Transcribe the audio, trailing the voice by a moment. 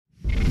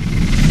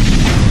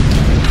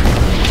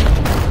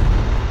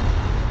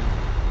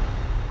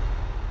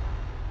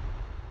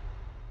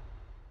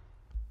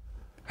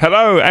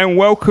Hello and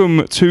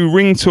welcome to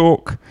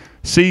RingTalk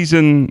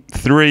Season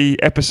 3,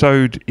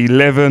 Episode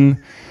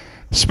 11.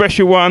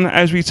 Special one,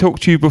 as we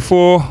talked to you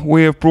before,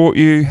 we have brought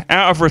you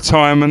out of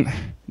retirement,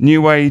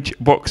 New Age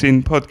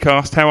Boxing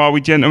Podcast. How are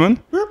we, gentlemen?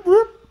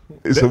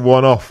 It's a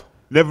one-off.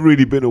 Never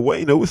really been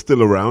away. We're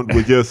still around.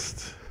 We're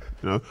just,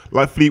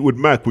 like Fleetwood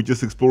Mac, we're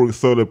just exploring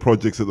solo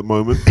projects at the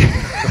moment.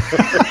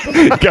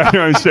 Going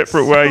our own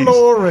separate ways.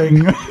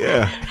 Exploring.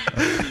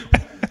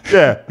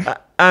 Yeah.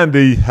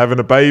 Andy having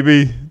a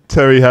baby.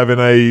 Terry having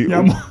a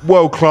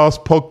world-class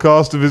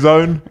podcast of his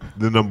own.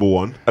 The number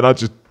one. And I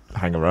just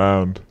hang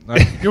around.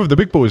 You're with the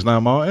big boys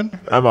now, Martin.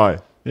 Am I?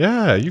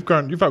 Yeah, you've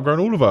outgrown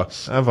all of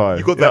us. Have I?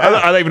 You got that?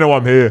 I don't even know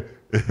I'm here.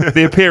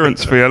 The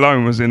appearance fee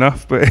alone was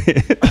enough, but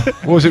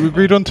what was it we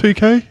agreed on,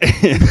 2K?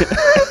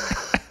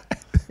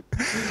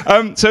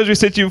 So as we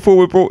said to you before,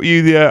 we brought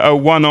you the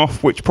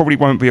one-off, which probably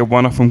won't be a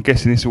one-off. I'm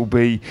guessing this will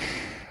be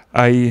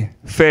a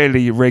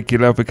fairly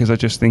regular because I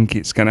just think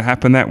it's going to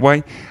happen that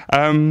way.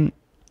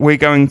 We're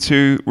going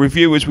to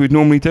review, as we'd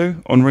normally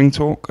do on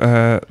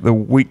RingTalk, the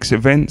week's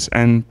events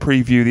and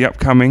preview the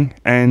upcoming,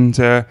 and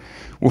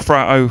we'll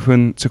throw it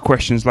open to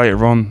questions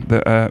later on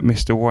that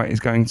Mr. White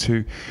is going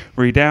to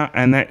read out,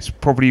 and that's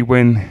probably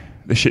when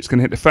the shit's going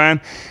to hit the fan.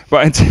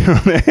 But until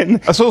then,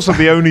 that's also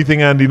the only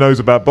thing Andy knows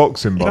about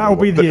boxing. That'll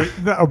be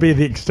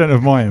the extent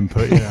of my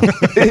input. Yeah.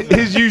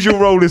 His usual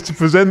role is to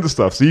present the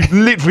stuff, so you've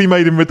literally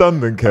made him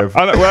redundant, Kev.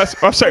 I know, well,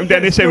 I've sat him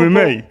down this end with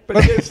me,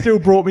 but it still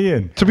brought me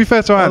in. To be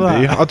fair to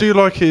Andy, I do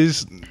like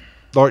his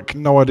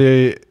no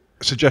idea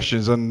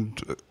suggestions and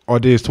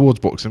ideas towards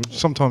boxing.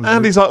 Sometimes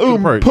Andy's like,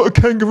 put a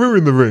kangaroo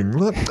in the ring.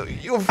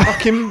 You're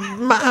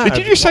fucking mad. Did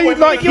you just say you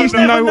like his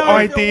no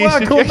idea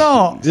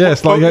suggestions? Yeah,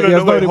 it's like he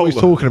has no idea what he's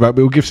talking about,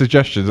 but he'll give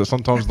suggestions that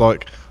sometimes,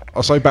 like,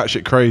 I'll say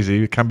batshit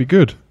crazy, it can be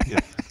good.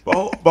 Yeah.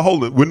 But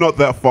hold on, we're not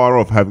that far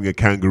off having a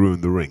kangaroo in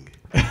the ring.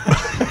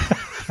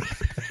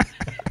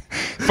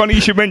 Funny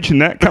you should mention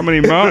that,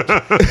 coming in March.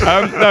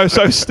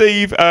 So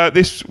Steve,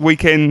 this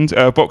weekend,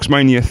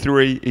 Boxmania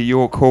 3 at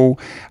York Hall,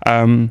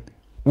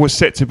 was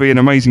set to be an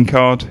amazing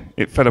card.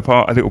 It fell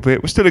apart a little bit.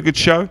 It was still a good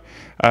show.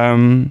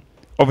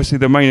 Obviously,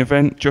 the main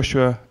event,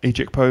 Joshua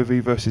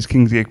Ejekpovi versus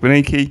Kingsley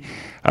Egbenike,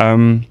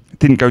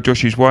 didn't go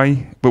Josh's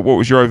way. But what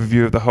was your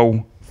overview of the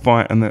whole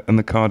fight and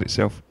the card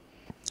itself?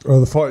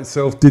 The fight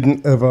itself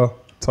didn't ever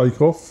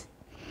take off.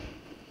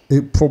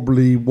 It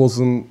probably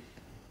wasn't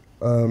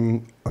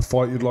a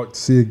fight you'd like to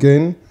see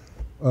again.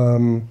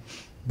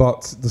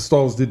 But the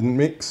styles didn't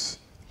mix,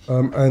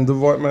 and the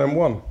right man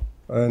won.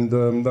 And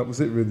that was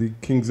it, really.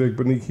 Kingsley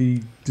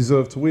Egbenike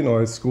deserved to win.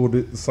 I scored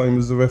it the same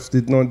as the refs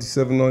did,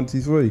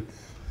 97-93.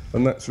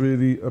 And that's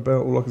really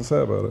about all I can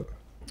say about it.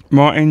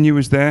 Martin, you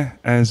was there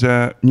as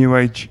a New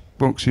Age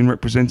Boxing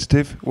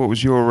representative. What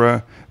was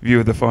your view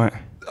of the fight?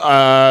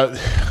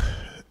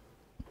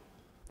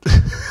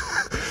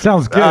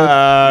 Sounds good.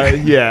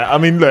 Yeah, I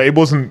mean, look, it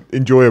wasn't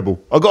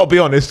enjoyable. I've got to be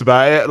honest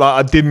about it.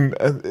 Like, I didn't,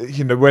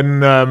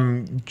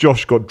 when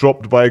Josh got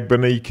dropped by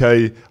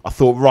Egbenike, I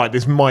thought, right,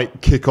 this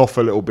might kick off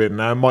a little bit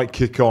now, might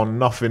kick on.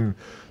 Nothing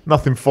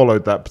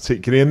followed that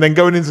particularly. And then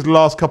going into the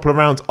last couple of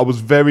rounds, I was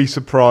very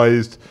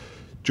surprised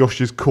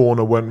Josh's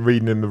corner weren't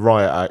reading in the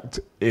riot act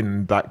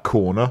in that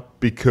corner,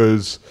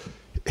 because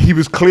he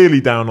was clearly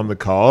down on the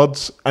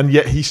cards, and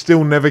yet he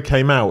still never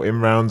came out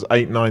in rounds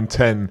 8, 9,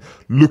 10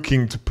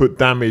 looking to put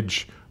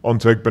damage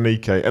onto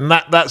Egbenike, and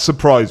that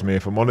surprised me,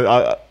 if I'm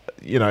honest.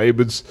 It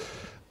was,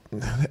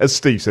 as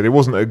Steve said, it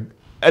wasn't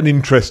an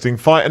interesting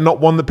fight, and not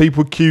one that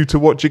people queue to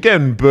watch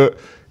again. But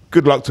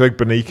good luck to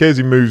Egbenike as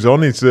he moves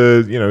on. He's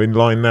in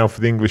line now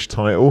for the English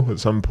title at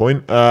some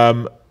point.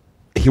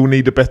 He'll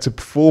need a better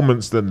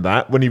performance than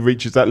that when he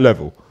reaches that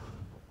level.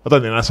 I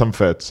don't think that's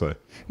unfair to say.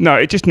 No,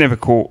 it just never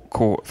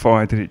caught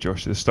fire, did it,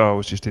 Josh? The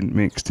styles just didn't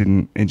mix.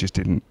 It just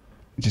didn't.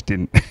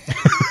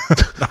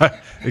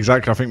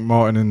 Exactly. I think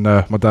Martin and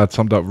my dad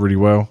summed up really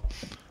well.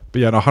 But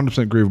yeah, I 100%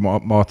 agree with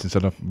what Martin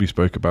said. We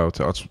spoke about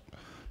it.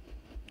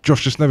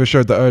 Josh just never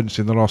showed that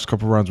urgency in the last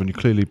couple of rounds when you're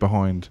clearly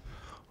behind.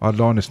 I had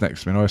Linus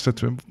next to me, and I said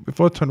to him,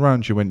 if I turned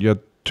around to you when you had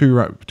two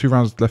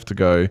rounds left to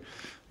go,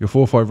 you're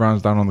 4 or 5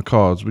 rounds down on the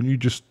cards, when you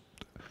just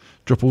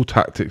drop all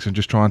tactics and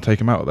just try and take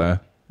him out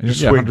there. Just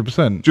swing.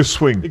 100%. Just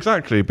swing.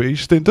 Exactly, but he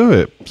just didn't do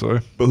it. So.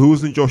 But who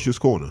was in Josh's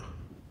corner?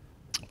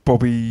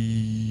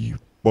 Bobby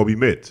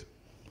Mitt.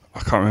 I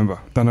can't remember.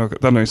 Don't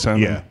know his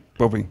surname. Yeah.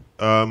 Bobby.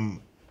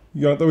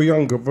 Yeah, they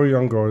were very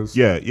young guys.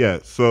 Yeah.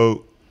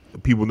 So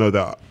people know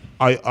that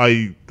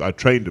I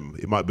trained him.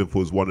 It might have been for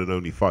his one and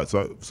only fight.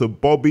 So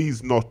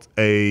Bobby's not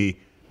a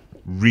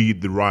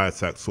read the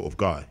riot act sort of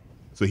guy.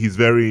 So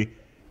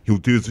he'll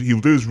do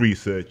his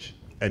research,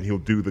 and he'll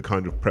do the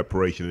kind of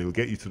preparation, and he'll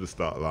get you to the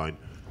start line.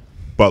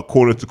 But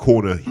corner to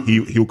corner,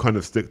 he'll kind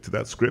of stick to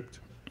that script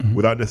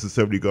without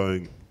necessarily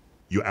going,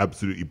 you're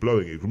absolutely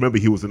blowing it. Remember,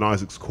 he was in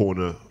Isaac's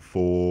corner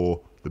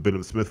for the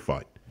Billum Smith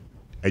fight.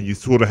 And you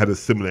sort of had a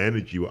similar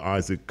energy where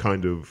Isaac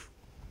kind of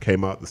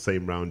came out the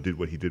same round, did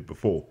what he did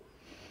before.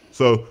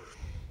 So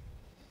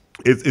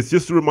it's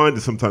just a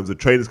reminder sometimes that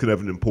trainers can have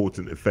an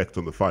important effect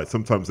on the fight.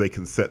 Sometimes they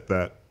can set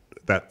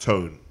that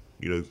tone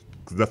you know,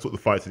 because that's what the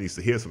fighter needs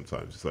to hear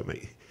sometimes. It's like,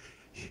 mate,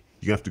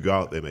 you have to go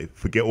out there, mate.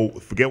 Forget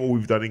what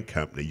we've done in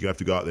camp. Now you have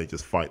to go out there and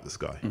just fight this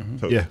guy.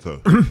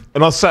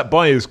 And I sat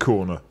by his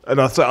corner, and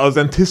I was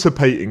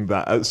anticipating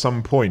that at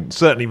some point,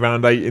 certainly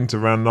round 8 into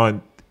round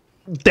 9,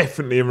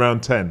 definitely in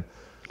round 10.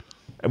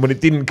 And when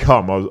it didn't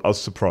come, I was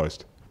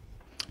surprised.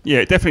 Yeah,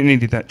 it definitely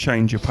needed that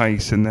change of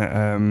pace and that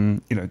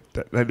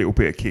that little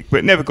bit of kick,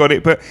 but never got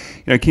it. But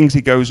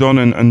Kingsley goes on,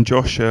 and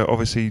Josh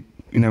obviously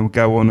will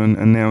go on,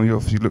 and now you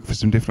obviously look for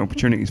some different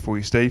opportunities for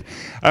you, Steve.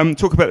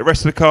 Talk about the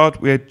rest of the card.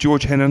 We had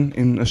George Hennon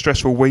in a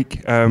stressful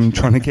week,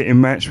 trying to get him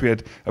matched. We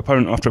had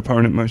opponent after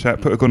opponent most out,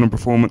 put a gun on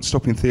performance,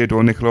 stopping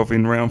Theodore Nikolov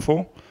in round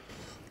 4.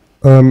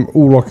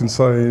 All I can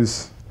say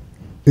is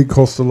it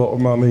cost a lot of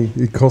money.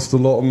 It cost a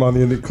lot of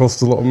money, and it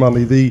cost a lot of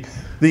money. The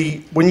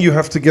when you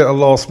have to get a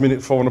last minute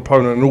for an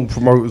opponent, and all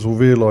promoters will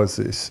realise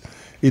this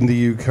in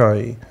the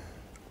UK,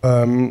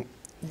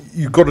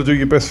 you've got to do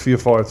your best for your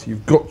fighter.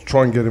 You've got to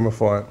try and get him a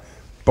fight.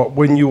 But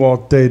when you are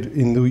dead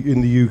in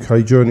the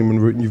UK journeyman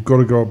route and you've got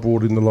to go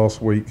abroad in the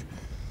last week,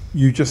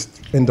 you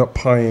just end up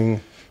paying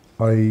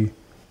a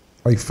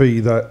fee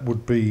that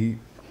would be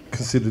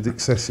considered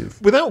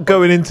excessive. Without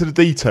going into the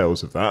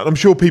details of that, and I'm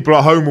sure people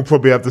at home will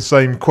probably have the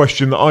same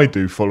question that I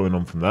do following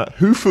on from that,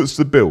 who foots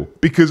the bill?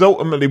 Because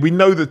ultimately we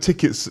know that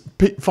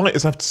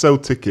fighters have to sell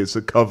tickets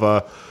that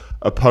cover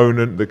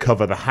opponent, that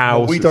cover the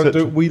house. We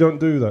don't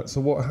do that.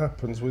 So what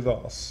happens with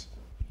us?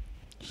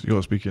 So you got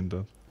to speak in,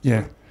 Dad.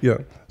 Yeah.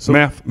 So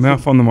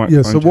mouth on the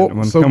microphone.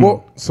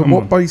 Yeah. So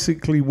what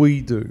basically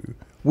we do?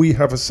 We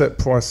have a set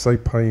price they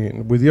pay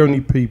in. We're the only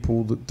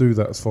people that do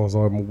that, as far as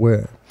I'm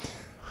aware.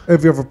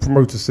 Every other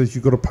promoter says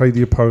you've got to pay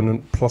the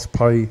opponent plus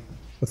pay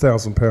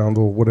 £1,000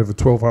 or whatever,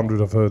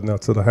 1,200 I've heard now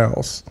to the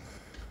house.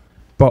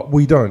 But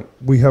we don't.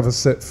 We have a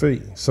set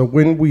fee. So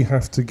when we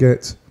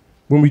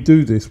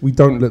do this, we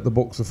don't let the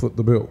boxer foot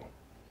the bill.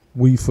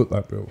 We foot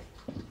that bill.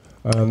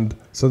 And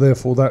so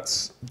therefore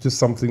that's just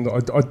something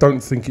that I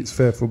don't think it's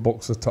fair for a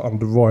boxer to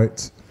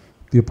underwrite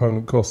the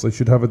opponent costs. They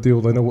should have a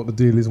deal, they know what the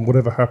deal is, and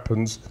whatever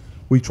happens,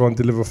 we try and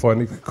deliver a fight,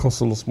 and if it costs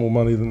a lot more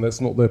money, then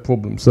that's not their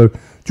problem. So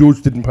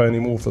George didn't pay any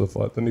more for the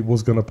fight than he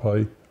was going to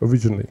pay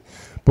originally.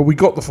 But we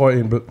got the fight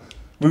in. But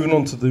moving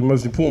on to the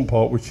most important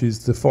part, which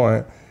is the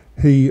fight,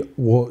 he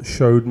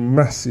showed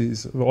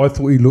masses. I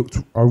thought he looked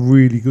a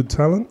really good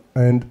talent,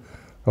 and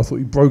I thought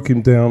he broke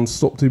him down,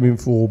 stopped him in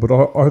 4, but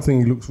I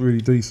think he looks really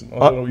decent.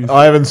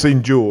 I haven't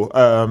seen George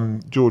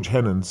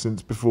Hennon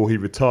since before he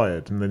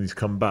retired, and then he's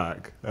come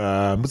back.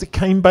 Was it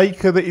Kane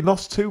Baker that he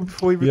lost to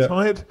before he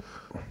retired?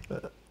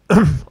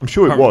 I'm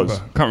sure it was.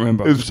 Can't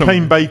remember. It was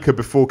Kane Baker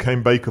before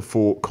Kane Baker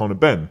fought Conor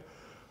Benn.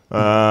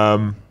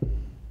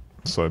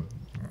 So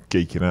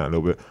geeking out a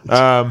little bit.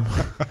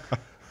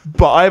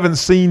 But I haven't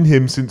seen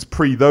him since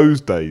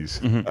those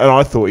days, and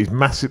I thought he's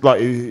massive. Like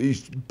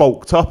he's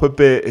bulked up a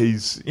bit. He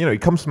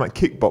comes from that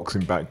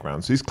kickboxing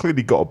background, so he's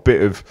clearly got a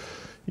bit of,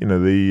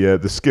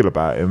 the skill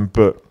about him.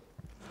 But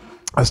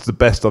that's the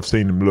best I've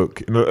seen him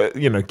look.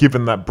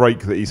 Given that break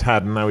that he's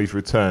had and now he's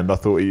returned, I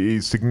thought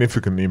he's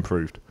significantly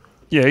improved.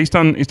 Yeah, he's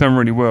done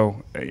really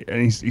well,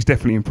 and he's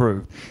definitely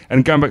improved.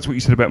 And going back to what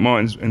you said about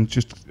Martin, and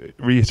just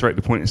reiterate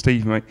the point of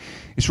Steve, mate,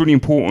 it's really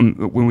important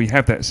that when we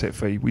have that set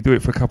fee, we do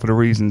it for a couple of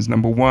reasons.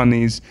 Number one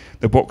is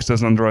the boxer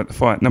doesn't underwrite the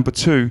fight. Number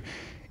two,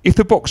 if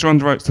the boxer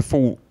underwrites the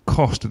full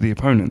cost of the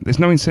opponent, there's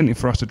no incentive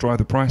for us to drive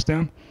the price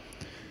down.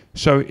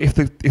 So if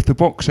the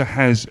boxer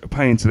has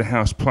paying to the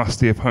house plus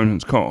the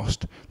opponent's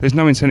cost, there's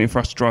no incentive for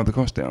us to drive the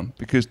cost down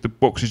because the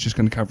boxer's just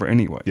going to cover it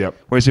anyway. Yep.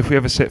 Whereas if we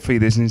have a set fee,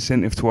 there's an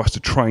incentive to us to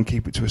try and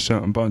keep it to a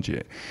certain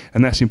budget,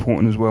 and that's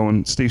important as well.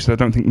 And Steve said I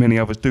don't think many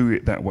others do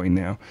it that way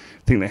now.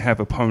 I think they have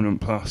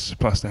opponent plus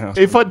the house.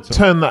 If I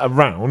turn that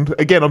around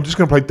again, I'm just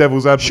going to play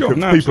devil's advocate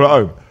for people at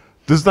home.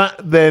 Does that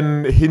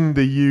then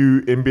hinder you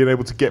in being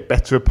able to get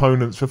better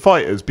opponents for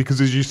fighters? Because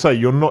as you say,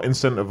 you're not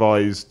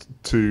incentivized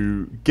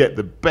to get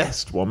the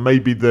best one,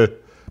 maybe the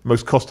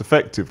most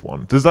cost-effective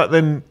one. Does that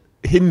then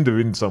hinder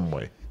in some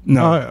way?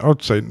 No,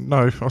 I'd say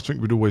no. I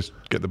think we'd always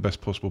get the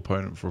best possible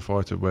opponent for a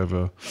fighter,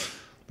 whether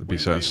there'd be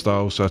certain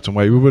style, certain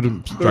way. We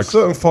wouldn't. There are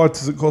certain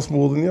fighters that cost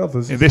more than the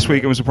others. Yeah, this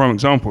week it was a prime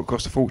example. It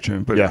cost a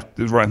fortune, but it was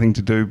the right thing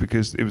to do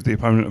because it was the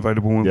opponent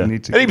available when we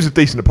needed to. And he was a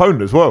decent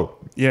opponent as well.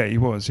 Yeah, he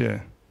was.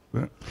 Yeah.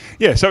 But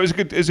so it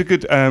was a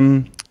good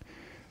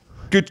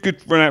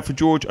run out for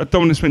George. I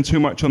don't want to spend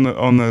too much on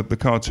the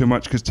card too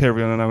much because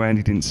Terry, I know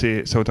Andy didn't see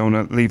it, so I don't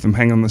want to leave them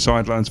hanging on the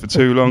sidelines for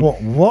too long.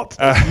 What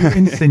are you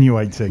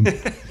insinuating?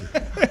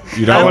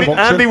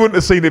 Andy wouldn't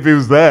have seen if he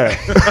was there.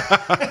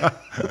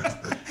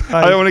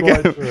 I don't want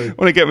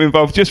to get him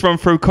involved. Just run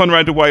through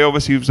Conrad away.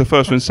 Obviously, he was the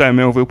first one. Sam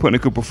Melville putting a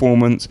good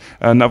performance.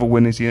 Another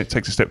win as he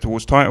takes a step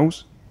towards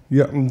titles.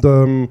 Yeah,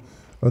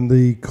 and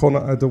the Conor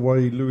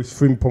Adaway Lewis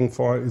Frimpong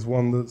fight is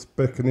one that's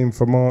beckoning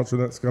for March,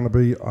 and that's going to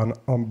be an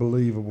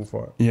unbelievable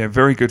fight. Yeah,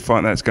 very good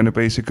fight that's going to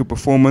be. It's a good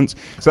performance.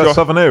 Is that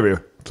Southern Area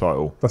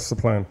title? That's the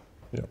plan.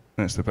 Yeah.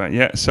 That's the bad.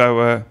 Yeah,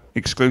 so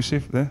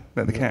exclusive there.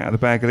 Let the cat out of the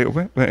bag a little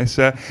bit. But it's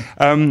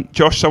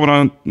Josh, someone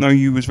I know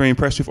you was very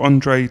impressed with.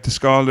 Andre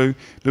Descarlo,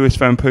 Lewis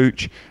Van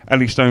Pooch,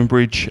 Ali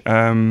Stonebridge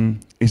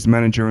is the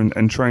manager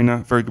and trainer.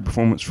 Very good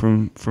performance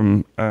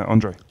from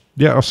Andre.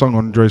 Yeah, I've sung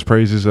Andre's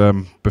praises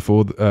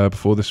before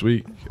this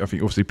week. I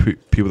think obviously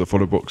people that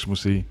follow boxing will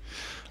see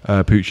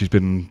Poochie's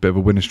been a bit of a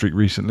winning streak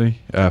recently,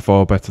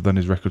 far better than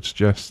his record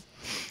suggests.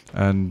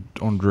 And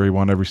Andre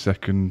won every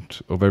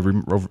second of every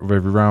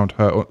round.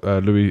 Hurt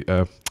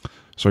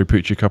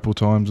Poochie a couple of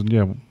times, and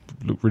yeah,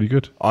 looked really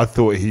good. I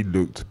thought he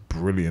looked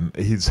brilliant.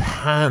 His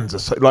hands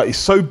are he's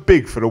so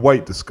big for the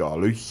weight.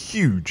 Descarlo,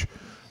 huge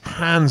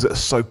hands that are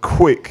so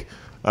quick.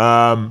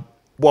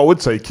 Well, I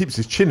would say he keeps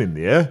his chin in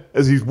the air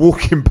as he's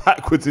walking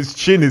backwards. His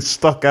chin is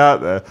stuck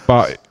out there.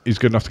 But he's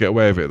good enough to get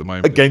away with it at the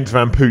moment. Against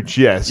Van Pooch,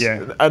 yes.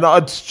 Yeah. And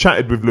I'd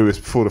chatted with Lewis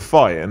before the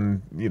fight,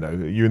 and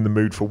are you in the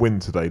mood for win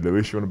today,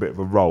 Lewis? You're on a bit of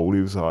a roll. He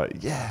was like,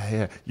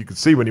 yeah. You could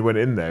see when he went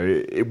in there,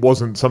 it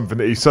wasn't something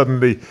that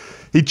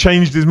he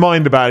changed his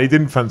mind about. He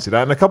didn't fancy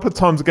that. And a couple of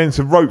times against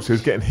the ropes, he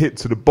was getting hit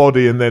to the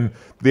body, and then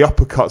the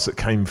uppercuts that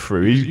came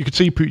through. You could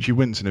see Poochie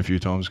wincing a few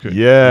times.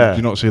 Yeah. You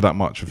do not see that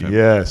much of him.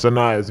 Yeah. So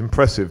no, it was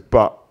impressive,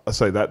 but I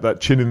say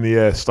that chin in the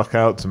air stuck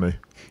out to me.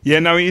 Yeah,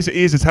 no, he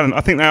is a talent.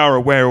 I think they are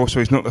aware also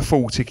he's not the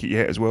full ticket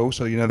yet as well.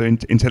 So, they're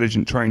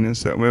intelligent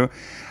trainers that will.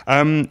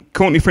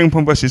 Courtney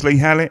Frimpong versus Lee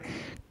Hallett.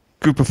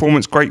 Good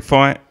performance, great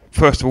fight.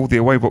 First of all, the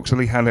away boxer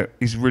Lee Hallett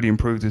is really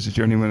improved as a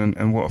journeyman,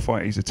 and what a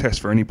fight. He's a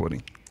test for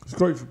anybody. It's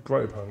great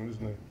opponent,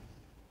 isn't he?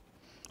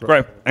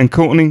 Great. And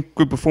Courtney,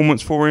 good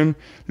performance for him.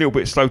 A little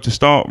bit slow to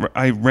start,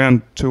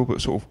 round 2,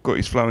 but sort of got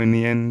his flow in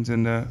the end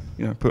and,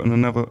 put on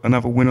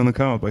another win on the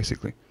card,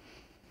 basically.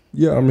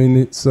 Yeah, I mean,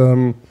 it's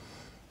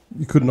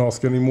you couldn't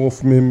ask any more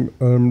from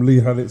him. Lee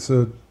Hallett's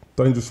a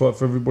dangerous fight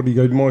for everybody. He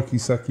gave Mikey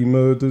Saki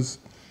murders,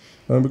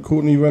 but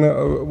Courtney ran out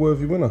a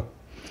worthy winner.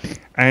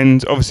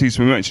 And obviously, as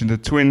we mentioned, the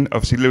twin,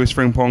 obviously Lewis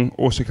Frimpong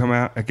also come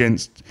out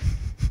against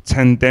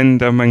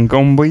Tandenda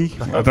Mangombe.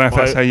 I don't know if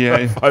that's how you...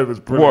 That fight was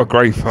brilliant. What a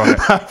great fight.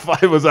 That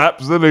fight was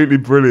absolutely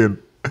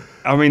brilliant.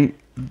 I mean,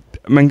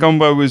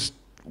 Mangombe was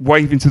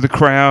waving to the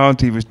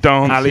crowd. He was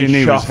dancing. Ali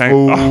he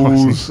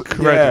shuffles. was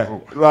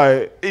incredible.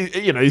 Yeah,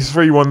 he's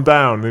 3-1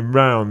 down in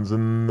rounds,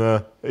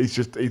 and he's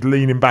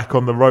leaning back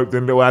on the rope,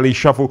 then little Ali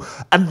shuffle,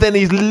 and then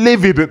he's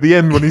livid at the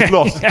end when he's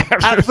lost.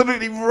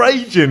 Absolutely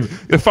raging.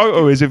 The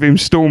photo is of him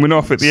storming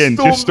off at the end.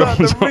 Just Stormed out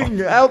storms the off.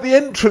 ring, out the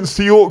entrance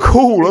to York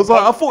Hall.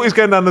 I thought he was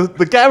going down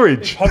the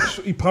garage.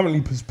 He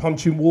apparently was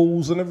punching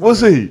walls and everything. Was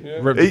he? Yeah.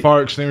 Ripped the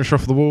fire extinguisher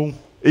off the wall.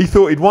 He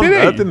thought he'd won Did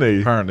that, he? didn't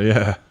he? Apparently,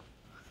 yeah.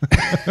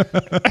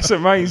 That's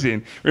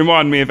amazing.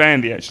 Me of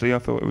Andy, actually. I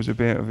thought it was a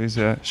bit of his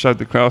showed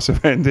the class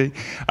of Andy.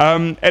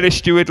 Ellis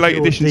Stewart, late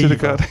addition to the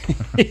card.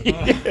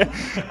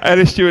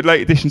 Ellis Stewart,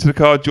 late addition to the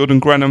card. Jordan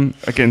Granham,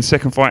 again,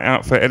 second fight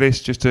out for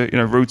Ellis. Just a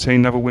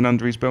routine, another win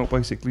under his belt,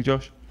 basically,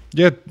 Josh.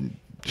 Yeah, you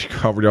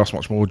can't really ask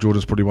much more.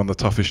 Jordan's probably one of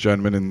the toughest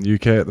journeymen in the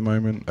UK at the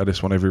moment.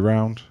 Ellis won every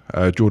round.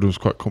 Jordan was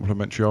quite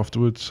complimentary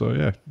afterwards. So,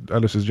 yeah,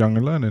 Ellis is young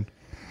and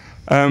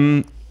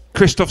learning.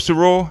 Christoph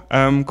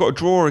Soror got a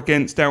draw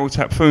against Daryl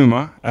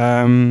Tapfuma.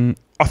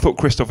 I thought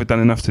Christoph had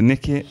done enough to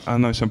nick it. I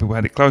know some people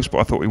had it close, but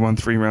I thought he won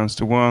 3 rounds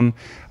to 1.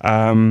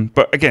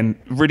 But again,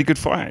 really good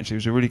fight, actually. It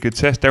was a really good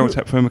test. Daryl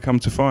Tapfuma come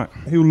to fight.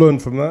 He'll learn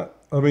from that.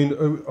 I mean,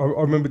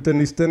 I remember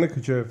Denis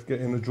Denikachev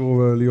getting a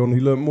draw early on. He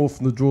learned more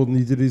from the draw than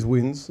he did his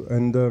wins,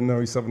 and now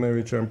he's Southern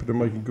Area champion and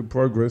making good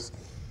progress.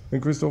 And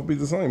Christoph will be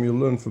the same. He'll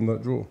learn from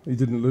that draw. He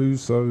didn't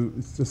lose, so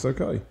it's just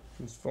okay.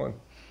 It's fine.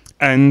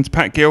 And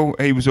Pat Gill,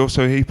 he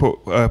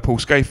put Paul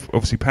Scaife.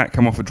 Obviously, Pat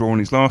come off a draw in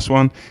his last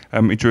one.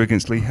 He drew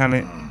against Lee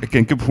Hallett.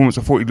 Again, good performance.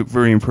 I thought he looked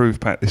very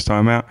improved, Pat, this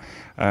time out.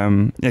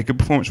 Good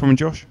performance from him,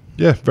 Josh.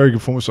 Yeah, very good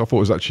performance. I thought it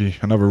was actually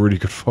another really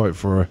good fight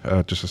for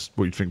just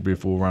what you'd think would be a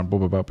 4-round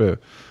bob about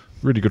bit.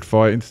 Really good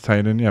fight,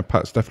 entertaining. Yeah,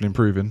 Pat's definitely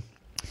improving.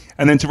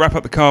 And then to wrap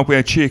up the card, we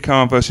had Sheer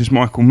Khan versus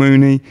Michael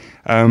Mooney.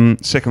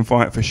 Second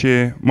fight for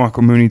Sheer.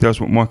 Michael Mooney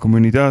does what Michael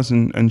Mooney does,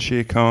 and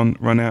Sheer Khan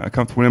run out a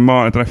comfortable win.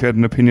 Martin, I don't know if you had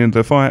an opinion of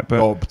the fight, but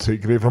Not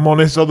particularly, if I'm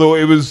honest. I thought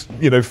it was,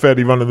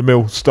 fairly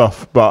run-of-the-mill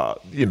stuff,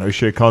 but,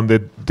 Sheer Khan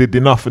did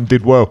enough and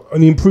did well.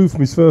 And he improved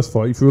from his first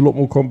fight. He threw a lot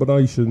more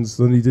combinations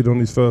than he did on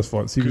his first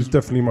fight. So he was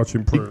definitely much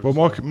improved. Well,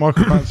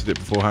 Michael fancied it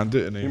beforehand,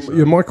 didn't he? So.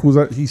 Yeah, Michael was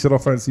actually, he said, I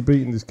fancy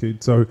beating this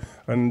kid. So,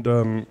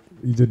 and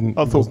he didn't.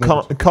 I thought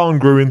Khan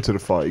grew into the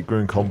fight. He grew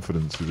in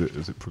confidence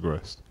as it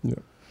progressed. Yeah.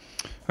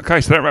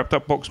 okay, so that wrapped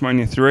up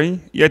Boxmania 3.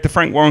 You had the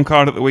Frank Warren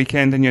card at the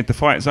weekend, and you had the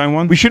Fight Zone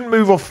one. We shouldn't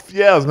move off.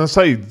 Yeah, I was going to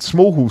say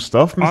small hall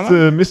stuff,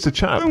 Mr.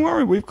 Chap. Don't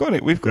worry, we've got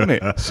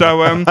it. So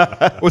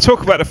we'll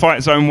talk about the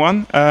Fight Zone one.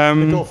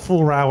 We've got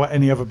 4-hour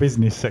any other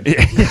business section.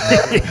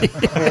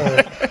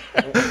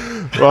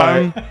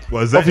 Right.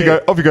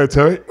 Off you go,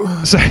 Terry.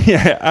 So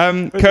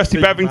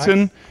Kirsty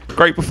Babington,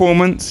 great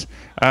performance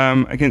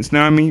against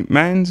Naomi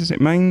Maines. Is it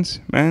Maines?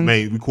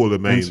 We call her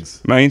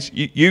Maines. Maines.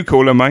 You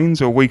call her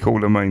Maines, or we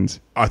call her Maines?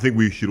 I think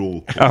we should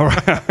all. All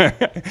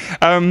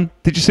right.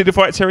 Did you see the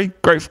fight, Terry?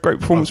 Great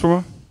performance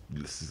from her.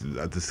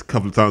 This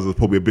couple of times I was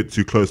probably a bit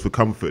too close for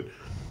comfort.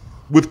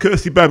 with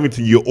Kirsty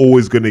Babington, you're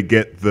always going to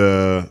get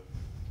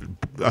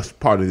that's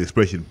part of the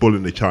expression, bull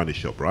in the china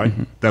shop, right?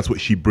 That's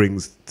what she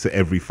brings to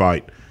every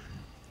fight.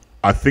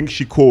 I think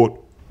she caught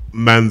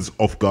Mans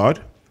off guard.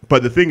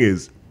 But the thing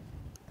is,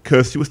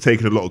 Kirsty was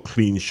taking a lot of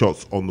clean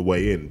shots on the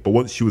way in. But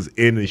once she was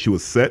in and she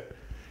was set,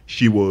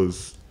 she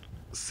was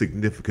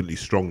significantly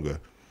stronger.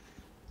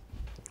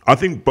 I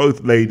think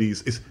both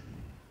ladies...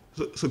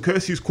 So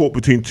Kirsty's caught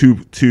between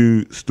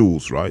two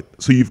stools, right?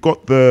 So you've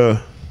got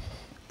the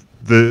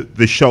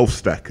shelf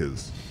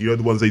stackers, the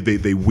ones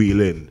they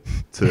wheel in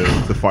to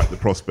fight the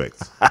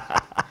prospects,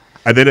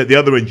 and then at the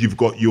other end you've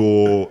got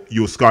your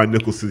Sky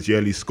Nicholsons, your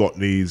Ellie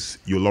Scotneys,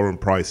 your Lauren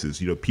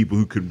Prices, people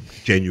who can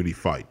genuinely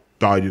fight,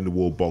 dyed in the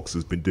wall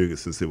boxers, been doing it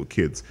since they were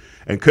kids,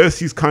 and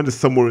Kirsty's kind of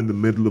somewhere in the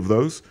middle of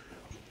those,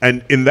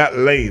 and in that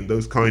lane,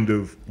 those kind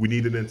of, we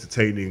need an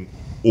entertaining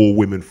all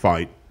women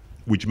fight,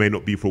 which may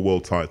not be for a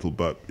world title,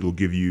 but it'll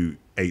give you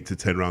 8 to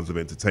 10 rounds of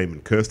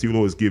entertainment. Kirsty will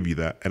always give you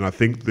that. And I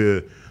think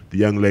the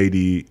young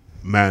lady,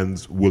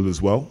 Mans, will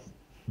as well.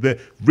 They're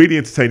really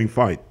entertaining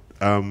fight.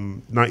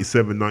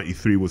 97,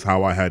 93 was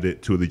how I had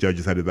it. Two of the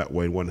judges had it that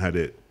way. And one had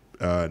it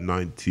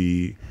 99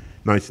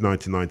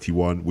 to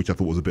 91, which I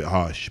thought was a bit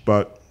harsh.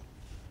 But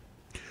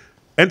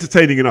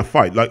entertaining enough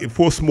fight. Like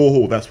for a small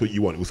hall, that's what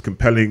you want. It was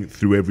compelling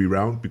through every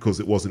round because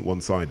it wasn't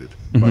one-sided.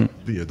 But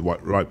the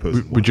right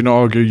person. Would you not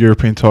argue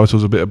European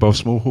titles a bit above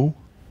small hall?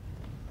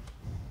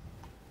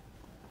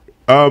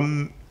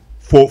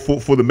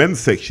 For the men's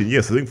section,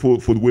 yes. I think for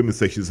the women's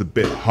section, it's a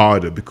bit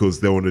harder because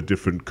they're on a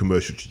different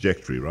commercial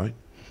trajectory, right?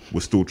 We're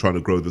still trying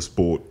to grow the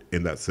sport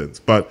in that sense.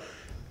 But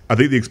I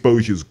think the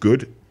exposure is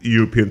good.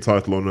 European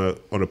title on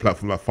a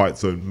platform like Fight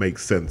Zone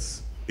makes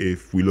sense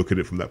if we look at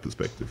it from that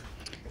perspective.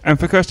 And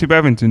for Kirsty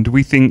Babington, do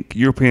we think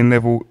European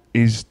level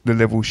is the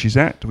level she's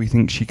at? Do we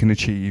think she can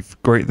achieve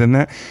greater than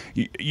that?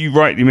 You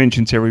rightly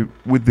mentioned, Terry,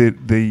 with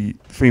the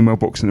female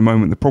boxing at the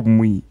moment, the problem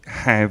we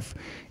have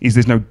is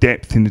there's no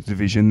depth in the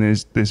division.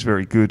 There's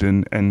very good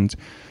and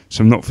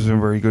some not so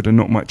very good and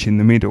not much in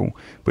the middle.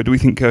 But do we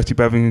think Kirsty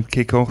Babington can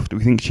kick off? Do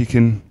we think she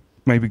can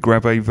maybe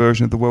grab a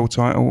version of the world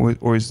title,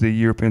 or is the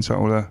European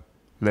title a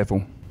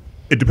level?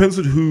 It depends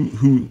on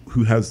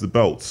who has the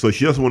belt. So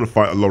she doesn't want to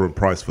fight a Lauren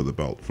Price for the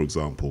belt, for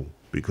example,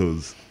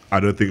 because I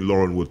don't think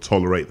Lauren would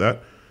tolerate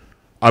that.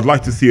 I'd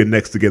like to see her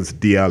next against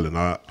Dee Allen.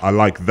 I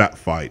like that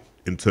fight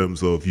in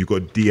terms of you've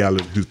got Dee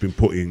Allen who's been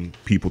putting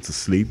people to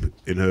sleep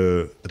in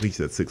her, I think she's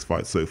had 6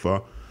 fights so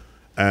far.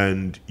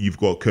 And you've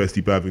got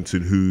Kirsty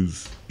Babington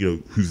who's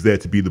there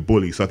to be the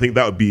bully. So I think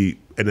that would be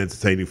an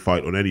entertaining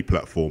fight on any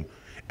platform.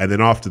 And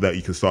then after that,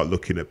 you can start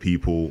looking at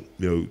people,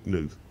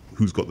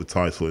 who's got the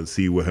title and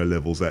see where her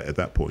level's at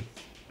that point.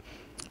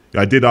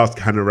 I did ask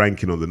Hannah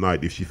Rankin on the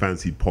night if she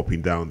fancied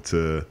popping down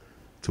to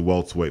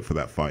welterweight for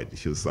that fight.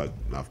 She was like,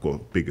 I've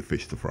got bigger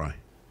fish to fry.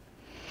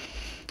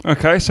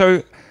 Okay,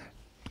 so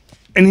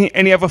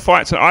any other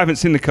fights? I haven't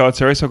seen the card,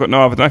 Terry, so I've got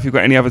no other. I don't know if you've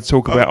got any other to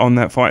talk about on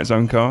that Fight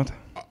Zone card.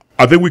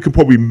 I think we could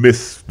probably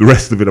miss the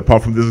rest of it,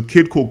 apart from there's a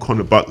kid called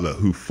Connor Butler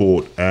who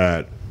fought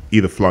at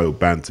either Fly or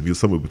Bantam. He was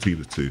somewhere between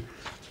the two.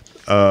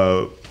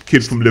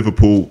 Kid from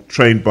Liverpool,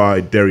 trained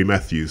by Derry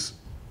Matthews.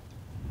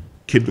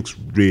 Kid looks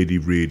really,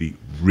 really,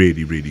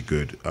 really, really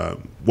good.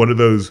 One of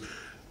those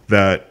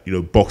that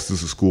boxed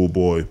as a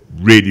schoolboy,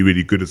 really,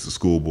 really good as a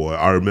schoolboy.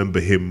 I remember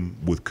him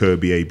with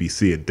Kirby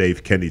ABC and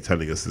Dave Kenny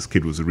telling us this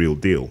kid was a real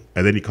deal,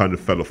 and then he kind of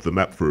fell off the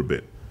map for a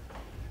bit,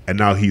 and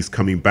now he's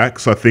coming back.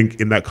 So I think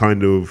in that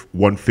kind of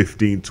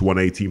 115 to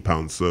 118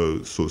 pounds,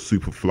 so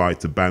super fly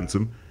to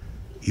bantam,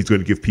 he's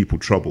going to give people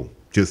trouble.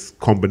 Just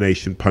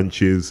combination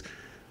punches.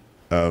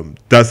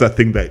 Does that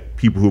thing that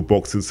people who've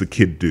boxed since a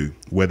kid do,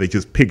 where they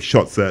just pick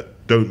shots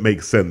that don't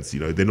make sense.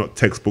 They're not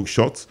textbook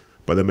shots,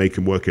 but they make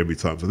him work every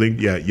time. So I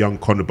think, young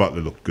Connor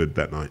Butler looked good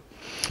that night.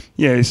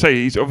 Yeah, he's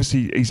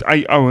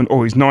 8-0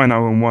 or he's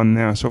 9-0-1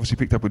 now. So obviously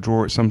picked up a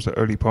draw at some sort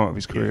of early part of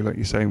his career, like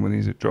you're saying, when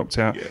he's dropped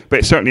out. Yeah.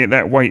 But certainly at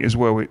that weight as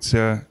well, it's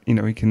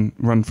he can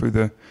run through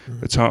the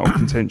title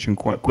contention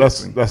quite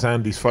quickly. That's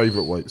Andy's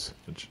favourite weights.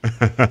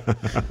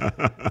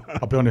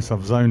 I'll be honest,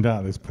 I've zoned out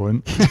at this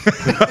point.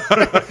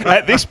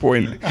 At this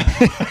point.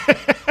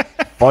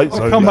 I'll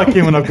come back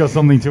in when I've got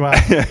something to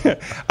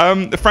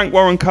add. The Frank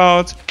Warren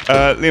card,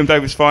 Liam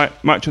Davis fight,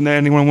 much on there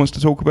anyone wants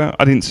to talk about?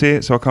 I didn't see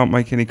it, so I can't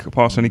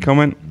pass any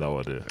comment. No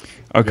idea.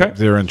 Okay.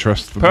 Zero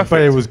interest. For Perfect.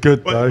 Me. It was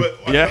good, though.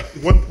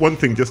 But one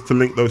thing, just to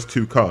link those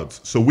two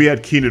cards. So we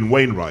had Keenan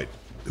Wainwright,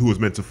 who was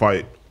meant to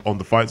fight on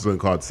the Fight Zone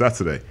card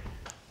Saturday,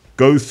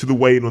 goes to the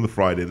weigh-in on the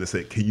Friday, and they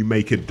say, can you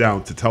make it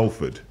down to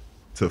Telford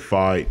to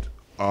fight,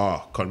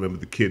 can't remember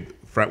the kid,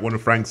 one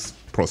of Frank's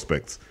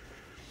prospects.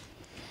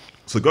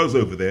 So goes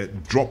over there,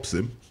 drops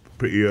him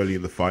pretty early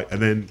in the fight,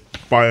 and then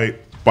by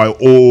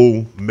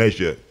all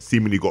measure,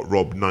 seemingly got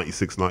robbed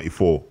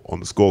 96-94 on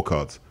the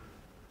scorecards,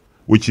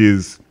 which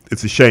is,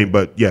 it's a shame.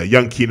 But yeah,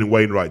 young Keenan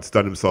Wainwright's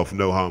done himself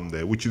no harm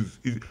there, which is,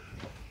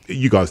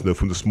 you guys know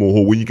from the small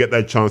hall, when you get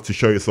that chance to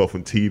show yourself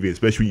on TV,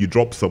 especially when you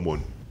drop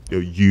someone,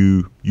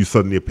 you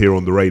suddenly appear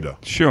on the radar.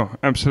 Sure,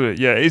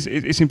 absolutely. Yeah,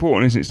 it's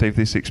important, isn't it, Steve?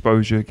 This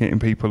exposure, getting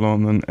people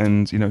on,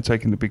 and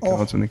taking the big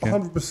cards when they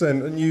can.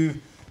 100%.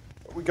 And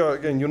we go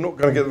again. You're not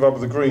going to get the rub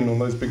of the green on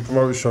those big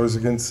promoter shows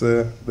against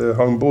their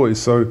home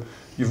boys. So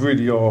you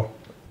really are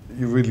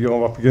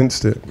up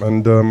against it.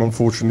 And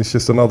unfortunately, it's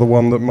just another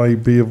one that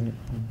maybe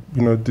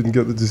didn't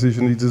get the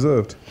decision he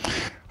deserved.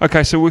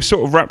 Okay, so we've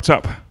sort of wrapped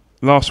up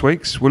last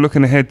week's. We're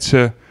looking ahead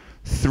to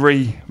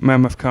 3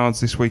 Mammoth cards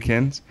this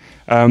weekend.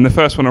 The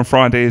first one on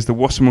Friday is the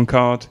Wasserman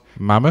card.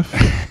 Mammoth?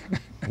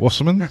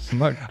 Wasserman?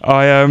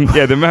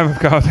 The Mammoth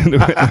card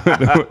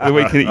the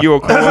weekend at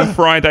York Hall on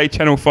Friday,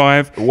 Channel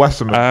 5.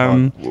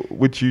 Wasserman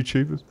which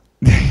YouTubers?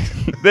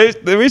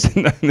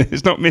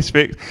 There's not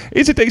misfits.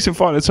 It's a decent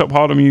fight at the top.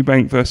 Hardham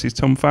Eubank versus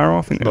Tom Farrell.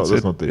 I think that's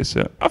not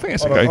decent. I think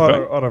it's a great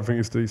fight. I don't think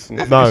it's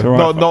decent.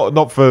 No,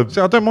 not for.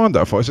 See, I don't mind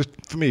that fight. It's just,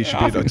 for me, it should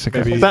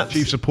be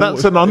chief support.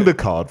 That's an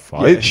undercard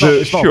fight. Yeah,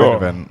 it's not a main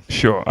event.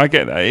 Sure, I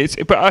get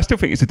that. But I still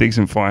think it's a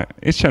decent fight.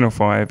 It's Channel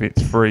 5.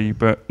 It's free.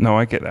 But no,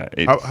 I get that.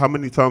 How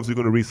many times are you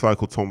going to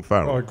recycle Tom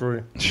Farrell? I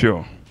agree.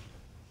 Sure.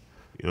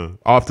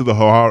 After the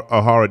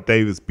O'Hara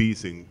Davis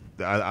beating,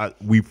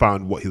 we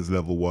found what his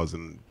level was,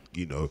 and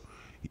you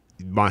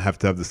might have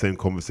to have the same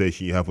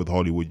conversation you have with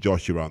Hollywood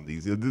Josh around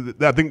these.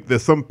 I think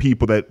there's some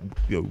people that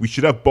we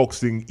should have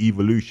boxing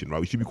evolution, right?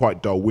 We should be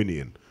quite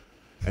Darwinian,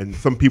 and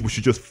some people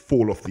should just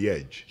fall off the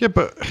edge. Yeah,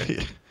 but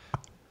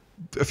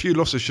a few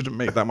losses shouldn't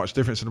make that much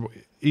difference.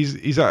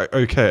 He's at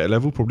okay at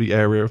level, probably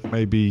area,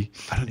 maybe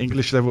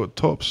English level at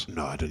tops.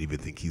 No, I don't even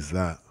think he's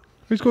that.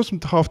 He's got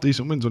some half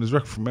decent wins on his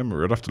record from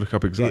memory. I'd have to look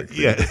up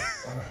exactly. Yeah.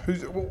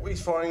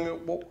 He's fighting?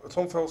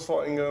 Tom Farrell's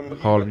fighting?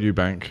 Harlem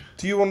Eubank.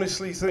 Do you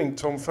honestly think,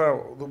 Tom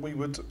Farrell, that we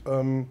would,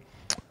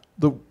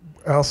 that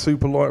our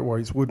super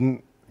lightweights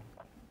wouldn't?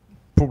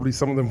 Probably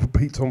some of them would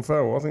beat Tom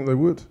Farrell. I think they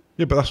would.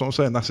 Yeah, but that's what I'm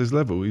saying. That's his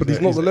level. But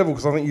he's not the level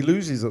because I think he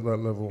loses at that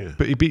level. Yeah.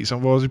 But he beats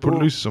someone, he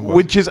probably loses someone.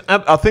 Which is,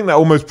 I think that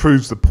almost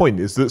proves the point,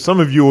 is that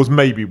some of yours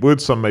maybe would,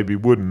 some maybe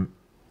wouldn't.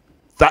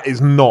 That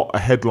is not a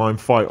headline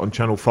fight on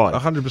Channel 5.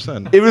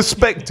 100%.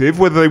 Irrespective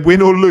whether they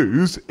win or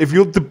lose, if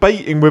you're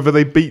debating whether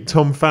they beat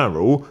Tom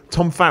Farrell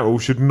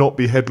should not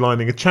be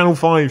headlining a Channel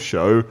 5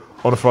 show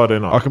on a Friday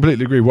night. I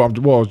completely agree.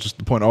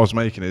 The point I was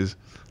making is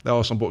there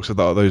are some boxers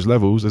that are at those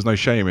levels. There's no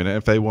shame in it.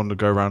 If they want to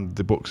go around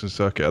the boxing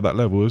circuit at that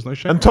level, there's no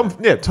shame. And Tom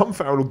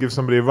Farrell will give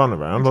somebody a run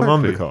around on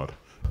undercard.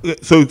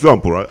 So,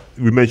 example, right?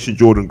 We mentioned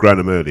Jordan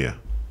Granham earlier.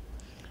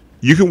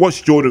 You can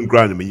watch Jordan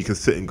Granham and you can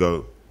sit and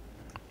go,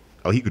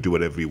 oh, he could do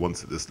whatever he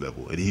wants at this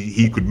level, and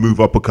he could move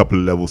up a couple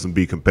of levels and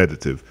be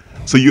competitive.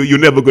 So you're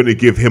never going to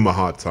give him a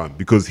hard time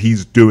because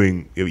he's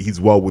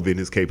he's well within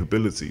his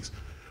capabilities.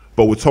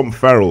 But with Tom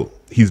Farrell,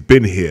 he's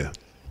been here,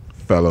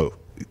 fellow,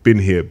 been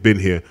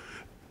here,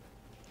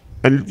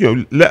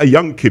 and let a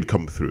young kid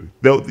come through.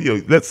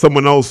 Let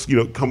someone else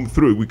come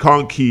through. We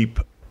can't keep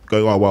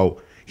going, oh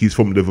well, he's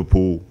from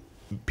Liverpool.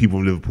 People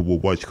from Liverpool will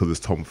watch because it's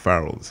Tom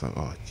Farrell. It's like,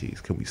 oh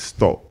geez, can we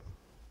stop?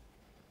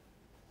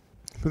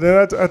 But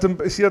then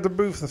it's the Adam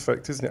Booth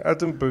effect, isn't it?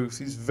 Adam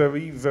Booth is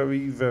very,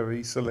 very,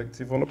 very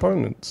selective on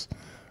opponents.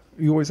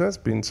 He always has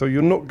been. So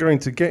you're not going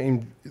to get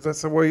him.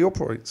 That's the way he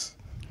operates.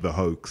 The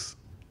hoax.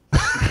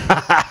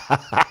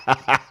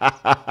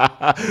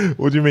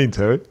 What do you mean,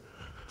 Terry?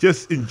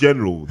 Just in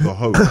general, the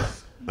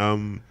hoax.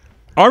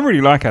 I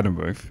really like Adam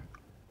Booth.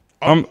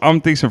 I'm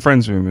decent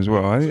friends with him as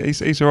well.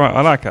 He's all right.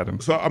 I like Adam.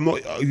 So I'm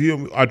not.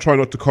 I try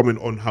not to comment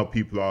on how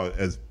people are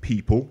as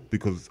people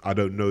because I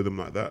don't know them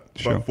like that.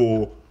 Sure. But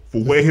for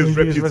where his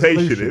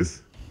reputation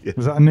is. Yeah.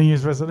 Was that a New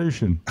Year's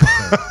resolution?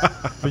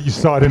 But you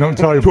started in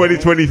October.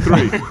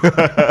 2023.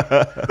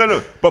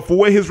 No. But for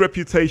where his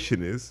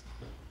reputation is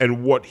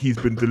and what he's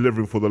been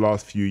delivering for the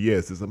last few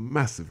years, there's a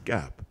massive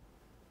gap.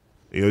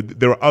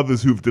 There are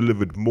others who've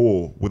delivered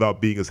more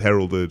without being as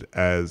heralded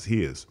as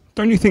he is.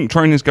 Don't you think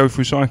trainers go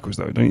through cycles,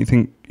 though? Don't you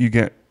think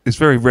it's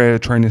very rare a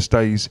trainer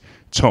stays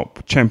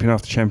top champion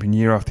after champion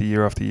year after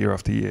year after year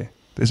after year?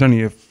 There's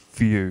only a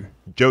few.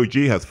 Joe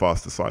G has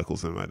faster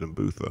cycles than Adam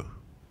Booth, though.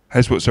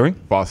 Has what, sorry?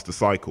 Faster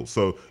cycles.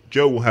 So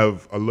Joe will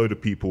have a load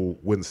of people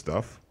win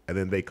stuff, and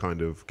then they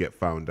kind of get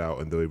found out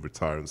and they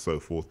retire and so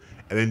forth.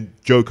 And then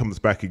Joe comes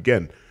back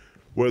again.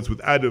 Whereas with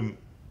Adam,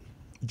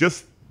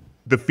 just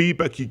the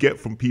feedback you get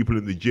from people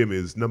in the gym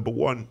is, number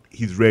one,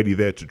 he's rarely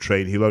there to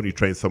train. He'll only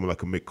train someone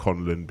like a Mick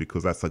Conlon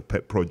because that's like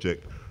pet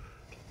project.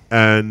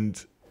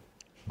 And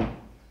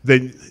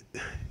then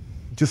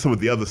just some of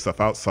the other stuff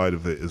outside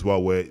of it as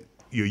well, where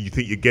you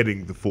think you're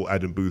getting the full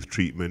Adam Booth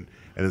treatment,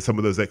 and then some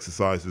of those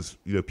exercises,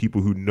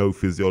 people who know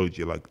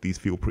physiology are like, these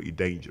feel pretty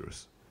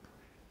dangerous.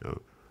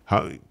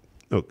 How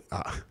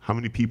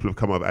many people have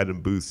come out of Adam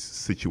Booth's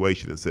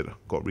situation and said,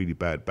 got really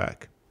bad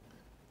back?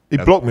 He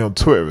blocked me on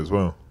Twitter as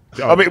well.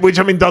 Which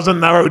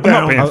doesn't narrow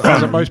down.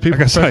 Most people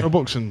professional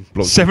boxing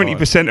block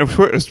 70% of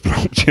Twitter's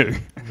blocked you.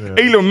 Yeah.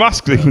 Elon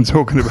Musk's even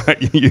talking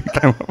about you.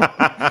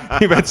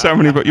 You've had so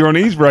many, but you're on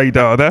his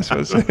radar. That's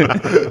what's it.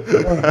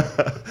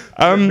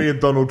 Me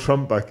and Donald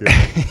Trump back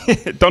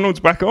in. Donald's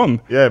back on.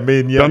 Yeah,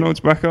 me and Yang.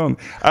 Donald's back on.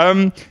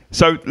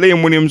 So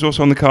Liam Williams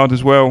also on the card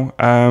as well.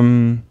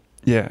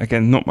 Yeah,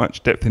 again, not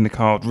much depth in the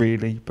card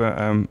really,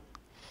 but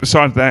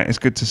besides that, it's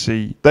good to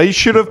see. They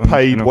should have on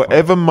paid Channel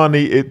whatever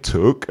money it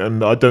took,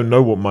 and I don't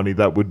know what money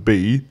that would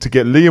be, to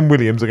get Liam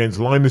Williams against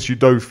Linus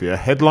Udofia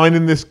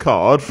headlining this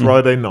card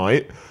Friday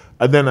night,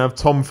 and then have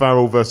Tom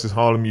Farrell versus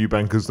Harlem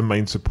Eubank as the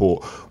main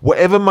support.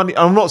 Whatever money,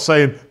 I'm not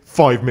saying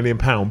 £5 million,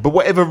 but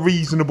whatever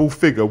reasonable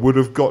figure would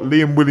have got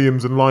Liam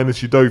Williams and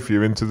Linus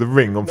Udofia into the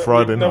ring on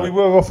Friday night. No, we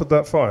were offered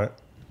that fight,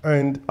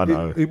 and I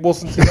know. it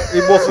wasn't.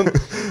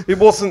 It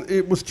wasn't.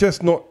 It was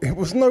just not. It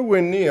was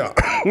nowhere near.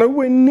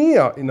 Nowhere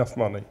near enough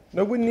money.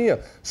 Nowhere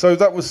near. So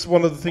that was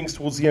one of the things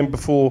towards the end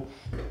before,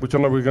 which I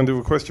know we were going to do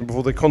a question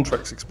before their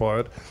contracts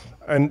expired,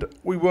 and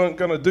we weren't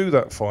going to do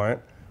that fight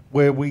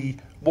where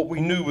what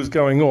we knew was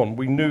going on.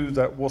 We knew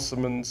that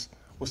Wasserman's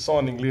was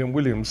signing Liam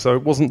Williams, so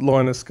it wasn't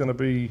Linus going to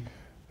be.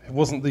 It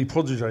wasn't the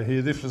protege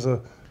here. This was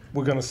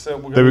we're going to sell.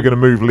 They were going to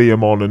move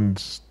Liam on,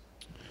 and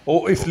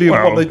or if Liam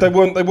won, they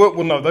weren't.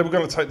 Well, no, they were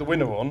going to take the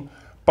winner on.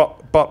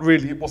 But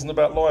really, it wasn't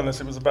about Linus.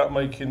 It was about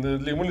making the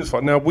Liam Williams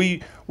fight. Now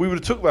we would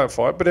have took that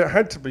fight, but it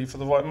had to be for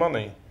the right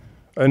money.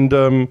 And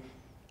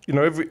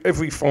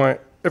every fight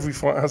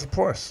has a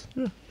price.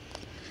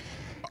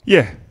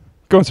 Yeah,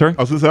 go on, sorry.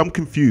 I was going to say, I'm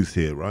confused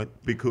here, right?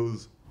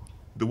 Because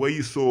the way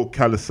you saw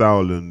Kalle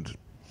Sauerland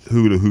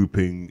hula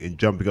hooping and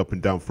jumping up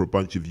and down for a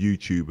bunch of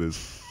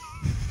YouTubers,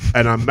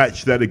 and I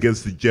matched that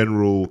against the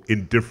general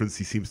indifference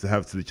he seems to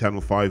have to the Channel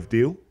 5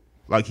 deal.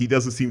 Like, he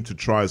doesn't seem to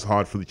try as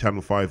hard for the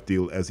Channel 5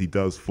 deal as he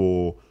does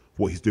for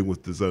what he's doing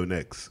with the Zone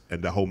X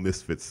and the whole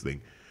Misfits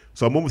thing.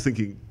 So I'm almost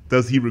thinking,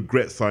 does he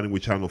regret signing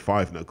with Channel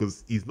 5 now?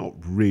 Because he's not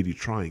really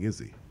trying, is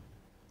he?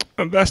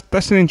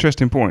 That's an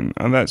interesting point,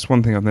 and that's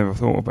one thing I've never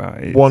thought about.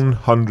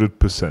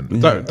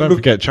 100%. Don't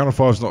forget, Channel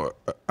 5 is not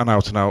an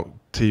out-and-out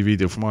TV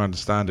deal. From my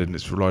understanding,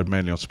 it's relied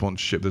mainly on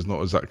sponsorship. There's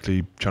not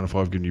exactly Channel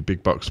 5 giving you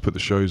big bucks to put the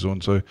shows on,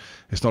 so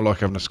it's not like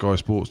having a Sky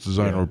Sports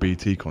DAZN or a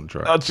BT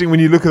contract. I think when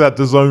you look at that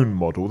DAZN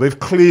model, they've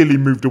clearly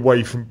moved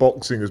away from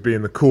boxing as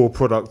being the core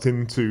product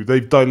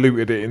they've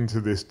diluted it into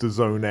this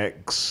DAZN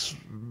X,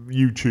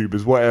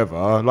 YouTubers,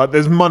 whatever. Like,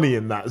 there's money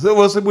in that. So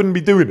else they wouldn't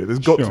be doing it. There's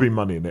got to be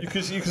money in it. You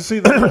can see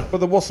that, but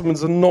the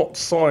Wassermans are not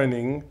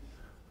signing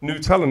new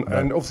talent,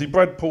 and obviously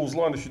Brad Paul's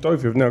Linus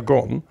Udofia have now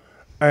gone,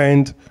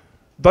 and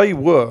they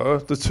were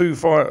the two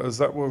fighters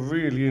that were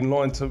really in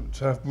line to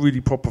have really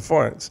proper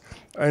fights,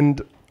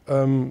 and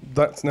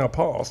that's now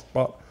passed.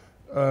 But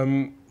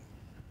they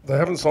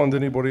haven't signed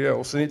anybody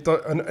else, and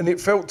it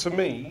felt to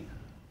me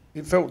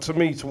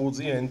towards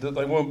the end that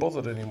they weren't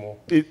bothered anymore.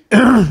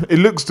 It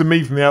looks to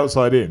me from the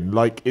outside in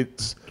like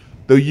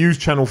they'll use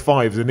Channel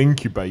 5 as an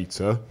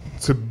incubator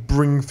to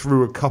bring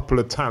through a couple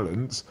of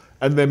talents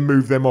and then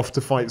move them off to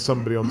fight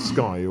somebody on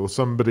Sky or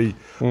somebody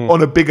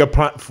on a bigger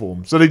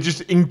platform. So they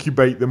just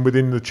incubate them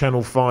within the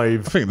Channel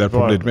 5. I think they'd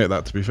probably admit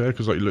that, to be fair,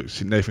 because like you look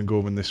at Nathan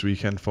Gorman this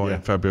weekend fighting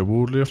Fabio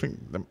Wardley. I think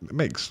it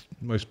makes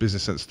most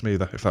business sense to me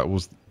that if that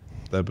was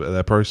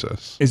their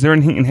process. Is there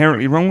anything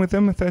inherently wrong with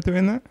them if they're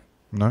doing that?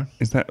 No.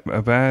 Is that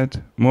a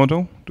bad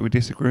model? Do we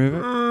disagree with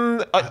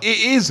it? It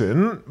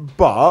isn't,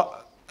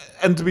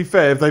 and to be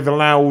fair, if they've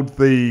allowed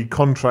the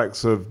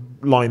contracts of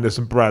Linus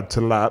and Brad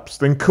to lapse,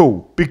 then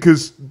cool.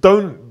 Because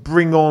don't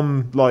bring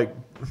on like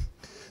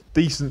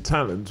decent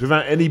talent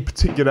without any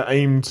particular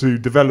aim to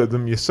develop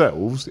them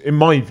yourselves. In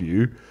my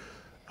view,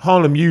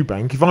 Harlem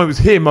Eubank, if I was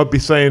him, I'd be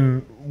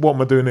saying, what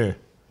am I doing here?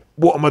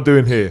 What am I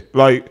doing here?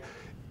 Like,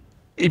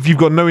 if you've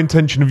got no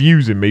intention of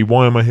using me,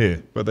 why am I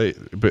here? But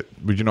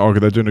would you not argue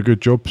they're doing a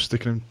good job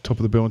sticking them top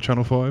of the bill on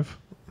Channel 5?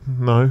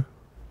 No.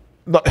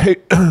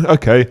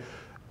 Okay.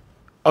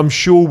 I'm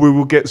sure we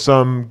will get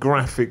some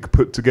graphic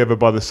put together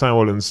by the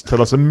Sauerlands to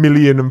tell us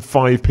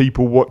 1,000,005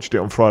 people watched it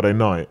on Friday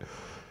night.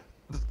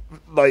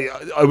 Like,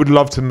 I would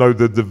love to know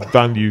the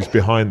values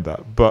behind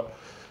that, but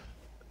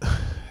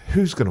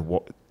who's going to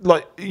watch?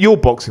 Like, you're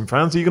boxing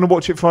fans, are you going to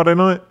watch it Friday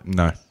night?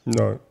 No.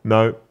 So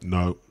there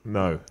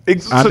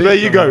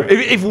you go.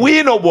 If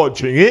we're not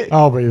watching it,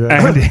 I'll be there.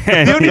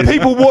 the only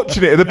people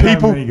watching it are the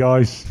people.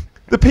 Guys.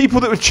 The people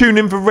that were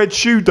tuning in for Red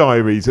Shoe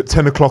Diaries at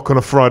 10 o'clock on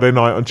a Friday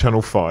night on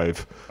Channel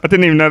 5. I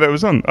didn't even know that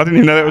was on. I didn't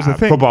even know that was a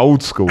thing. Proper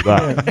old school,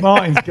 that. Yeah,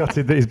 Martin's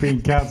gutted that he's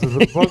being cancelled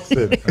for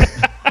boxing.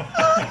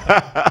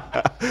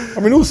 I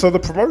mean, also the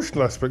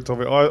promotional aspect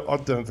of it, I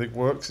don't think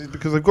works, is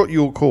because they've got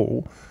your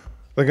call.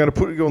 They're going to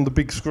put you on the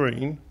big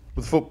screen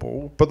with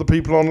football, but the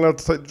people aren't allowed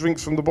to take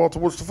drinks from the bar to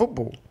watch the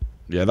football.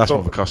 Yeah, that's more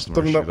of a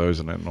customer issue, though,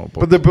 isn't it? Not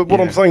but what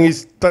I'm saying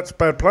is that's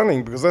bad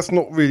planning, because that's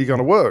not really going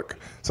to work.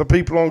 So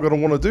people aren't going to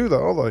want to do that,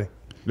 are they?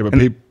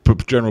 Yeah,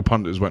 but general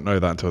pundits won't know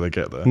that until they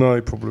get there.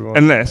 No, probably won't.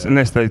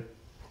 Unless they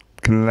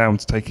can allow them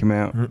to take him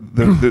out.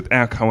 The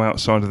alcohol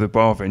outside of the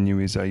bar venue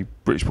is a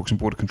British Boxing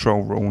Board of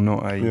Control rule,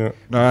 not a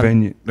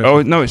venue.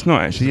 No, it's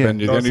not actually. Yeah,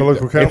 no, it's a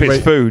local if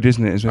it's food,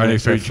 isn't it? As well? Only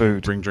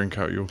food. Bring drink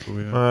out your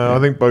call. Yeah. I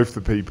think both the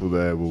people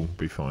there will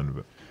be fine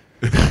with it.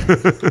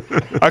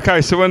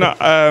 Okay, so when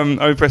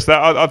I press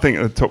that, I think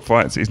the top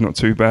fights is not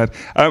too bad.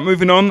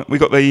 Moving on, we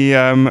got the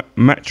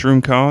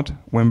Matchroom card,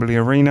 Wembley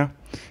Arena.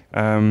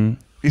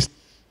 Is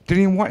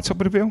Dillian White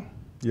top of the bill?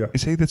 Yeah.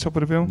 Is he the top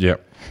of the bill? Yeah.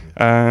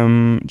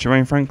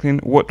 Jermaine Franklin,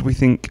 what do we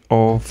think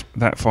of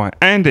that fight?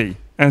 Andy,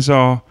 as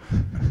our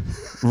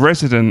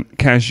resident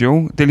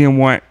casual, Dillian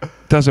White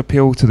does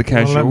appeal to the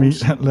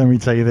casuals. Well, let me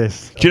tell you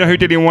this. Do you know who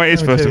Dillian White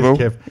is, Let me first of tell all?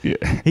 you this,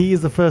 Kev. Yeah. He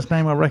is the first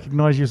name I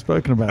recognise you've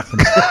spoken about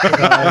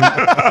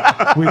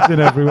tonight. We've done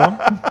everyone.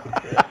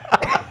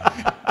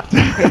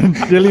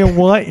 Dillian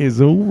White is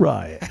all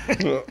right.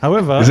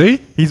 However, Is he?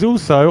 He's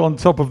also on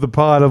top of the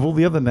pile of all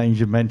the other names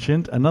you've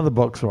mentioned. Another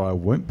boxer I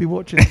won't be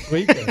watching this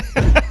weekend.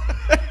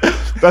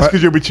 That's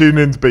because you'll be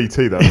tuning into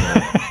BT, though.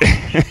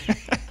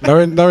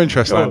 No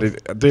interest, Andy.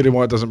 Dillian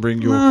White doesn't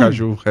bring your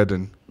casual head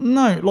in.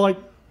 No, like,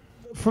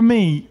 for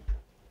me,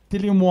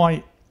 Dillian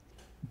White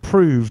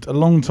proved a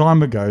long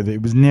time ago that he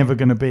was never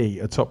going to be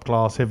a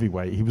top-class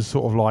heavyweight. He was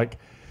sort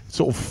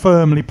of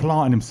firmly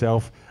planting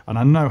himself, and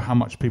I know how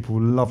much people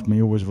loved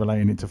me always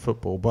relating it to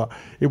football, but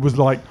it was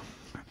like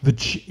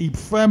he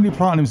firmly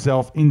planted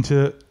himself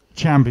into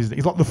Champions League.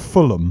 He's like the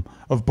Fulham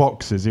of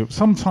boxers.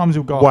 Sometimes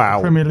he'll go up to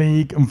the Premier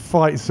League and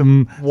fight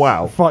some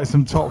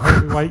top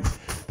heavyweights.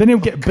 Then he'll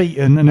get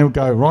beaten and he'll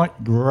go, right,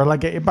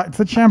 relegated back to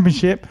the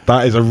Championship.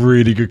 That is a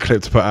really good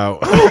clip to put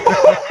out.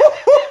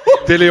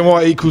 Dillian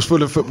White equals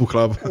Fulham Football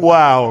Club.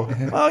 Wow.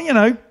 Well, you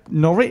know,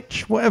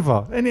 Norwich,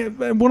 whatever.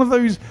 And one of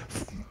those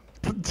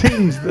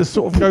teams that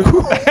sort of go...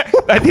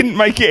 That didn't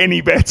make it any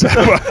better.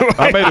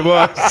 I made it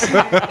worse.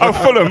 Oh,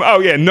 Fulham. Oh,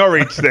 yeah,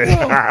 Norwich there.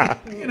 Well,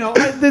 you know,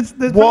 there's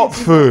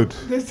Watford.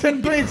 There's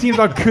plenty of teams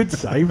I could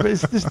say, but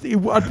it's just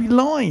I'd be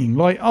lying.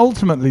 Like,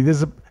 ultimately,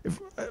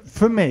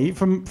 for me,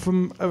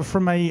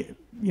 from a,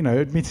 you know,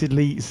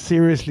 admittedly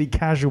seriously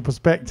casual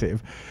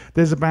perspective,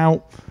 there's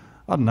about,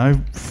 I don't know,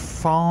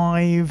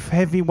 5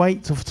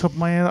 heavyweights off the top of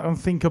my head that I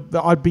think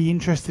that I'd be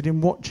interested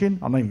in watching.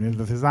 I don't even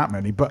know if there's that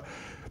many, but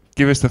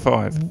Give us the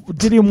 5.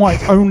 Dillian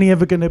White's only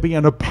ever going to be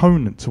an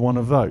opponent to one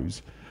of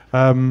those.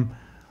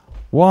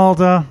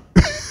 Wilder,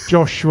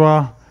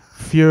 Joshua,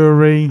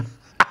 Fury,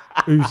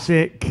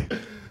 Usyk.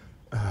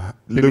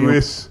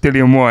 Lewis.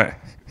 Dillian White.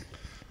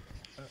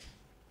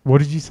 What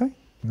did you say?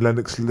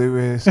 Lennox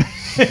Lewis.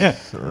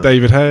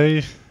 David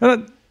Hay.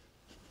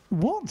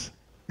 What?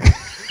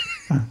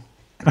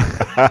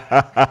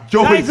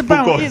 Joyce, for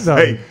about God's it, though.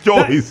 sake.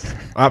 Joyce.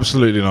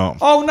 Absolutely not.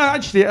 Oh no,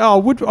 actually, I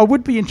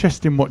would be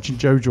interested in watching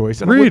Joe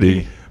Joyce. And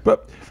Really?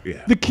 But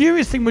the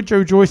curious thing with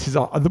Joe Joyce is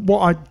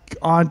what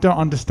I don't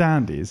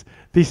understand is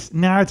this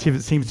narrative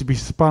that seems to be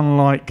spun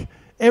like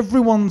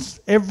everyone's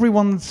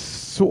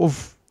sort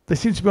of, they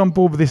seem to be on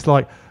board with this,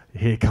 like,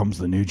 here comes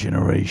the new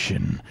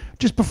generation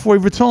just before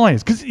he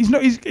retires, because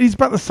he's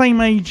about the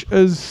same age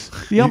as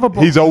the other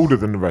boxers. He's older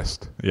than the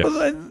rest.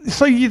 Yeah.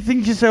 So you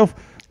think to yourself,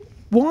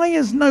 why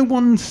is no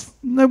one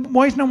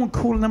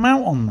calling them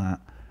out on that?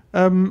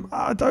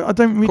 I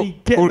don't really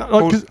get that.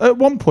 Like, 'cause at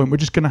one point we're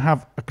just going to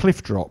have a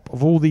cliff drop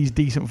of all these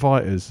decent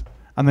fighters,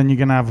 and then you're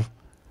going to have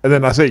And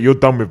then that's it. You're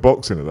done with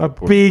boxing at that a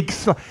point. big.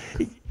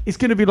 It's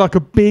going to be like a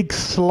big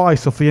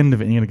slice off the end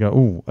of it, and you're going to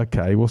go, "Oh,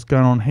 okay, what's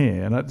going on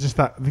here?" And I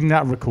think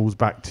that recalls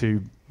back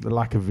to the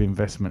lack of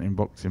investment in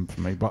boxing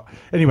for me. But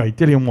anyway,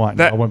 Dillian White.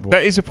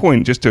 That is a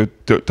point. Just to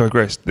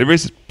digress, there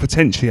is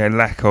potentially a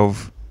lack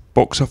of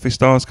box office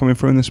stars coming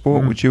through in the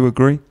sport. Would you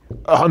agree?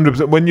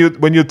 100%.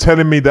 When you're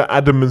telling me that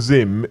Adam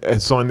Azim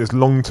has signed this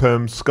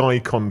long-term Sky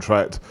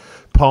contract,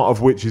 part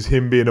of which is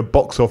him being a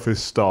box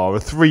office star, a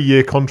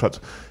 3-year contract.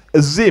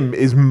 Azim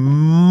is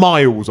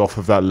miles off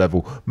of that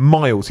level.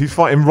 Miles. He's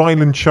fighting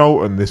Ryland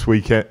Charlton this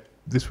weekend?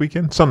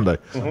 Sunday.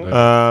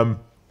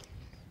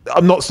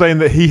 I'm not saying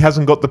that he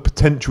hasn't got the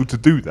potential to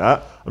do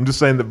that. I'm just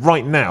saying that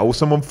right now,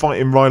 someone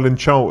fighting Ryland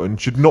Charlton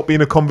should not be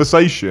in a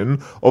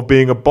conversation of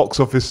being a box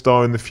office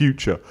star in the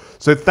future.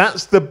 So if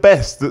that's the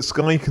best that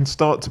Sky can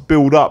start to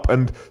build up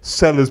and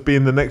sell as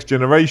being the next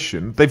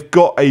generation, they've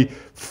got a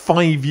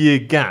 5-year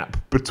gap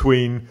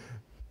between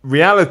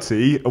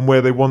reality and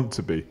where they want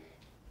to be.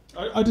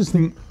 I just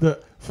think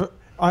that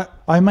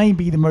I may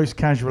be the most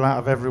casual out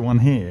of everyone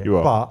here, You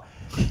are.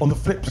 but on the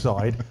flip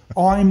side,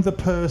 I'm the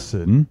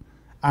person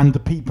and the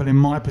people in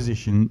my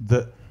position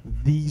that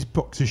these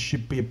boxers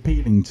should be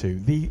appealing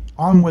to.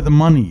 I'm where the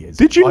money is.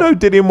 Did you know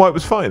Dillian White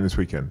was fighting this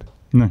weekend?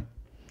 No.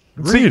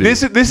 See,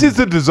 this is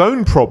the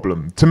DAZN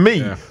problem to me.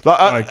 Yeah.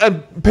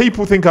 And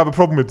people think I have a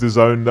problem with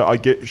DAZN, that I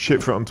get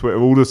shit for it on Twitter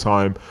all the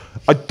time.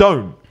 I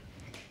don't.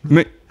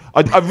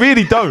 I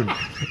really don't.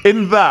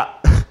 In that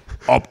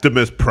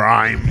Optimus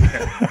Prime.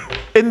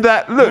 In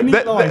that, look, When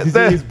he lies, his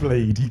ears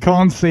bleed. You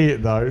can't see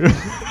it though.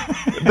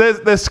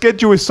 their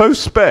schedule is so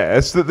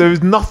sparse that there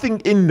is nothing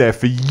in there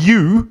for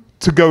you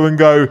to go and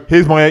go,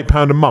 here's my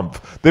 £8 a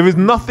month. There is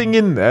nothing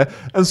in there.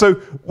 And so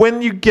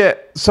when you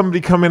get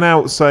somebody coming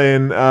out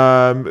saying,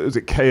 was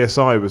it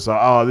KSI was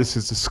like, this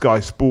is the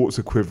Sky Sports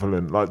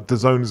equivalent. Like,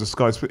 DAZN is a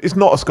Sky Sports. It's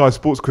not a Sky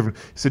Sports equivalent.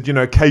 He said,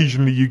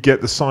 occasionally you get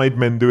the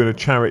sidemen doing a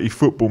charity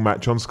football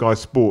match on Sky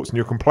Sports and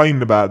you're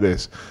complaining about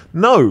this.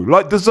 No,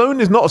 like,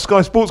 DAZN is not a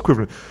Sky Sports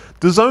equivalent.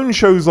 DAZN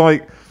shows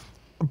like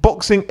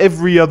boxing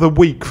every other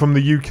week from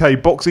the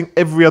UK, boxing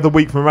every other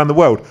week from around the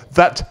world,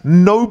 that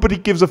nobody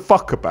gives a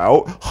fuck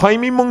about.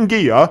 Jaime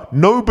Munguia,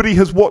 nobody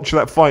has watched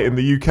that fight in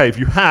the UK. If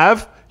you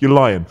have, you're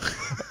lying.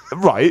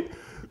 Right.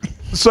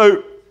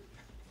 So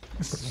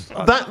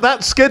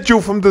that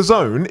schedule from the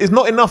Zone is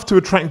not enough to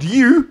attract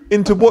you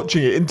into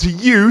watching it, into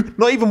you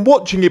not even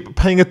watching it but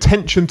paying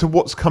attention to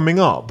what's coming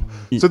up.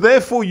 So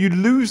therefore you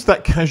lose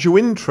that casual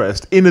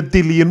interest in a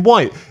Dillian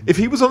White. If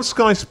he was on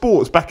Sky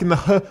Sports back in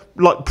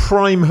the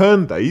prime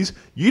Hearn days,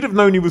 you'd have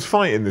known he was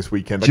fighting this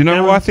weekend. Do you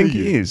know what I think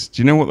it is?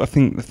 Do you know what I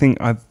think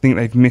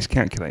they've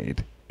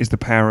miscalculated is the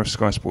power of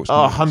Sky Sports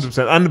News.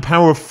 100%. And the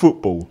power of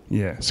football.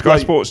 Yeah. Sky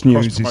Sports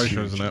News is huge.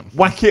 isn't it?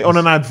 Whack it on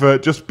an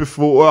advert just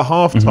before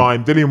half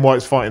time. Dillian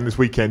White's fighting this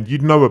weekend.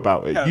 You'd know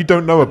about it. You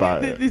don't know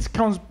about it. This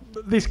comes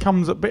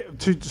a bit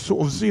to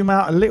sort of zoom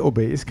out a little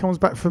bit. This comes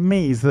back for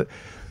me is that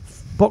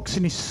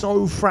boxing is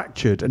so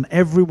fractured and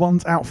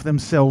everyone's out for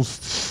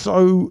themselves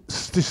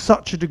to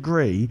such a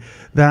degree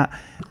that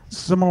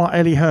someone like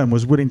Ellie Hearn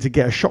was willing to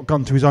get a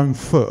shotgun to his own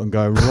foot and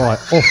go, right,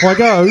 off I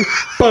go,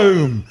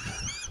 boom.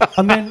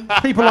 And then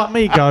people like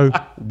me go,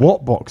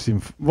 what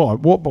boxing?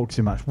 What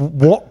boxing match?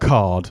 What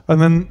card?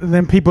 And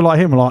then people like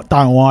him are like,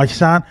 don't worry,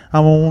 son.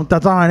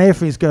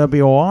 Everything's going to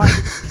be all right.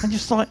 And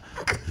just like,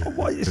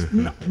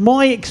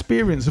 my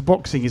experience of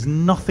boxing is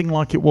nothing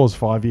like it was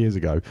 5 years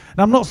ago. And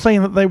I'm not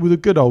saying that they were the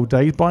good old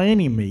days by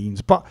any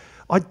means, but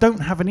I don't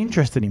have an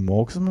interest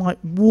anymore because I'm like,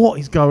 what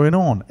is going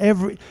on?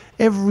 Every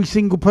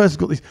single person's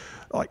got this.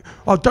 Like,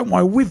 oh, don't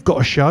worry, we've got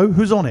a show.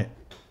 Who's on it?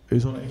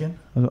 Who's on it again?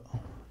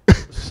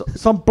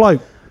 Some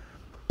bloke.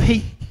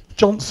 Pete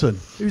Johnson.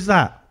 Who's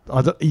that?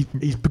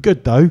 He's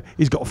good though.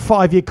 He's got a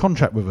 5-year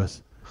contract with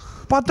us.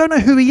 But I don't know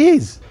who he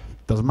is.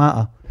 Doesn't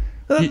matter.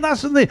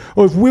 That's the thing.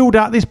 Or I've wheeled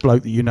out this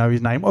bloke that you know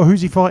his name. Oh,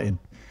 who's he fighting?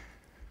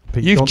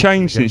 Pete You've Johnson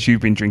changed again. since you've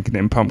been drinking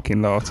them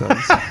pumpkin lattes.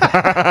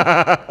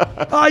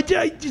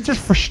 It just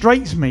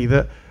frustrates me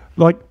that,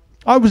 like,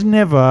 I was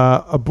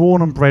never a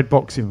born and bred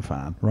boxing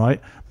fan,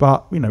 right?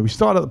 But, you know, we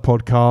started the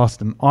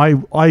podcast and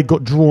I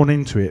got drawn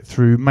into it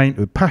through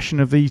the passion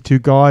of these two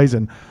guys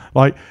and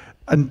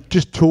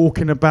just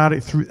talking about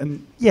it through.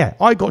 And yeah,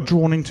 I got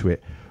drawn into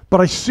it.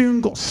 But I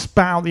soon got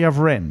spat out the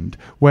other end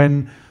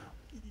when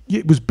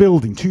it was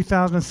building,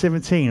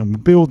 2017, and we're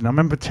building. I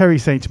remember Terry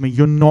saying to me,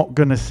 you're not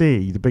going to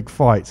see the big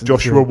fights.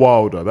 Joshua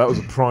Wilder, that was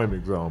a prime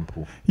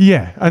example.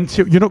 Yeah,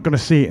 until you're not going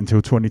to see it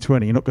until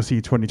 2020. You're not going to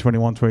see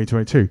 2021,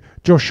 2022.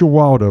 Joshua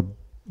Wilder,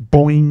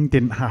 boing,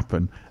 didn't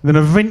happen. And then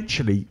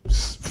eventually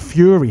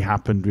Fury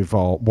happened with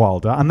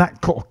Wilder, and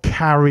that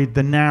carried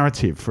the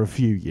narrative for a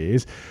few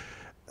years.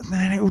 And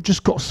then it all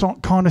just got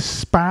kind of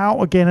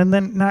spout again, and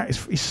then now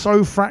it's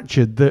so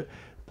fractured that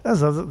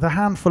there's the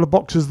handful of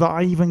boxers that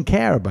I even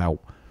care about.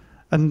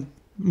 And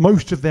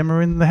most of them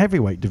are in the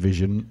heavyweight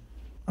division.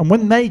 And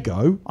when they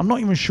go, I'm not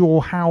even sure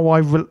how I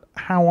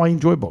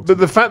enjoy boxing. But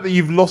the fact that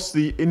you've lost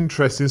the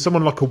interest in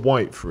someone like a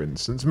White, for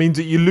instance, means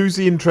that you lose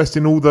the interest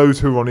in all those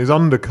who are on his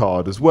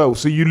undercard as well.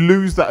 So you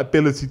lose that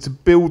ability to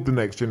build the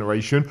next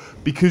generation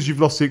because you've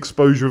lost the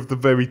exposure of the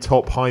very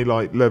top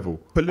highlight level.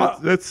 But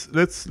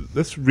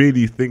let's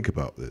really think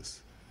about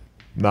this.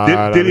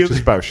 Nah, it's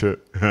just about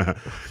shit.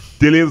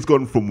 Dillian's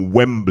gone from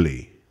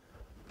Wembley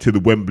to the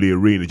Wembley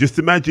Arena. Just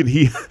imagine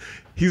he's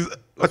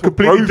a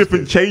completely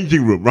different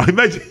changing room, right?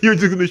 Imagine you're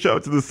just going to show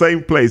up to the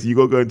same place and you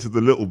got to go into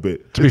the little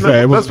bit. To be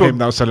fair, it wasn't him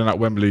that was selling out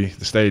Wembley,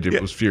 the stadium.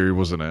 It was Fury,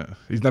 wasn't it?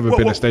 He's never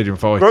been a stadium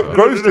fighter.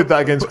 Groves did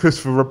that against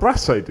Christopher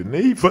Rabrasse, didn't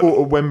he? He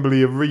fought at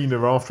Wembley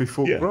Arena after he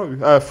fought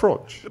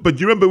Froch. But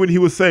do you remember when he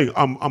was saying,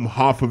 I'm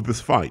half of this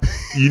fight.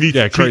 You need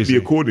to treat me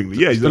accordingly.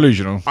 Yeah, he's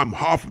delusional. Like, I'm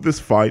half of this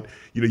fight.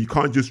 You know, you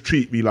can't just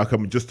treat me like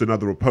I'm just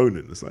another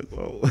opponent. It's like,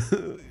 well,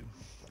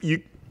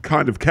 you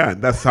kind of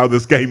can. That's how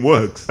this game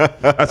works.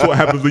 That's what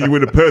happens when you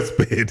win a purse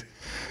bid.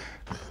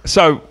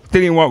 So,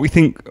 Dillian White, we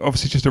think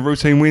obviously just a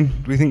routine win.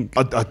 Do we think?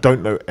 I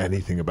don't know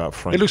anything about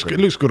Frank. It looks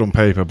good on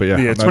paper, but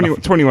yeah.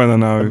 21 I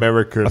know.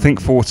 American. I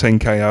think 14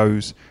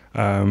 KOs.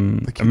 They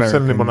keep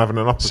selling him on having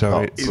an uppercut.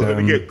 So He's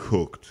going to get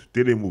cooked.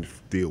 Dillian will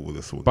deal with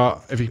this one.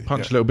 But if he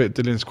punches a little bit,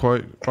 Dillian's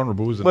quite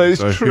vulnerable, isn't Well, he?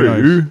 it's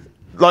true.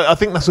 Like, I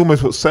think that's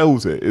almost what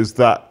sells it, is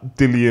that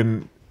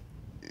Dillian...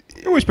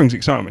 It always brings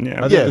excitement,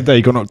 yeah. At the end of the day,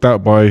 he got knocked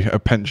out by a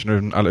pensioner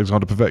and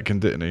Alexander Povetkin,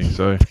 didn't he?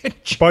 So,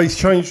 But he's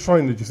changed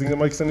trainer. Do you think that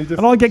makes any difference?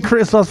 And I get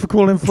criticised for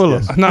calling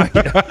Fuller. No,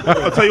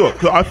 I'll tell you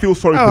what, I feel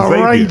sorry for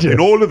Outrageous. Xavier. In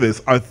all of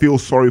this, I feel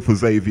sorry for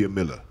Xavier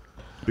Miller.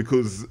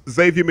 Because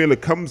Xavier Miller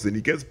comes in,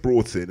 he gets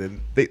brought in,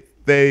 and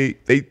they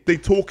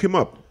talk him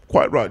up.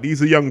 Quite right.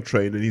 He's a young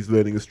trainer and he's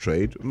learning his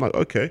trade. I'm like,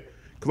 okay.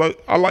 Because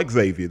I like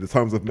Xavier. The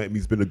times I've met him,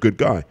 he's been a good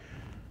guy.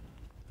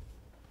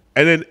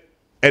 And then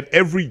at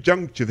every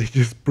juncture, they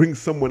just bring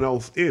someone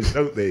else in,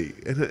 don't they?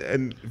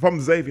 And if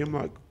I'm Xavier, I'm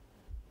like,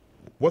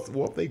 what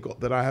have they got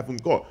that I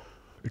haven't got?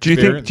 Do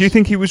you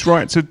think he was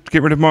right to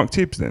get rid of Mark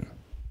Tibbs then?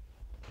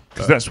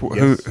 Because that's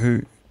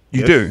who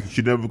you do.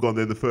 Should never have gone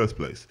there in the first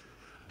place.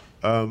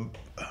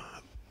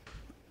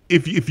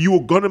 if you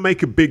were going to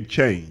make a big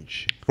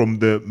change from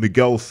the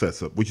Miguel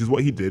setup, which is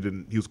what he did,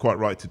 and he was quite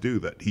right to do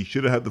that, he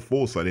should have had the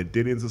foresight, and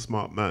Dillion's a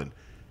smart man.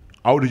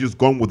 I would have just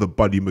gone with a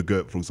Buddy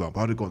McGirt, for example.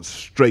 I would have gone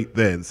straight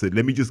there and said,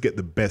 let me just get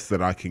the best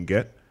that I can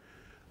get.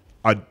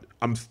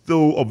 I'm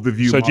still of the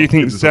view... So do you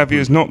think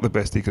Xavier's not the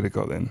best he could have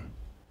got then?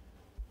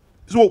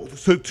 So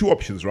two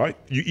options, right?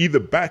 You either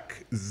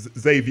back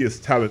Xavier's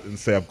talent and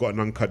say, I've got an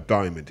uncut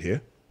diamond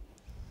here,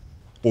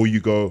 or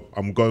you go,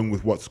 I'm going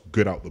with what's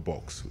good out the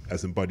box,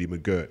 as in Buddy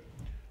McGirt.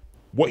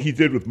 What he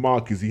did with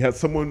Mark is he had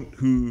someone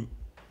who's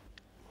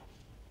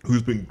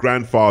been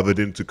grandfathered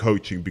into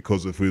coaching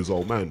because of who his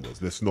old man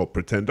was. Let's not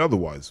pretend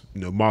otherwise.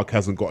 Mark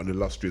hasn't got an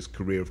illustrious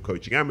career of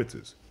coaching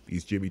amateurs.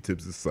 He's Jimmy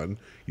Tibbs' son.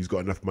 He's got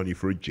enough money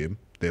for a gym.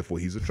 Therefore,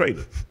 he's a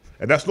trainer.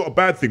 And that's not a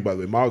bad thing, by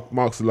the way.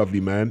 Mark's a lovely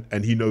man,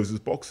 and he knows his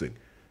boxing.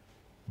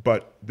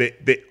 But there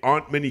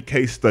aren't many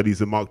case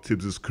studies in Mark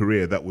Tibbs'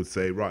 career that would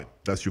say, right,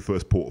 that's your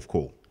first port of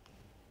call.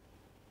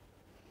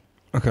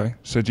 Okay,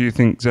 so do you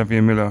think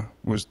Xavier Miller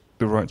was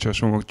the right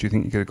choice, or do you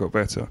think he could have got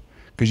better?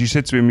 Because you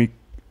said to him,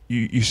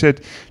 you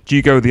said, do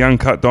you go with the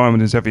uncut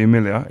diamond and Xavier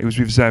Miller? It was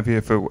with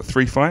Xavier for,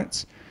 3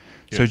 fights?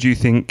 Yeah. So do you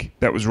think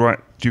that was right?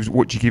 Do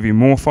you give him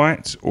more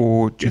fights,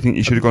 or do you think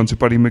you should have gone to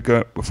Buddy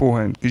McGirt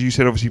beforehand? Because you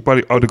said, obviously,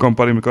 I would have gone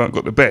Buddy McGirt and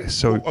got the best.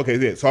 So okay,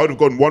 yeah. So I would have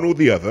gone one or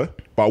the other,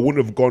 but I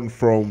wouldn't have gone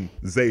from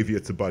Xavier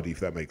to Buddy, if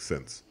that makes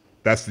sense.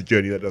 That's the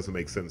journey that doesn't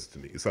make sense to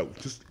me. It's like,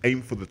 just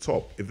aim for the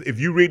top. If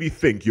you really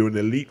think you're an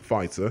elite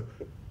fighter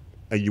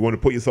and you want to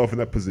put yourself in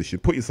that position,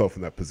 put yourself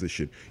in that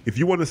position. If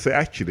you want to say,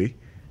 actually,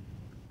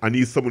 I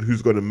need someone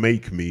who's going to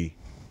make me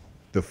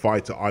the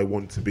fighter I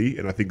want to be,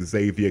 and I think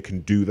Xavier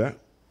can do that,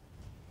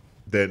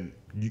 then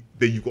you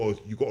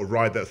got to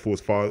ride that for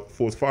as far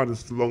and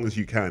as long as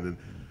you can.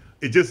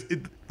 And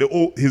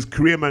his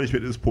career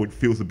management at this point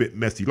feels a bit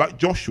messy, like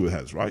Joshua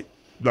has, right?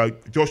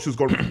 Like Joshua's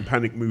gone from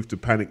panic move to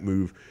panic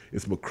move.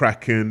 It's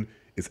McCracken,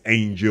 it's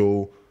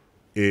Angel,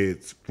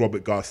 it's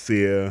Robert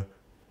Garcia,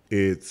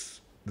 they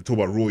talk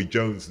about Roy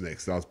Jones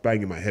next. I was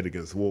banging my head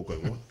against the wall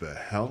going, what the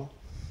hell?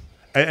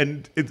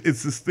 And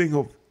it's this thing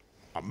of,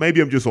 maybe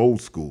I'm just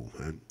old school,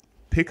 man.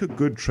 Pick a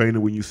good trainer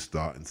when you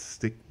start and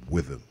stick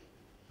with him.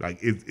 Like,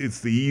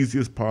 it's the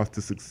easiest path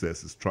to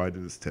success. It's tried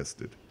and it's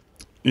tested.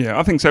 Yeah,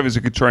 I think Xavier's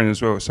a good trainer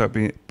as well. So,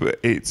 but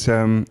it's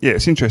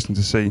it's interesting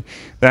to see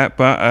that.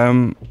 But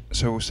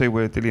so we'll see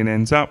where Dillian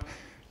ends up.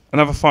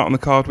 Another fight on the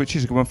card, which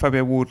is a good one: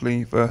 Fabio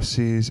Wardley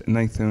versus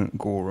Nathan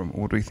Gorham.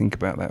 What do we think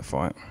about that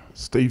fight?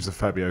 Steve's a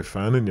Fabio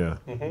fan, isn't you?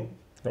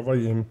 Mm-hmm. I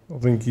rate him. I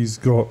think he's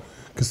got,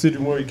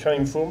 considering where he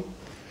came from,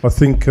 I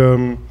think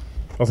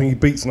he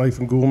beats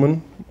Nathan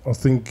Gorman. I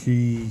think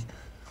he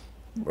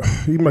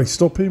may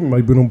stop him,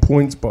 may win on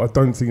points, but I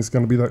don't think it's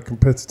going to be that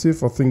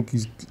competitive. I think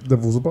he's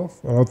levels above.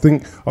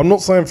 And I'm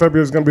not saying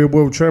Fabio's going to be a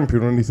world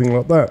champion or anything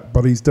like that,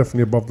 but he's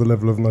definitely above the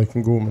level of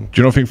Nathan Gorman.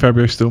 Do you not think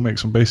Fabio still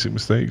makes some basic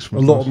mistakes? A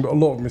lot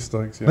of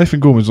mistakes. Yeah. Nathan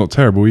Gorman's not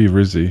terrible either,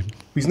 is he?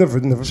 He's never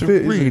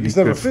fit. Really he's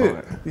never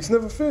fit. Fight. He's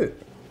never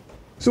fit.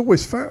 He's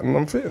always fat and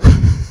unfit.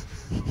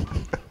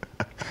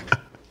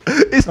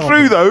 It's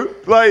true though.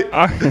 Like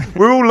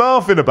we're all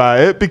laughing about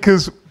it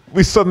because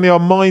our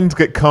minds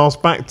get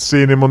cast back to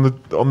seeing him on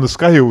the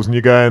scales, and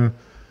you're going,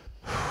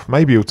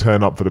 maybe he'll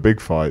turn up for the big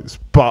fights,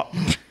 but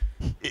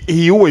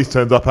he always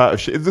turns up out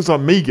of shit. It looks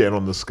like me getting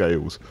on the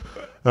scales.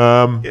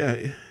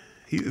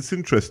 It's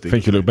interesting. I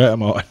think you look better,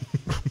 Martin.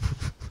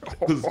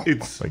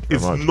 Because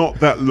it's not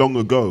that long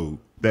ago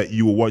that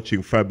you were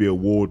watching Fabio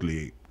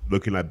Wardley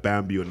looking like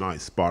Bambi or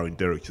Knight sparring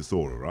Derek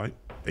Chisora, right?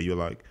 And you're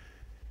like,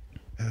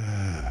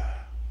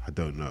 I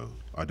don't know.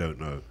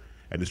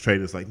 And his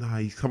trainer's like, nah,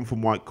 he's come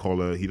from white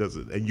collar. He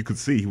doesn't, and you could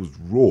see he was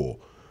raw.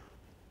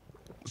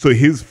 So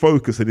his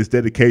focus and his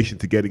dedication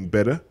to getting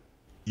better,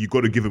 you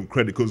got to give him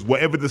credit, because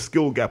whatever the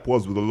skill gap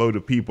was with a load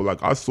of people,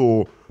 like I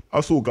saw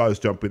guys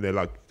jump in there.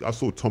 Like I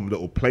saw Tom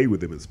Little play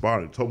with him in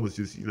sparring. Tom was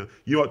just, you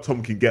know what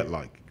Tom can get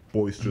like,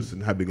 boisterous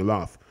and having a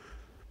laugh.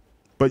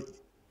 But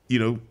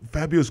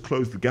Fabio's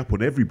closed the gap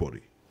on everybody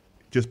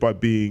just by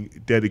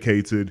being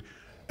dedicated.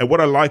 And what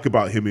I like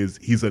about him is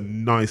he's a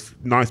nice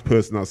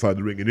person outside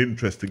the ring, an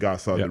interesting guy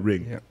outside the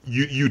ring. Yep.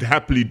 You'd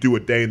happily do a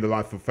day in the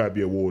life of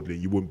Fabio Wardley.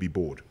 You wouldn't be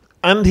bored.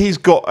 And he's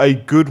got a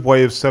good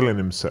way of selling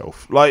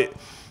himself. Like,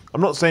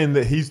 I'm not saying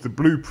that he's the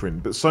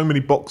blueprint, but so many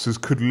boxers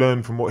could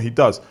learn from what he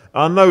does. And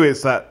I know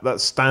it's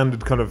that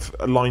standard kind of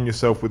align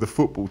yourself with a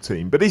football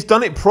team, but he's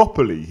done it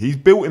properly. He's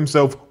built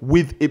himself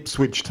with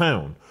Ipswich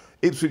Town.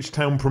 Ipswich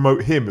Town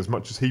promote him as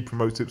much as he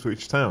promotes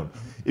Ipswich Town.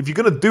 If you're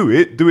going to do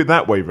it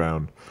that way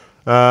round.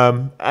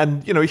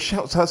 And he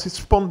shouts out his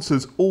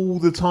sponsors all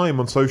the time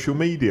on social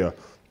media.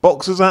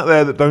 Boxers out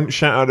there that don't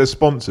shout out their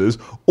sponsors,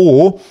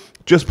 or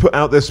just put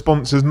out their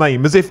sponsor's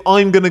name, as if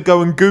I'm going to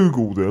go and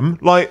Google them,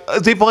 like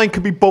as if I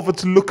could be bothered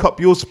to look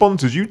up your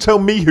sponsors. You tell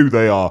me who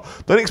they are.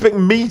 Don't expect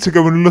me to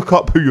go and look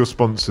up who your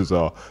sponsors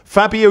are.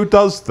 Fabio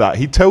does that.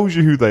 He tells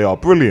you who they are.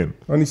 Brilliant.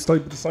 And he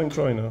stayed with the same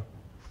trainer.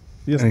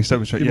 And he stayed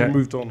with the trainer. Yeah.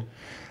 Moved on.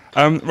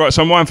 Right,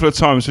 so I'm mindful of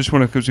time, so just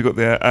want to, because we got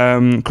there.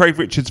 Craig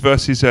Richards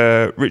versus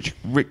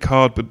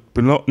Rickard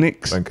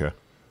Bolotniks. Thank you.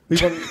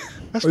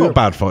 That's not a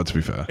bad fight, to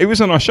be fair. It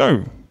was on our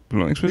show.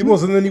 Blanks, He wasn't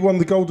was, and then he won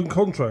the golden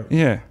contract. it?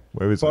 Yeah.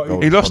 Where is But that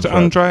golden He lost to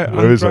contract?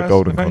 Andre. Where is that Andreas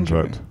golden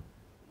Evangelist.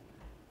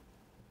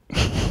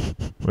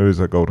 contract? Where is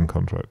that golden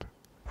contract?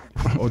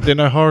 Or didn't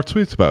O'Hara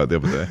tweet about it the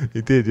other day?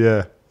 He did,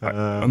 yeah.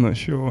 I'm not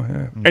sure.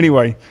 Yeah.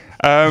 Anyway,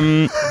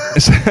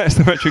 so that's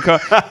the Metro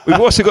card. We've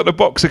also got the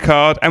Boxer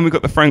card, and we've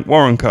got the Frank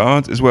Warren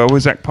card as well,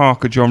 with Zach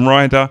Parker, John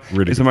Ryder.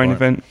 Really is the good main fight.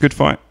 event. Good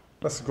fight.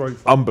 That's a great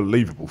fight.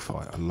 Unbelievable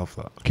fight. I love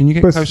that. Can you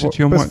get Best closer fight, to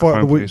your best fight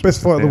microphone, of the week. please, Best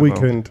Mr. fight of the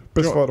Fairwell? weekend.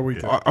 Best fight of the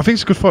weekend. I think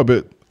it's a good fight,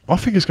 but I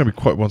think it's going to be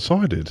quite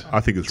one-sided. I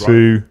think it's right.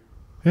 To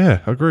Yeah,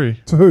 I agree.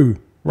 To who?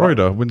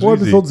 Ryder wins Why are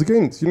the easy. odds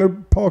against? You know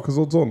Parker's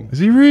odds on. Is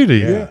he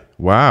really? Yeah.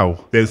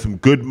 Wow. There's some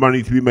good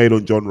money to be made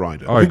on John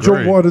Ryder. I I think John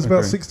agree. Ryder's about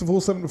Agree. 6 to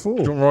 4, 7 to 4.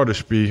 John Ryder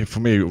should be, for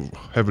me,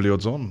 heavily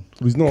odds on.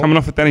 He's not. Coming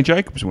off a Danny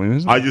Jacobs win,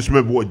 isn't it? I just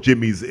remember what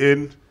Jimmy's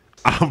in.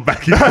 I'm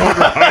back in John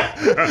Ryder.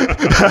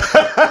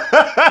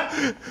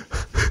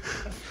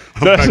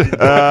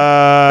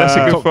 That's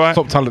a good Top, fight.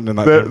 top talent in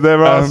that. there, gym.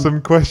 there are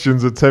some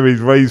questions that Terry's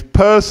raised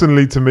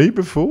personally to me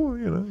before,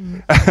 you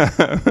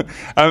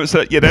know.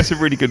 So yeah, that's a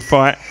really good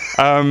fight.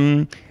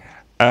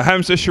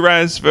 Hamza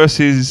Shiraz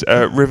versus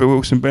River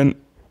Wilson Bent.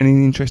 Any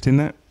interest in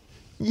that?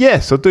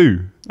 Yes, I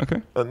do.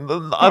 Okay.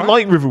 I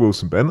like River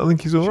Wilson Ben. I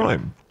think he's all right.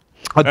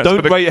 I That's don't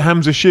for the- rate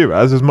Hamza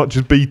Shiraz as much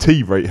as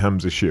BT rate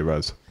Hamza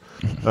Shiraz.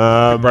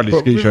 Bradley But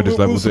Ski showed his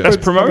Will- levels. Wilson Yeah. That's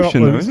Bent's coming up,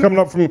 promotion, though, he's isn't coming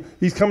up from.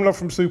 He's coming up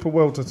from super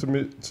welter to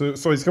mid. Sorry,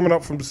 he's coming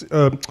up from.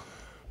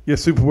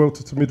 Super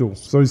welter to middle.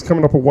 So he's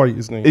coming up a weight,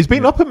 isn't he? He's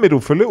been up at middle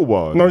for a little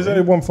while. No, he's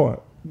only one fight.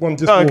 One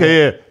just. Oh,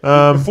 okay,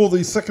 yeah. Before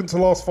the second to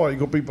last fight, he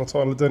got beat by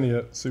Tyler Denny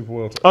at super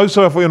welter. Oh,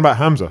 sorry, I thought you were about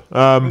Hamza.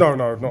 No,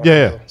 not. Yeah,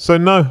 yeah. Hamza. So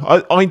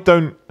no, I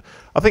don't.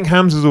 I think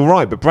Hamza's all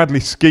right, but Bradley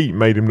Skeet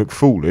made him look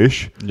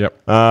foolish. Yep.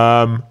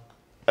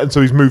 And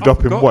so he's moved I up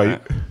in forgot weight.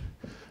 that.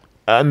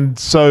 And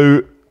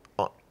so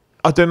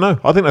I don't know.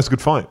 I think that's a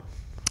good fight.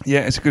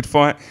 Yeah, it's a good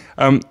fight.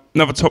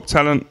 Another top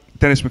talent,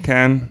 Dennis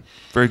McCann,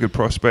 very good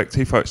prospect.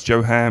 He fights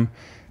Joe Ham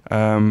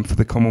for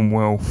the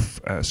Commonwealth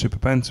Super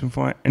Bantam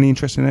fight. Any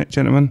interest in that,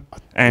 gentlemen?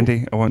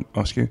 Andy, I won't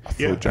ask you. I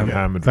Yeah. thought Joe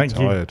Ham had Thank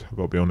you. retired. I've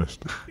got to be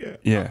honest.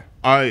 Yeah.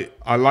 I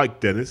like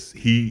Dennis.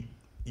 He's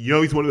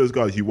one of those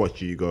guys you watch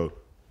and you go,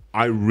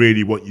 I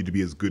really want you to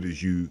be as good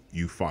as you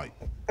fight.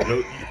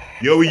 You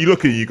know when you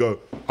look at it, you go,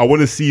 I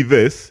want to see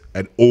this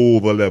at all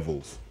the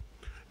levels.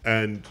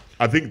 And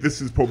I think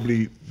this is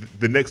probably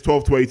the next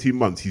 12 to 18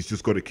 months, he's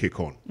just got to kick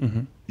on.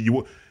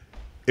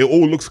 It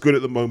all looks good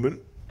at the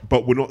moment,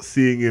 but we're not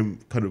seeing him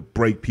kind of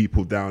break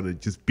people down and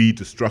just be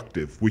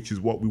destructive, which is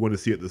what we want to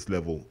see at this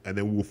level. And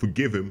then we'll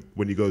forgive him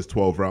when he goes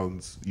 12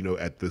 rounds,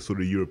 at the sort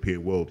of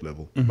European world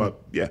level.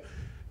 But yeah,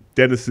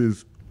 Dennis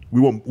is... We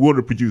want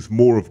to produce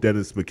more of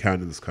Dennis McCann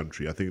in this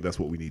country. I think that's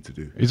what we need to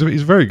do. He's a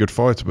very good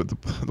fighter, but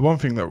the one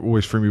thing that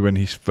always threw me when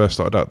he first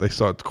started out, they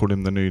started to call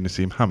him the new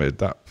Nassim Hamid.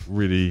 That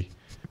really,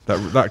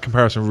 that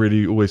comparison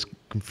really always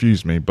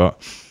confused me.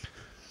 But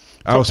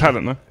Top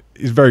talent, though.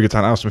 he's very good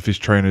talent. Al Smith, his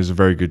trainer, is a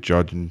very good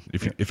judge, and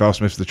if Al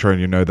Smith's the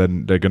trainer,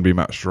 then they're going to be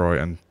matched right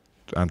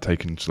and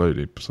taken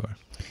slowly. So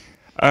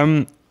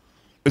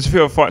There's a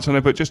few other fights on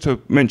there, but just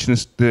to mention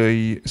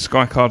the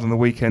Sky card on the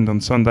weekend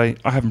on Sunday,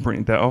 I haven't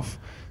printed that off,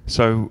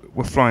 so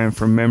we're flying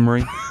from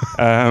memory.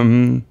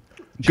 Good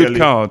Jelly.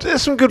 card.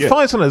 There's some good Yeah.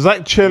 fights on it. Zach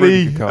Really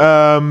Chelly, good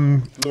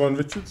card. Lauren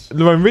Richards.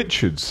 Lorraine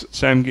Richards,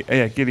 Sam, Gilly,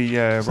 some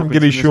Robinson,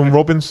 Gilly isn't Sean it?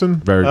 Robinson.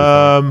 Very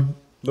good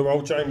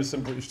Lowell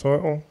Jameson British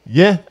title.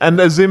 Yeah, and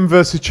Azim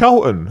versus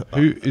Charlton.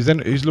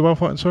 who's Lowell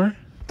fighting? Sorry.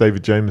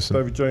 David Jameson.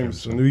 David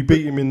Jameson. Who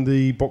beat him in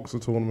the boxer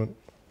tournament.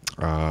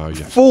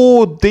 Yes.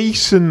 4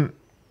 decent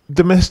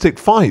domestic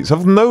fights.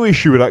 I've no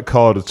issue with that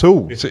card at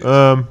all. See,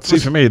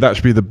 for me, that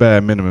should be the bare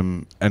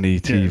minimum any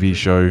TV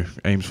show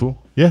aims for.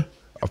 Yeah,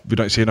 We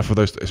don't see enough of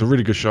those. It's a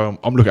really good show.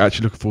 I'm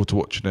actually looking forward to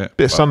watching it.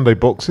 bit of Sunday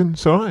boxing.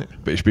 It's all right.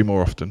 But it should be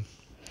more often.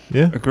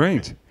 Yeah.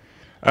 Agreed.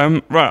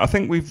 Right, I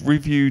think we've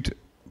previewed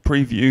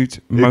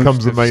most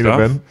comes the of main stuff.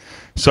 event.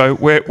 So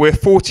we're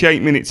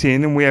 48 minutes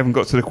in and we haven't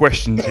got to the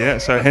questions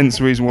yet. So hence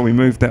the reason why we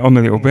moved that on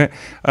a little bit.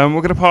 We're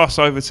going to pass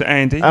over to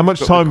Andy. How much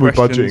Got the time we're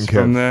questions budgeting,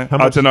 from Kev? there. How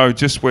I much- don't know.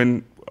 Just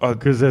when.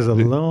 Because there's a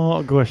lot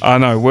of questions. I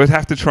know we'd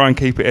have to try and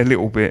keep it a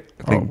little bit.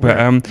 I think, but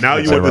Now you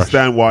That's a rush.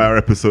 understand why our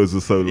episodes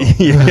are so long.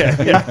 yeah.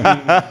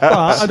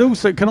 But I'd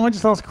also, can I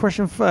just ask a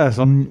question first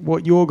on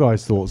what your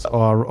guys' thoughts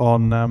are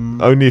on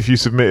Only if you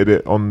submitted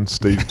it on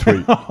Steve's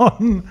tweet.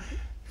 on?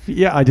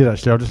 Yeah, I did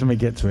actually. I'll just let me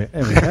get to it.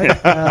 There we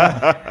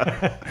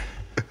go.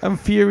 And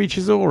Fury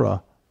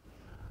Chisora.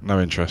 No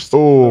interest.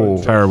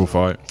 Oh, Terrible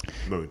fight.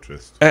 No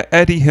interest.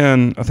 Eddie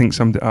Hearn, I think,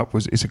 summed it up.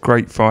 It's a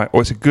great fight, or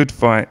it's a good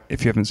fight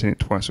if you haven't seen it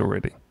twice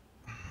already.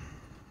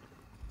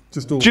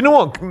 Just all. do you know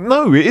what?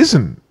 No, it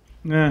isn't.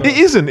 Yeah. It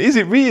isn't, is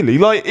it really?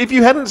 Like, if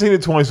you hadn't seen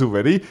it twice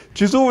already,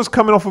 Chisora's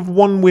coming off of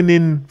 1 win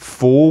in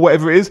 4,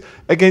 whatever it is,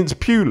 against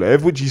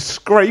Pulev, which he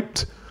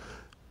scraped.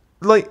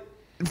 Like,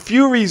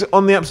 Fury's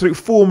on the absolute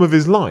form of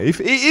his life.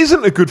 It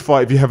isn't a good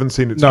fight if you haven't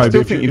seen it No,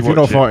 twice. if you're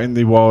not fighting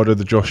the Wilder,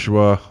 the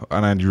Joshua,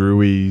 and Andy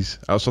Ruiz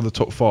outside the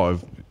top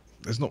 5,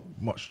 there's not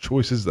much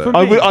choice, is there?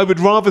 I would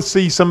rather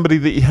see somebody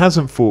that he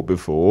hasn't fought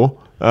before.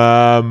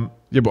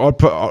 Yeah,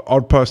 but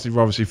I'd personally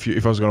rather see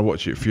if I was going to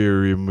watch it,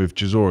 Fury and with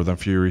Chisora than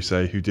Fury,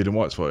 say, who Dylan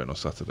White's fighting on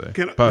Saturday.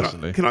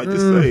 Personally, can I just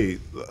say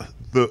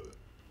the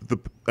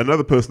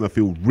another person I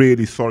feel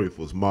really sorry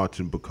for is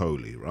Martin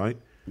Bacoli, right?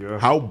 Yeah.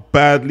 How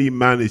badly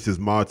managed has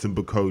Martin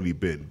Bacoli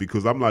been?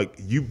 Because I'm like,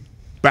 you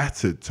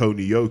battered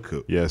Tony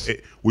Yoka, yes,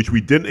 which we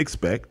didn't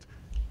expect,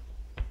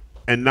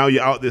 and now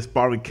you're out there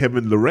sparring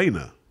Kevin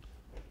Lorena.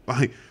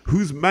 Like,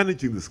 who's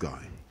managing this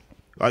guy?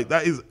 Like,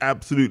 that is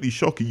absolutely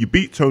shocking. You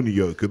beat Tony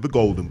Yoka, the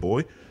golden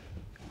boy.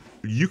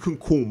 You can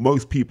call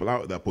most people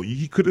out at that point.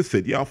 He could have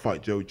said, yeah, I'll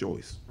fight Joe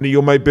Joyce.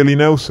 Your mate Billy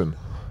Nelson,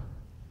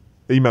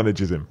 he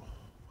manages him.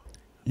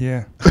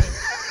 Yeah.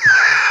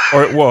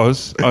 Or it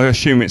was. I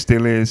assume it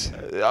still is.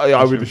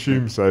 I would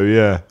assume so,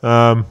 yeah.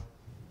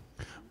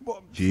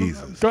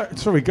 Jesus.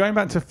 Going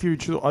back to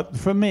Future,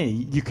 for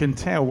me, you can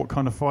tell what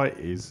kind of fight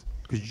it is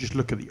because you just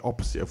look at the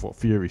opposite of what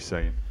Fury's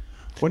saying.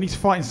 When he's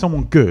fighting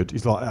someone good,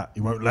 he's like that.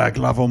 He won't lag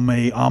love on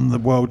me. I'm the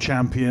world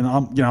champion.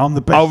 I'm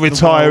the best. I'll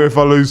retire if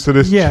I lose to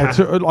this. Yeah,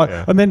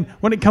 and then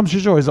when it comes to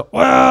Joy, he's like,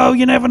 well,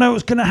 you never know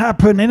what's going to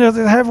happen in a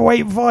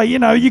heavyweight fight.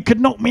 You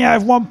could knock me out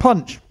with one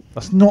punch.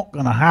 That's not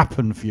going to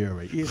happen,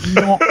 Fury. It's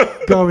not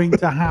going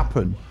to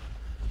happen.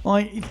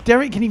 Like, if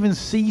Derek can even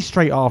see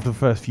straight after the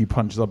first few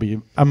punches, I'll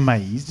be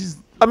amazed.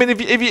 I mean,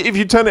 if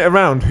you turn it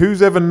around,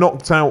 who's ever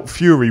knocked out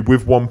Fury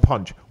with one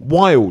punch?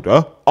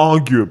 Wilder,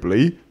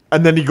 arguably,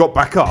 and then he got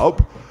back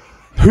up.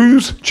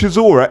 Who's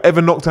Chisora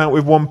ever knocked out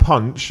with one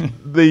punch?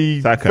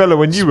 The fellow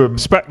when you were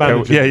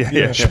managing.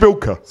 Yeah.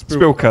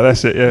 Spilka,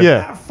 that's it, yeah.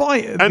 That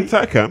fight. And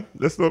Takam.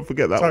 Let's not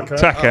forget that one.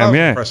 Takam,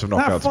 yeah. Impressive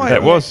knockout. That fight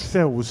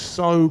that was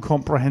so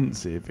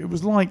comprehensive. It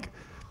was like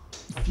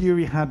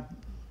Fury had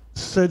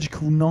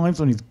surgical knives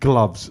on his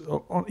gloves.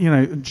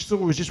 And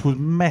Chisora was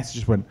mess.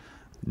 Just went,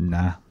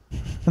 nah.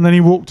 And then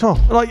he walked off.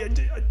 Like,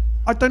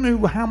 I don't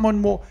know how much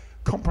more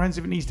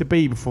comprehensive it needs to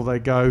be before they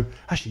go,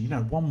 actually,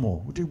 one more.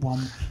 We'll do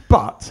one.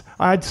 But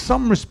I had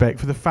some respect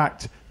for the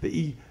fact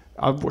that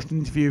I watched an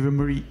interview of him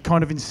where he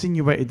kind of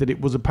insinuated that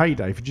it was a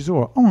payday for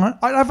Chisora. All right,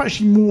 I have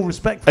actually more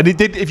respect for And it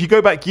did, if you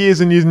go back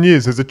years and years and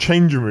years, there's a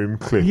changing room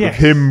clip Yes.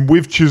 of him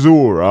with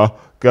Chisora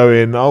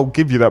going, I'll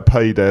give you that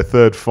payday, a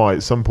third fight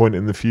at some point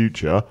in the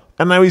future.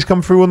 And now he's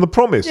come through on the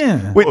promise.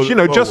 Yeah. Which,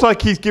 just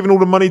like he's given all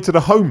the money to the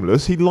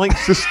homeless, he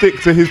likes to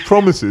stick to his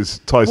promises,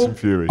 Tyson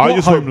Fury. I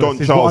just hope Don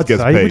Charles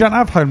gets paid. We don't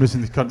have homeless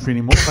in this country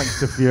anymore, thanks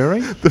to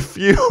Fury. The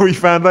Fury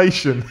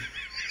Foundation.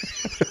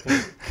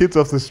 Kids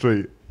off the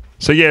street.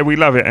 So yeah, we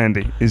love it,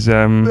 Andy. I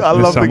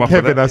love that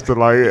Kevin has to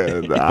like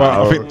it. But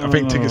I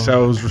think ticket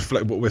sales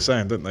reflect what we're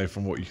saying, don't they,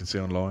 from what you can see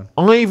online?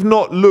 I've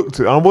not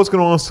looked at I was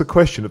going to ask the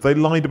question, have they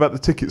lied about the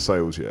ticket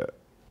sales yet?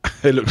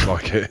 It looks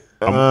like it.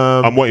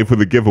 I'm waiting for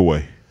the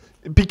giveaway.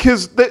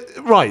 Because,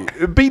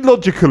 be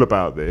logical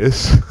about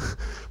this.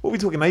 What are we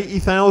talking,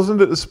 80,000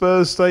 at the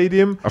Spurs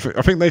Stadium? I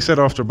think they said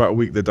after about a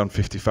week they'd done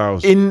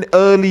 50,000. In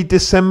early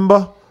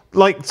December?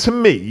 Like, to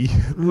me,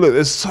 look,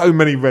 there's so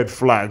many red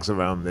flags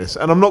around this.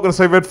 And I'm not going to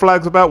say red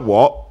flags about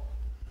what.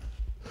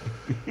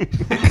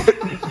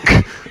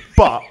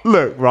 But,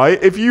 look,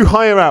 right, if you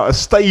hire out a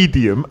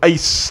stadium, I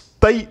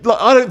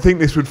don't think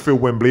this would fill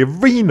Wembley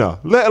Arena,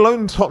 let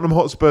alone Tottenham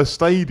Hotspur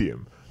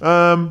Stadium.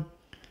 And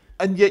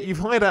yet you've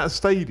hired out a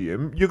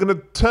stadium, you're going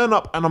to turn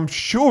up and I'm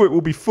sure it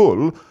will be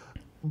full,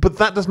 but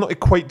that does not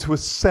equate to a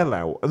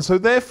sellout. And so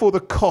therefore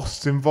the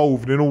costs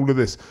involved in all of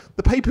this,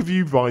 the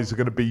pay-per-view buys are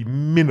going to be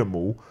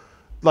minimal.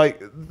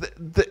 Like,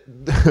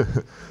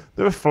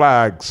 there are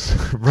flags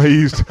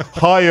raised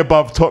high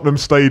above Tottenham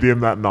Stadium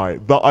that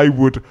night that I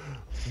would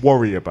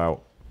worry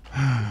about.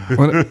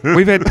 Well,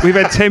 we've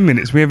had 10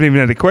 minutes. We haven't even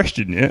had a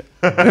question yet.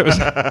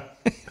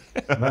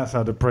 That's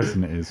how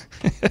depressing it is.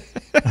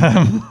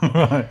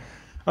 Right.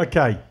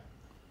 Okay.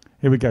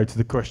 Here we go to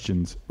the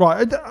questions.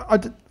 Right.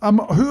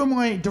 Who am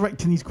I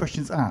directing these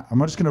questions at? Am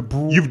I just going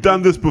to... You've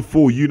done this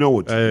before. You know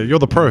what. You're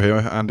the pro here,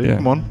 Andy. Yeah.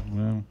 Come on.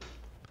 Well.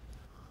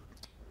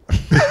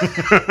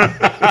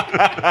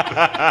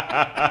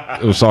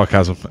 It was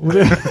sarcasm.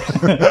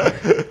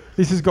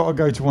 This has got to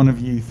go to one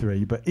of you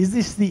three, but is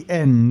this the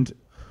end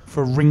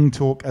for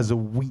RingTalk as a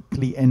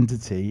weekly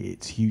entity?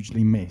 It's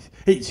hugely missed?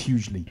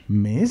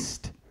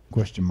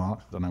 Question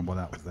mark. Don't know why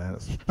that was there.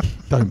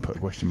 Don't put a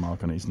question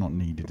mark on it. It's not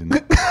needed in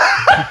it.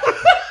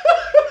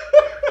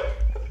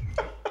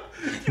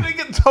 You don't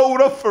get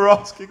told off for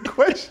asking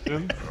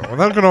questions. Well,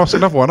 they're going to ask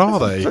another one, are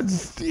they?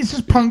 It's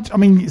just punch. I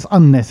mean, it's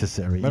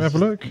unnecessary. Let me have a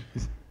look.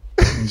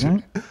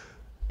 Okay.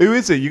 Who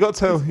is it? You got to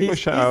tell. You got to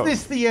shout out. Is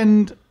this the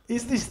end?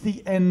 Is this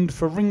the end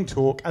for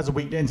RingTalk as a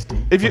weekly entity?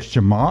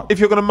 Question mark. If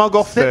you're going to mug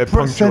off their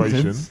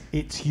punctuation, sentence,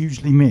 it's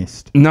hugely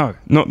missed. No,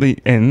 not the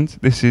end.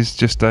 This is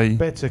just a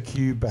Better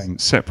Q Bank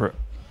separate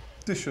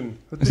Addition.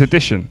 It's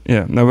addition.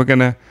 Yeah. No,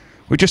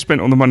 we just spent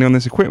all the money on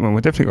this equipment.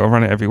 We're definitely got to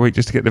run it every week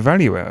just to get the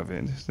value out of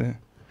it.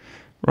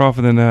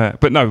 Rather than,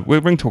 but no,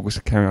 RingTalk was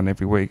to carry on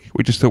every week.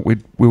 We just thought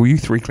we'll you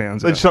three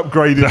clowns. They just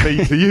upgraded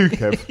me to you,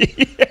 Kev.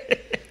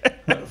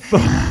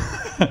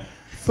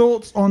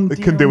 Thoughts on They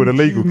can deal with the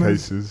Dion legal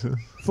Juma's- cases.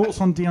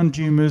 Thoughts on Dion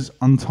Juma's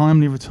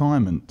untimely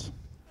retirement?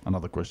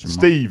 Another question mark.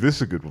 Steve, this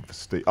is a good one for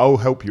Steve. I'll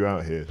help you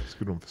out here. It's a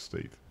good one for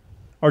Steve.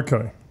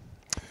 Okay.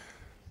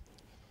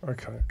 Right,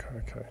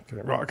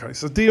 okay.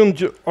 So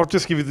I'll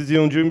just give you the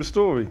Dion Juma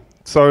story.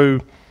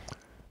 So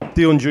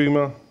Dion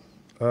Juma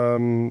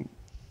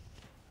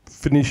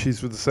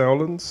finishes with the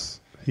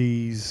Sauerlands.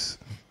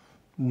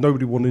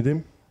 Nobody wanted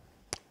him,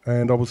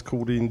 and I was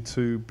called in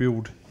to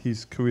build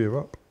his career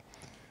up.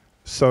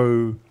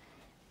 So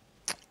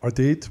I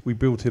did. We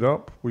built it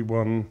up. We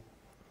won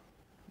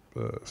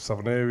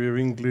Southern Area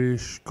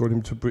English, got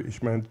him to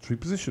British mandatory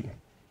position.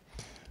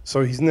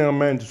 So he's now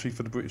mandatory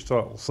for the British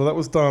title. So that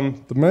was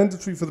done. The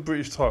mandatory for the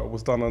British title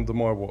was done under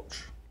my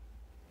watch.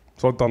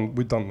 So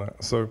we'd done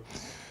that. So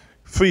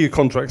 3-year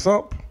contract's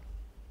up.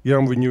 Yeah,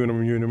 I'm renewing.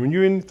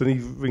 Then he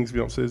rings me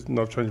up and says,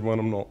 no, I've changed my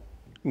mind, I'm not.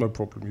 No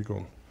problem, you're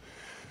gone.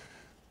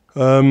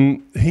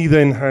 He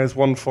then has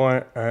one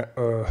fight at,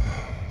 I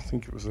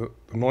think it was a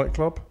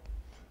nightclub.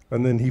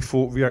 And then he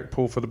fought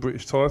Riakporhe for the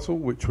British title,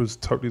 which was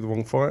totally the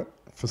wrong fight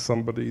for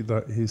somebody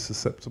that is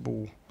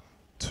susceptible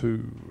to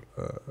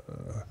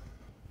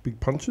big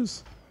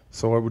punches.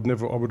 So I would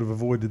have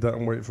avoided that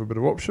and waited for a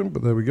better option,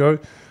 but there we go.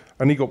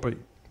 And he got beat.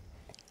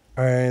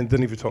 And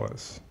then he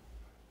retires.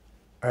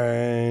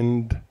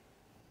 And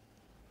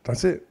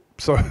that's it.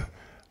 So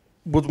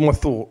what are my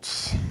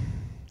thoughts?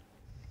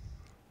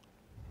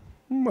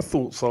 My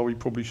thoughts are he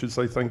probably should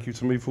say thank you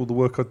to me for all the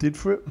work I did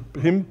for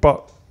him,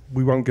 but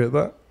we won't get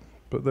that.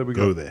 But there we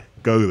go.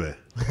 Go there.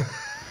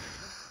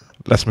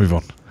 Let's move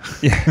on.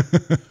 Yeah,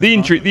 the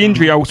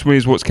injury ultimately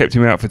is what's kept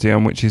him out for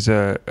Dion, which is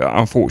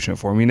unfortunate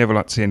for him. You never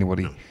like to see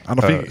anybody, And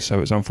I think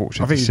so it's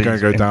unfortunate. I think to he's see going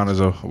to go him. down as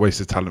a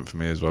waste of talent for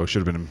me as well.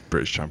 Should have been a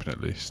British champion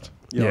at least.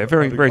 Yeah,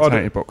 very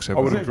talented boxer.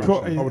 I would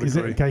but- agree. Is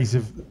it a case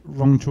of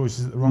wrong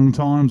choices at the wrong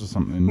times or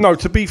something? No,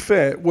 to be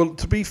fair,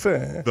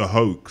 The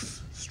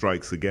hoax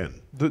strikes again.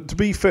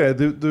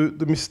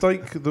 the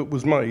mistake that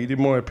was made,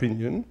 in my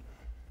opinion,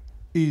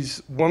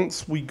 is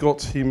once we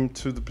got him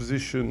to the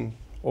position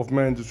of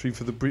mandatory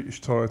for the British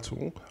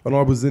title, and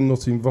I was then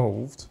not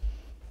involved,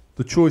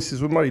 the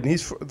choices were made. And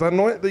that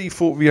night that he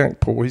fought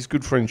Riakporhe, his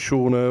good friend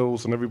Sean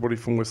Earls and everybody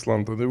from West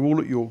London, they were all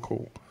at your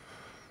call.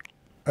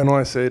 And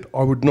I said,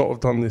 I would not have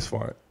done this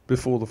fight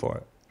before the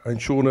fight.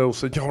 And Sean Earls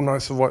said, oh no,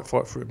 it's the right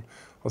fight for him.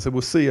 I said,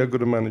 we'll see how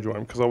good a manager I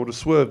am, because I would have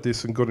swerved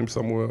this and got him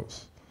somewhere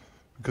else,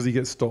 because he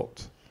gets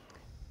stopped.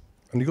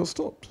 And he got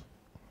stopped,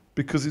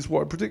 because it's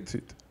what I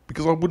predicted,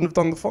 because I wouldn't have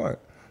done the fight.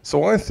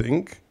 So I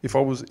think if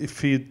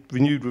he had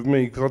renewed with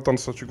me, because I'd done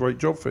such a great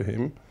job for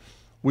him,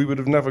 we would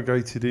have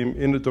navigated him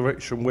in a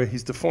direction where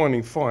his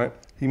defining fight,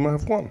 he may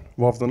have won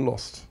rather than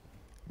lost.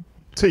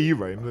 You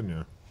rate him, didn't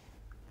you?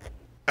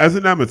 As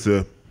an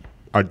amateur,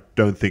 I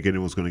don't think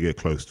anyone's going to get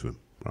close to him,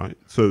 right?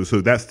 So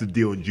that's the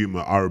Dion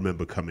Juma I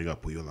remember coming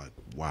up where you're like,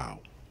 wow.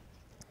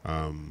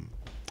 And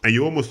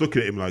you almost look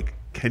at him like,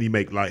 can he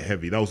make light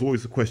heavy? That was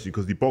always the question,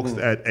 because he boxed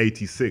at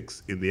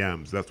 86 in the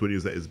AMs. That's when he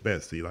was at his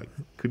best. So you're like,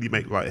 could he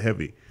make light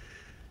heavy?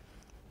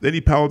 Then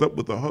he powered up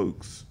with the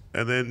hoax.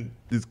 And then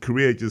his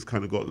career just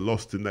kind of got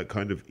lost in that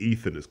kind of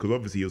etherness, because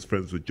obviously he was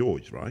friends with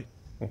George, right?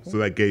 So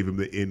that gave him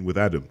the in with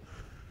Adam.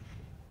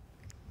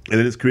 And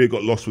then his career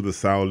got lost with the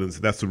Sauerlands.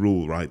 That's the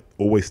rule, right?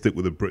 Always stick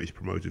with a British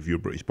promoter if you're a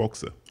British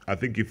boxer. I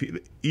think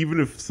even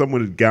if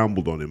someone had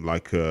gambled on him,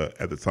 like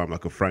at the time,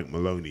 like a Frank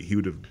Maloney, he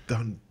would have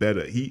done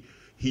better. He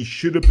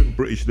should have been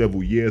British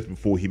level years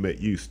before he met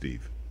you,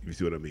 Steve. If you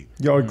see what I mean?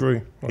 Yeah, I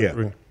agree. I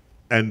agree.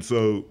 And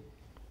so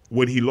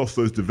when he lost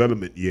those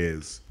development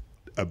years,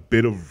 a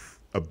bit of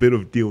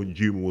Dion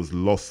Juma was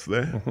lost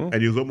there, and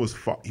he was almost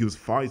he was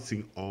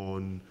fighting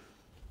on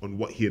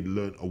what he had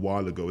learned a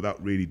while ago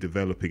without really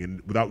developing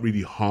and without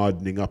really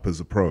hardening up as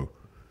a pro.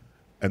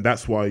 And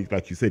that's why,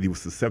 like you said, he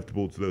was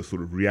susceptible to those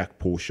sort of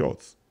Riakporhe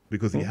shots,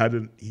 because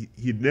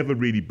he'd never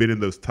really been in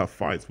those tough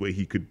fights where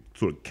he could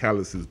sort of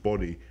callous his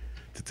body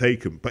to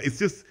take him. But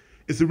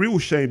it's a real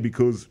shame,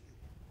 because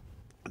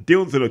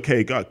Dion's an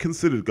okay guy,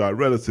 considered guy,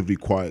 relatively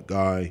quiet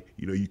guy.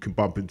 You know, you can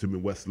bump into him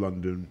in West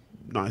London.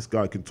 Nice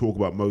guy, can talk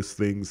about most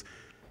things.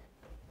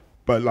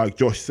 But like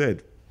Josh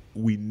said,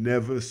 we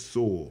never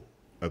saw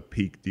a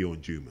peak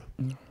Dion Juma.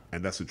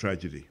 And that's a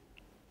tragedy.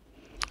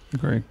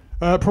 Agree.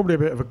 Probably a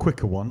bit of a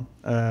quicker one.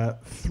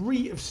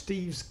 3 of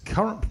Steve's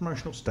current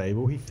promotional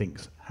stable he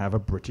thinks have a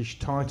British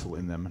title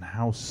in them, and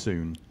how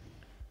soon?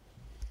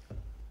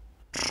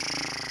 I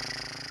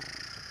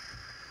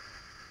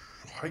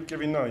hate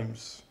giving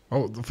names.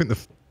 Oh, I think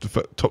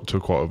the top 2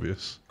 are quite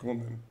obvious. Go on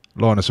then.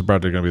 Linus and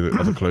Bradley are going to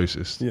be the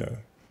closest. Yeah.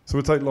 So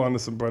we'll take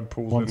Linus and Brad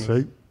Paul's 1,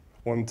 2.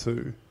 1,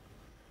 2.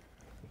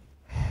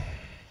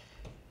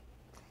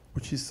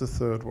 Which is the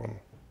third one?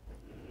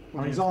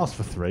 Well, he's asked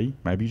for 3.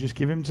 Maybe you just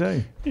give him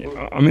 2.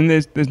 I mean,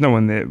 there's no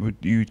one there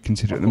you'd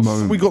consider at the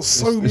moment. We got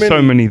so There's many.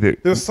 so many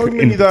that There's so in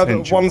many that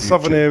potential one future.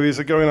 southern areas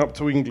are going up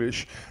to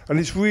English, and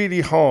it's really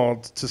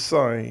hard to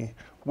say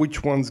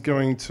which one's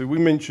going to. We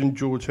mentioned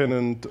George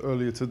Hennand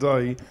earlier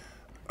today.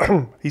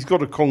 he's got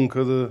to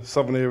conquer the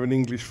Southern Air and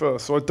English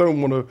first. So I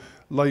don't want to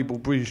label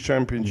British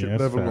Championship Yeah,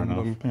 that's level fair on them.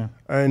 enough, yeah.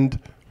 And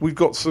we've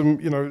got some,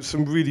 you know,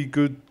 some really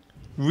good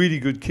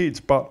kids,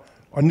 but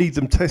I need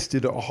them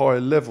tested at a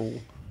higher level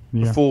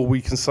before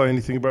we can say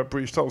anything about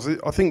British titles.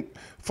 I think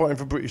fighting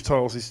for British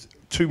titles is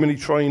too many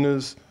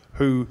trainers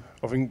who,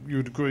 I think you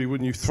would agree,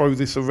 wouldn't you, throw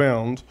this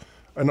around.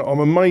 And I'm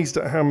amazed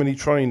at how many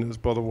trainers,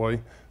 by the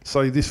way,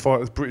 say this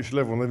fighter's British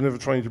level and they've never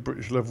trained a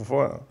British level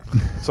fighter.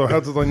 So how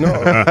do they know?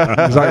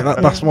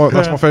 Exactly. That's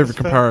my favourite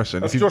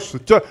comparison. That's Josh.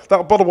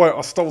 That, by the way,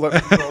 I stole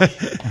that from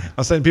Josh.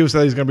 I'm saying people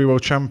say he's going to be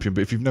world champion,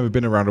 but if you've never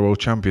been around a world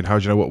champion, how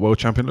do you know what world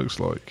champion looks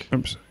like?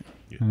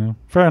 Yeah.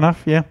 Fair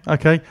enough. Yeah.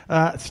 Okay.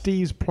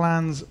 Steve's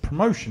plans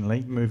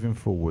promotionally moving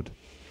forward.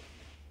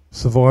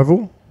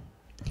 Survival.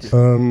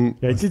 Yeah,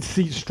 it did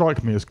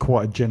strike me as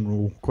quite a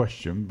general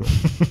question, but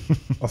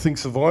I think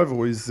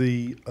survival is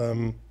the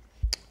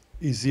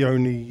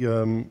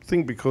only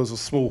thing, because of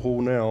small hall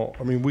now.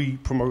 I mean, we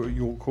promote at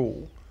York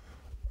Hall,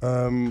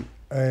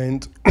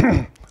 and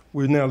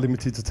we're now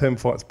limited to 10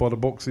 fights by the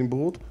boxing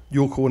board.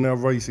 York Hall are now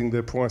raising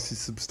their prices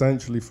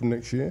substantially from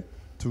next year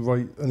to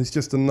rate, and it's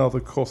just another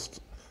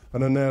cost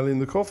and a nail in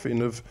the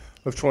coffin of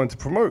trying to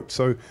promote.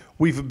 So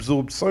we've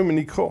absorbed so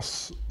many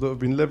costs that have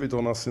been levied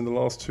on us in the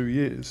last 2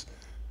 years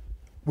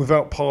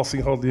without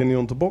passing hardly any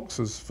on to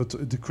boxers for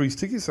decreased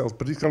ticket sales,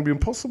 but it's going to be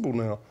impossible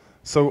now.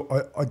 So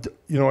I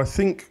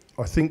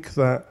think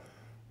that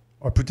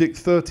I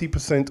predict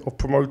 30% of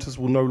promoters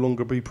will no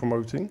longer be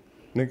promoting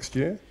next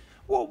year.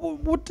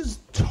 what does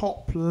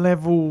top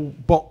level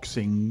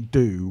boxing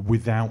do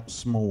without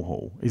small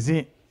hall? Is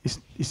it?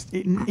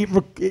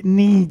 It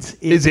needs.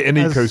 Is it an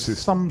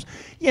ecosystem?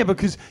 Yeah,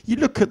 because you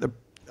look at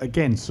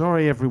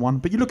sorry everyone,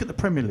 but you look at the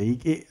Premier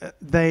League.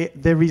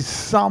 There is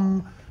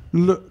some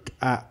look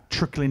at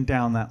trickling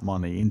down that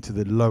money into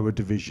the lower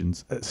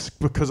divisions,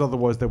 because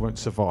otherwise they won't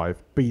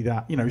survive. Be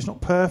that, it's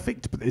not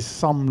perfect, but there's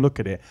some look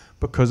at it,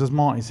 because as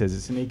Martin says,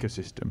 it's an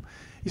ecosystem.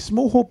 If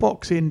small hall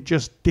boxing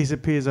just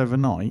disappears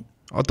overnight,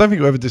 I don't think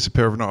it'll ever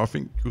disappear overnight. I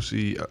think you'll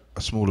see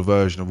a smaller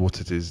version of what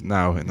it is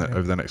now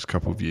over the next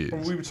couple of years.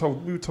 And we were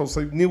told,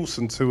 say,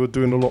 Nielsen's, who are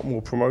doing a lot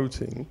more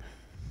promoting,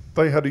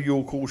 they had a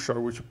York Hall show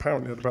which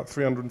apparently had about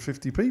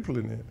 350 people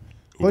in it.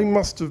 They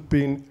must have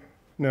been.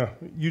 Now,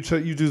 you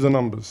do the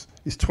numbers.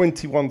 It's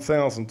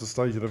 21,000 to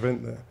stage an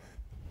event there.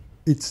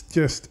 It's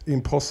just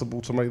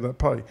impossible to make that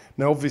pay.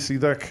 Now, obviously,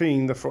 they're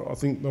keen. But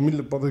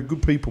they're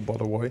good people, by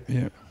the way.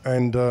 Yeah.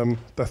 And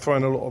they're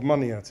throwing a lot of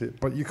money at it.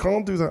 But you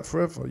can't do that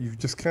forever. You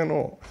just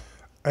cannot.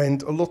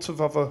 And a lot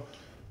of other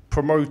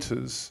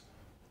promoters,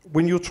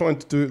 when you're trying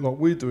to do it like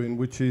we're doing,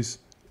 which is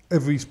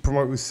every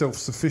promoter is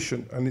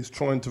self-sufficient and it's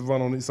trying to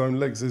run on its own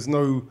legs. There's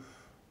no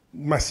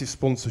massive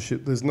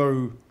sponsorship. There's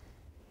no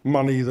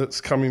money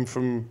that's coming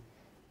from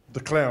the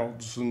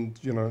clouds, and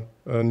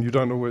and you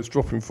don't know where it's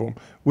dropping from.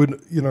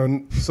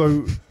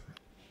 So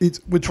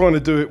we're trying to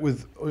do it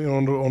with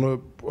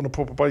on a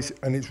proper basis,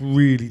 and it's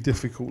really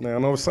difficult now.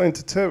 And I was saying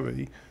to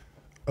Terry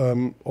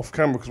off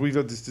camera, because we've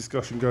had this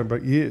discussion going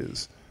back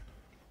years.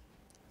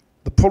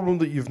 The problem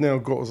that you've now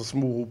got as a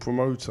small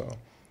promoter,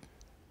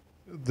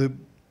 the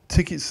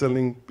ticket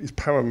selling is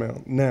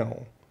paramount now.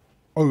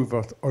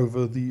 Over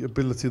the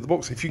ability of the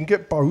boxer. If you can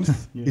get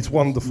both, it's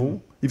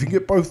wonderful. If you can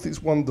get both,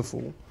 it's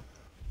wonderful.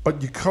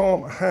 But you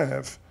can't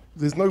have.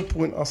 There's no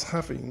point us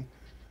having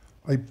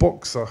a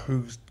boxer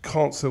who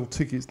can't sell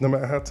tickets, no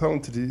matter how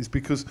talented he is,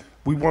 because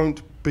we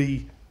won't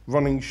be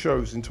running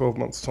shows in 12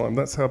 months' time.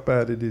 That's how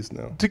bad it is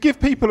now. To give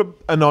people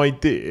an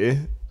idea,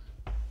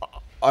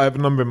 I have a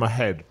number in my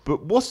head,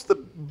 but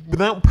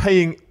without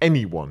paying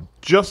anyone,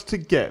 just to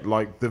get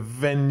like the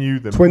venue,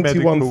 the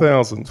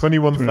 21,000.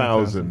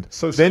 21,000.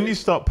 So then you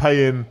start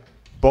paying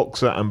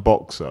boxer and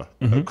boxer.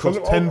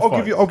 Across 10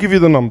 fights. I'll give you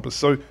the numbers.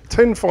 So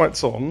 10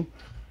 fights on,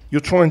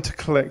 you're trying to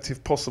collect,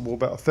 if possible,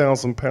 about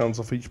 £1,000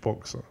 off each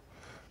boxer.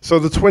 So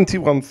the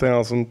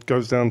 21,000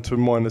 goes down to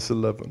minus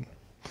 11.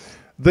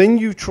 Then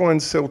you try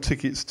and sell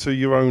tickets to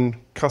your own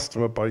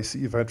customer base that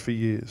you've had for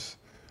years,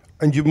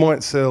 and you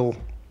might sell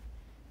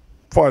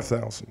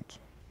 5,000.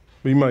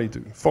 We may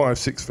do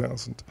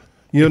 6,000.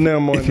 You're now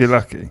minus. If you're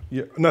lucky.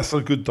 Yeah, and that's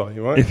a good day,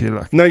 right? If you're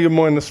lucky. Now you're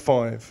minus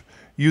 5.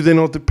 You then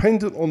are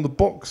dependent on the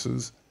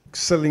boxers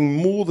selling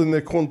more than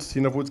their quantity.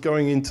 In other words,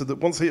 going into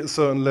once they hit a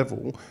certain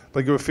level,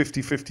 they go a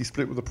 50-50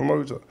 split with the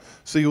promoter.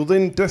 So you're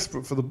then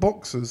desperate for the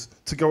boxers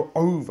to go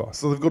over.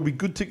 So they've got to be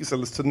good ticket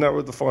sellers to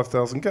narrow the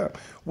 5,000 gap.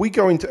 We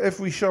go into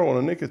every show on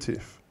a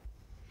negative.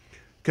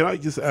 Can I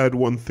just add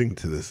one thing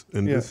to this?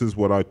 And this is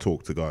what I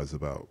talk to guys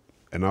about.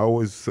 And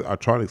I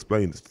try and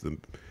explain this to them.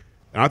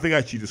 And I think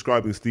actually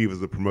describing Steve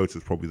as a promoter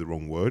is probably the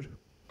wrong word.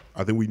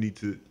 I think we need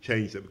to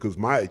change that, because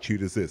my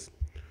attitude is this.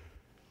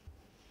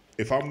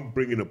 If I'm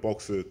bringing a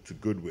boxer to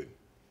Goodwin,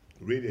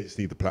 really I just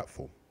need the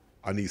platform.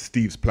 I need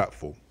Steve's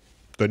platform.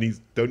 Don't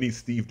need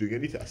Steve doing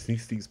anything. I just need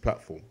Steve's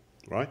platform,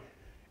 right?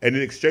 And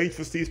in exchange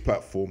for Steve's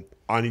platform,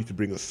 I need to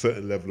bring a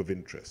certain level of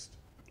interest.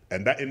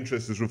 And that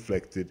interest is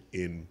reflected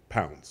in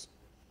pounds.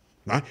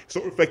 Right? It's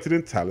not reflected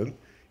in talent.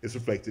 It's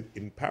reflected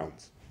in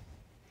pounds.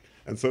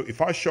 And so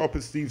if I show up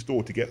at Steve's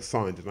door to get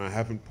signed and I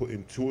haven't put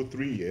in 2 or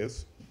 3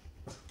 years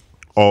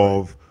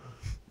of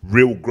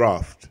real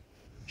graft,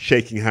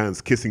 shaking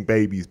hands, kissing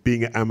babies,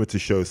 being at amateur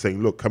shows,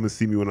 saying, look, come and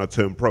see me when I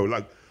turn pro.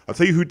 Like, I'll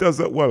tell you who does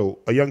that well,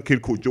 a young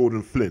kid called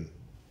Jordan Flynn.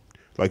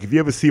 Like, if you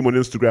ever see him on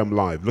Instagram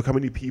live, look how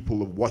many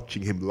people are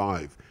watching him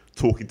live,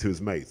 talking to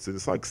his mates. And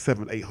it's like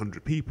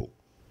 700-800 people,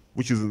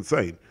 which is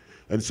insane.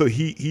 And so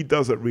he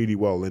does it really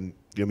well. And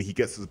I mean, he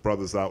gets his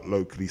brothers out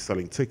locally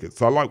selling tickets.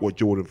 So I like what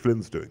Jordan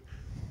Flynn's doing.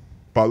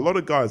 But a lot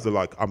of guys are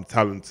like, I'm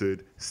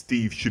talented.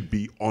 Steve should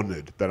be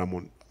honored that I'm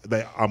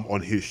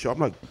on his show. I'm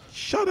like,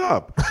 shut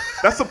up.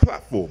 That's a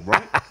platform,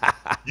 right?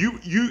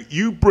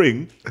 You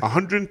bring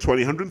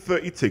 120,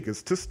 130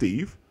 tickets to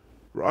Steve,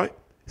 right?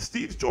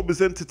 Steve's job is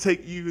then to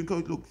take you and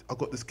go, look, I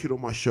got this kid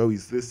on my show.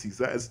 He's this, he's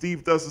that. And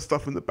Steve does the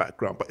stuff in the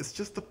background. But it's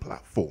just a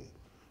platform.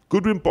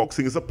 Goodwin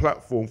Boxing is a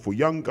platform for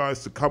young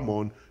guys to come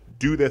on,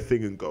 do their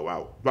thing and go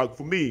out. Like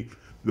for me,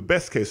 the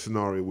best case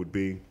scenario would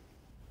be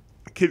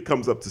a kid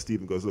comes up to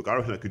Steve and goes, look, I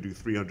reckon I could do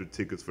 300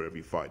 tickets for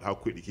every fight. How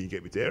quickly can you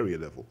get me to area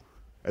level?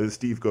 And then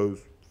Steve goes,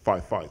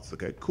 5 fights.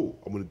 Okay, cool.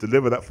 I'm going to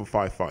deliver that for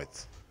 5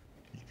 fights.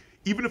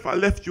 Even if I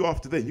left you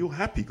after then, you're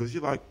happy because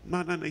you're like,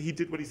 no, he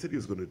did what he said he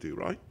was going to do,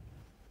 right?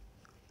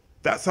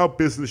 That's how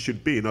business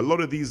should be. And a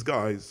lot of these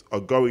guys are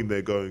going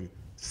there going,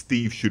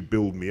 Steve should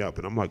build me up.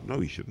 And I'm like, no,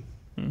 he shouldn't.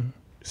 Mm-hmm.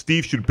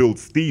 Steve should build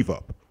Steve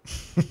up.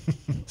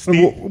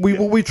 Steve,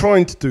 what we're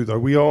trying to do, though,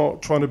 we are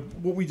trying to.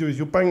 What we do is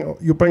you're bang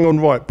on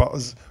right,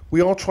 but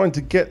we are trying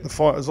to get the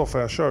fighters off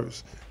our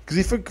shows. Because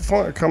if a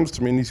fighter comes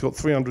to me and he's got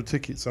 300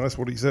 tickets and that's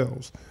what he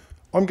sells,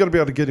 I'm going to be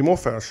able to get him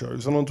off our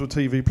shows and onto a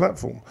TV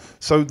platform.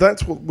 So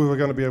that's what we're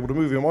going to be able to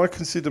move him. I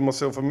consider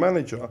myself a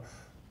manager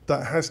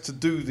that has to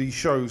do these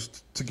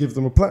shows to give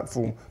them a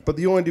platform. But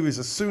the idea is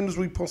as soon as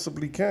we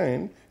possibly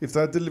can, if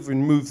they're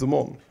delivering, move them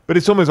on. But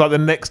it's almost like the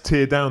next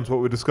tier down to what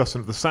we were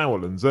discussing of the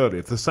Sauerlands earlier.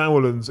 If the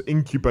Sauerlands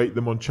incubate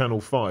them on Channel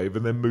 5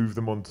 and then move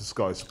them on to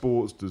Sky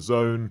Sports, to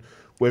Zone,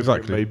 wherever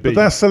it may be. But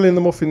they're selling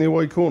them off in the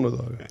away corner,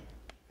 though.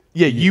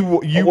 Yeah, you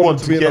want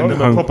to get them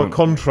a proper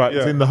contract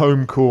in the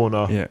home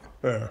corner.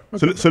 Yeah.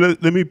 So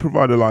let me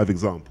provide a live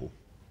example.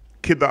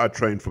 Kid that I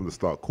trained from the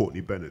start,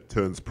 Courtney Bennett,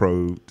 turns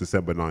pro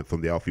December 9th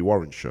on the Alfie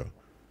Warren show.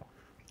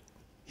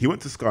 He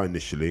went to Sky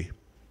initially,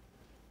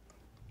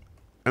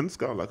 and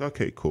Sky were like,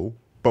 okay, cool.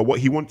 But what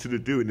he wanted to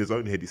do in his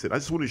own head, he said, I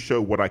just want to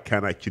show what I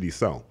can actually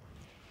sell.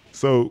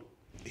 So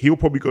he'll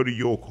probably go to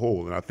York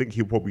Hall, and I think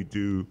he'll probably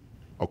do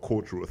a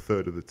quarter or a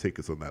third of the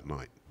tickets on that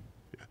night.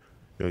 Yeah.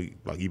 You know,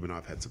 like even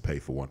I've had to pay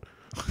for one.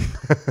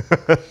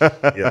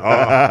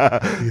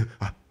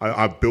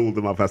 I build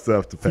them up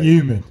myself to pay.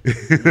 Human.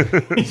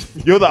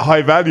 You're that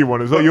high value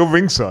one as well. You're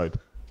ringside.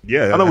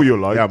 Yeah, I know what you're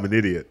like. Yeah, I'm an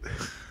idiot.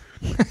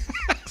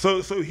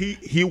 So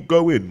he'll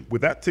go in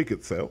with that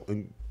ticket sale,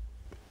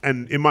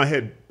 and in my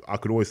head I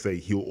could always say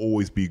he'll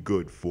always be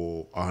good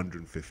for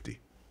 150,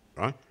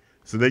 right?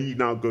 So then you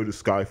now go to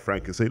Sky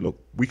Frank and say, look,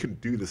 we can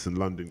do this in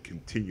London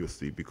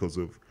continuously because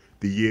of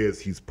the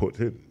years he's put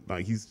in.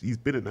 Like he's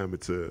been an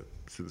amateur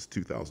since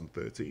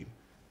 2013.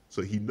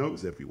 So he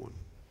knows everyone,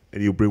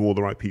 and he'll bring all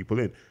the right people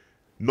in.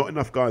 Not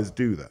enough guys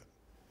do that.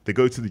 They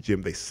go to the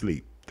gym, they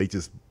sleep. They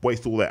just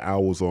waste all their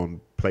hours on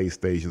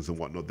PlayStations and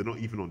whatnot. They're not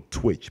even on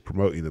Twitch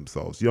promoting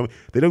themselves. You know,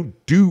 they don't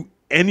do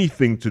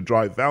anything to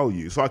drive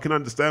value. So I can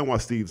understand why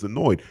Steve's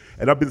annoyed.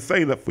 And I've been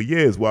saying that for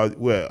years where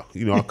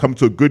you know, I come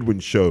to a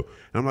Goodwin show,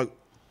 and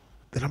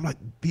I'm like,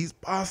 these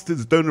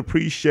bastards don't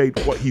appreciate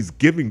what he's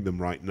giving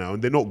them right now,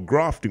 and they're not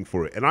grafting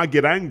for it. And I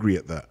get angry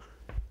at that.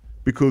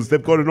 Because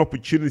they've got an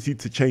opportunity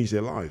to change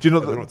their lives. Do you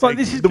know but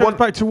this is goes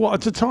back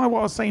to tie what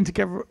I was saying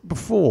together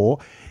before.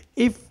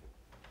 If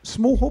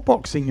small hall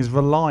boxing is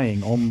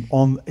relying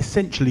on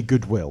essentially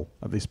goodwill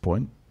at this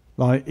point,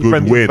 like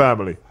friends and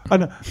family,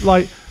 and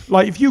like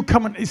if you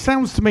come and it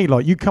sounds to me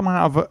like you come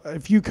out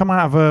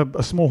of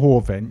a small hall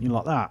event, you're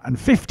like that, and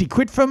 50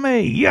 quid for me,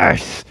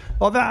 yes,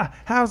 like that.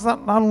 How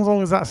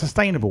long is that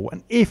sustainable?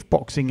 And if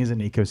boxing is an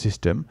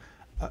ecosystem,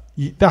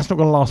 that's not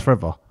going to last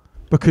forever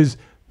because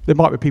there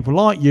might be people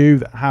like you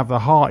that have the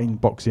heart in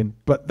boxing,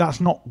 but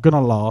that's not going to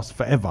last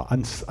forever.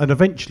 And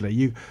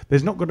eventually,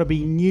 there's not going to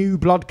be new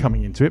blood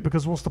coming into it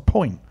because what's the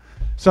point?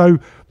 So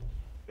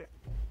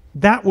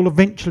that will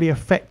eventually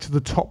affect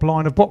the top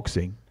line of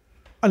boxing,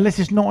 unless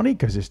it's not an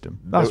ecosystem.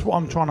 That's what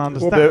I'm trying to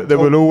understand. Well, there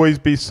will always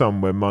be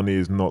some where money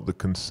is not the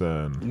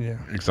concern. Yeah,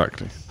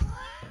 exactly.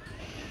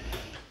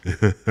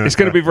 It's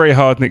going to be very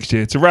hard next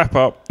year. To wrap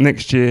up,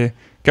 next year,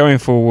 going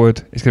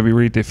forward, it's going to be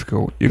really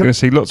difficult. You're going to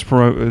see lots of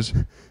promoters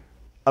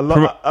I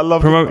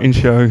love promoting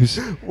shows.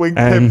 When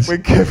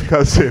Kev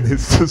goes in,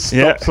 it's to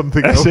stop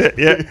something else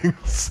being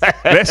said.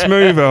 Let's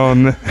move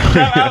on.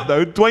 Shout out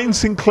though, Dwayne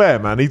Sinclair,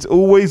 man, he's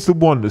always the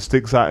one that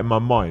sticks out in my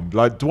mind.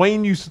 Like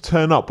Dwayne used to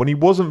turn up when he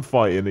wasn't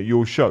fighting at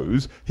your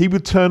shows. He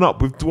would turn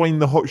up with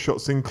Dwayne the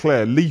Hotshot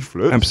Sinclair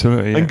leaflets,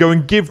 absolutely, and go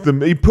and give them.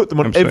 He put them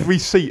on every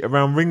seat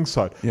around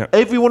ringside.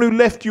 Everyone who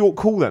left York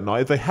Hall that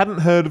night, if they hadn't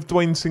heard of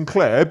Dwayne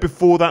Sinclair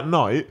before that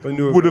night,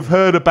 would have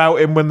heard about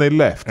him when they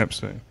left.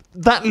 Absolutely.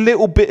 that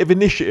little bit of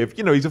initiative,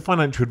 he's a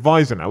financial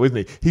advisor now, isn't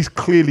he? He's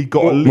clearly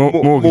got a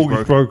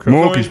mortgage broker.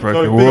 Mortgage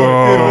broker. Sorry,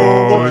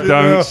 Whoa,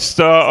 don't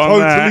start on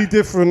that. Totally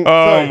different.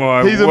 Oh,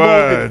 my He's a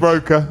word. mortgage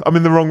broker. I'm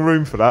in the wrong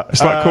room for that.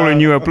 It's like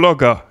calling you a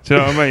blogger. Do you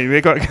know what I mean? We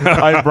got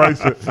I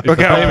embrace it. got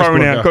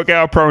to get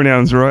our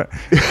pronouns right.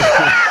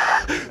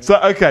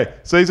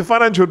 So he's a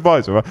financial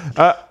advisor. Right?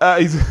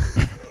 He's a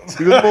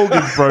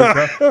mortgage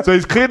broker. So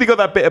he's clearly got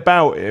that bit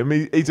about him.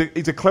 He's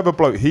a clever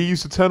bloke. He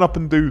used to turn up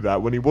and do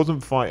that when he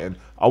wasn't fighting.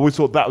 I always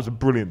thought that was a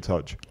brilliant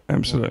touch.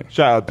 Absolutely.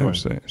 Shout out to him.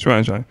 Absolutely. That's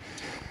right, Joe.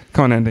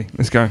 Come on, Andy.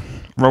 Let's go.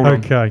 Roll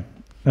on. Okay.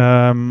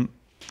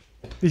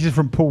 This is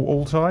from Paul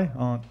Altai.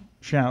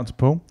 Shout out to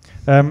Paul.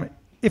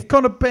 If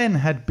Conor Benn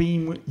had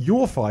been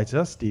your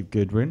fighter, Steve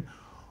Goodwin,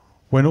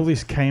 when all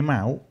this came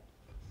out,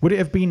 would it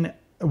have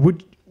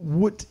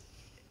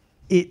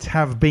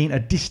been a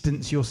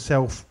distance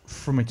yourself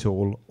from it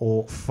all,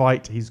 or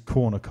fight his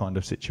corner kind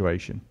of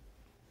situation?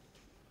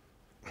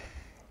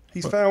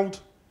 He's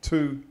failed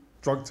 2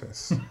 drug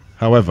tests.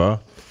 However,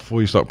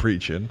 before you start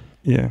preaching,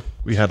 Yeah.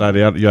 you had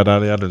Ali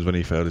Adams when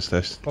he failed his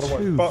test. By the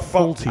way, 2 but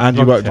faulty And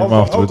you drug worked tests. him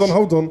afterwards.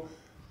 hold on.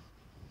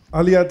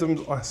 Ali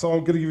Adams. So I'm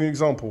going to give you an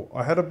example.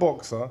 I had a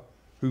boxer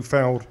who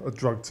failed a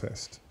drug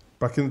test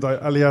back in the day.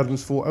 Ali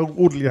Adams fought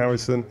Audley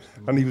Harrison,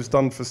 and he was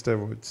done for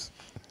steroids.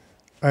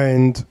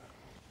 And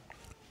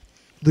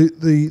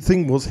the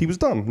thing was, he was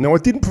done. Now, I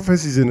didn't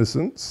profess his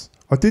innocence.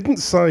 I didn't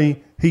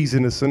say he's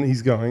innocent,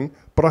 he's going,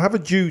 but I have a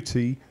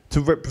duty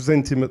to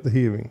represent him at the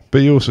hearing.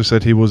 But he also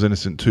said he was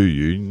innocent to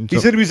you. He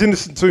said he was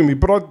innocent to me,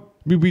 but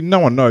no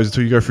one knows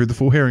until you go through the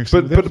full hearing.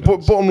 But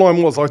bottom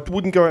line was, I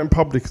wouldn't go out in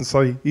public and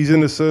say he's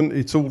innocent,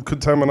 it's all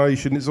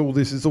contamination, it's all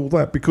this, it's all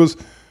that. Because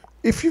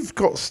if you've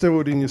got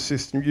steroid in your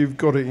system, you've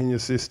got it in your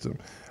system.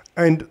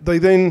 And they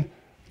then,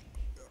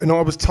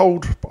 I was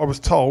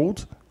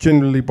told,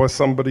 generally by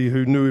somebody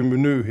who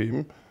knew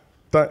him,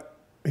 that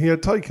he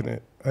had taken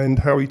it and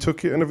how he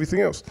took it and everything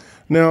else.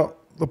 Now,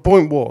 the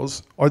point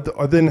was, I went to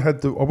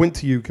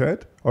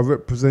UCAD, I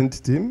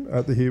represented him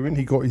at the hearing,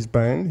 he got his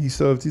ban, he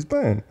served his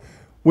ban.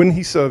 When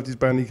he served his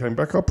ban, he came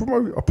back, I put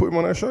him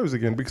on our shows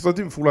again, because I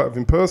didn't fall out of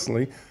him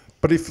personally,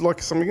 but if,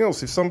 like something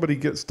else, if somebody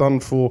gets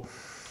done for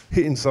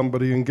hitting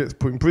somebody and gets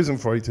put in prison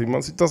for 18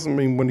 months, it doesn't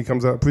mean when he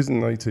comes out of prison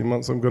in 18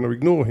 months I'm going to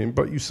ignore him,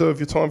 but you serve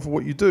your time for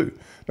what you do.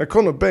 Now,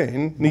 Conor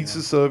Benn needs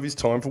to serve his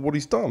time for what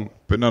he's done.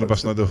 But none of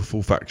us know the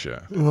full facts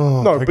yet.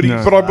 But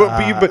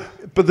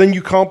then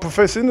you can't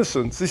profess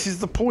innocence. This is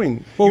the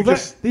point. Well,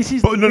 But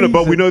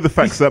we know the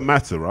facts that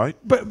matter, right?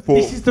 But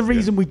this is the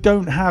reason we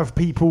don't have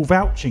people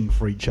vouching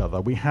for each other.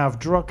 We have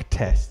drug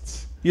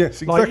tests.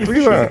 Yes, Like, exactly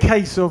if that. it's a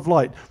case of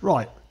right,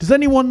 does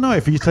anyone know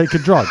if he's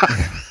taken drugs?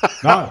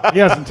 No, he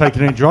hasn't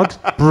taken any drugs.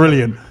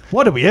 Brilliant.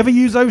 Why do we ever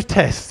use those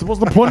tests? What's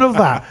the point of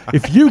that?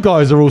 If you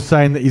guys are all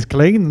saying that he's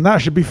clean, then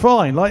that should be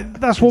fine. Like,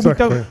 that's what we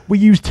don't. We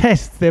use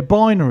tests. They're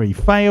binary,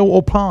 fail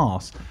or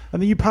pass.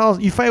 And then you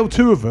fail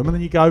 2 of them, and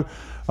then you go,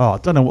 oh, I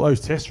don't know what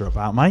those tests are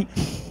about, mate.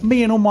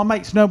 Me and all my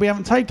mates know we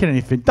haven't taken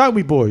anything, don't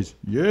we, boys?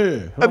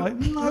 Yeah. Like,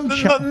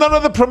 None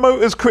of the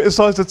promoters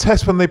criticise the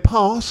test when they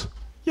pass.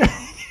 Yeah.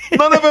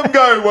 None of them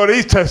go, well,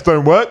 these tests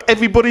don't work.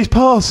 Everybody's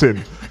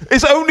passing.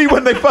 It's only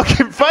when they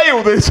fucking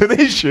fail there's an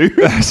issue.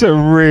 That's a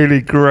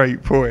really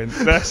great point.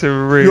 That's a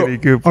really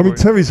good point. I mean,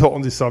 Terry's hot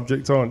on this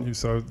subject, aren't you?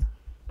 So,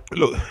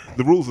 Look,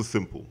 the rules are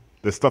simple.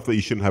 There's stuff that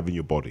you shouldn't have in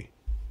your body.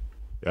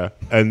 Yeah,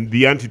 and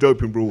the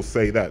anti-doping rules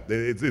say that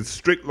it's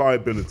strict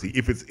liability.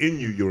 If it's in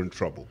you, you're in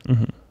trouble,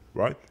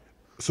 right?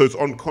 So it's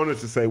on Conor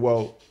to say,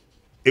 well,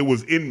 it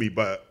was in me,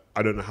 but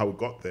I don't know how it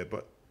got there.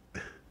 But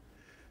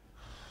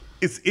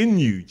it's in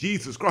you,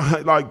 Jesus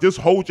Christ! Like, just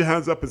hold your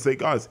hands up and say,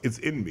 guys, it's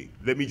in me.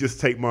 Let me just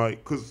take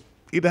because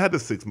he'd have had a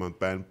 6-month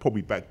ban,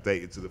 probably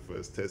backdated to the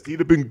first test. He'd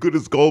have been good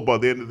as gold by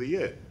the end of the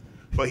year,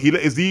 but he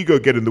let his ego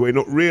get in the way,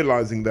 not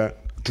realizing that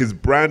his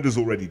brand is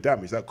already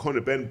damaged. That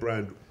Conor Benn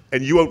brand.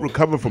 And you won't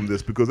recover from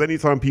this, because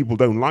anytime people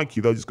don't like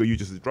you, they'll just go, you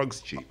just a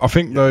drugs cheat. I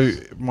think, though,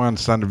 my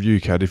understanding of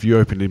UCAD, if you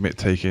openly admit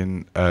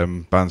taking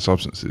banned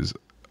substances,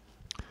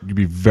 you'd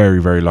be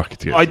very, very lucky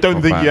to get I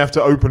don't think banned. you have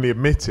to openly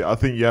admit it. I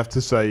think you have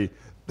to say,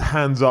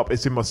 hands up,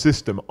 it's in my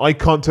system. I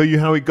can't tell you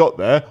how it got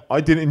there.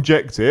 I didn't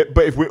inject it.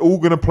 But if we're all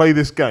going to play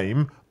this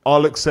game,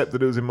 I'll accept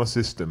that it was in my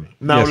system.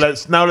 Now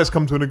let's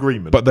come to an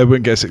agreement. But they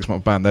wouldn't get a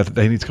 6-month ban.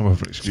 They need to come up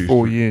with an excuse.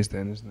 4 years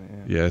then, isn't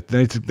it? Yeah,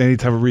 they need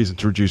to have a reason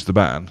to reduce the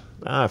ban.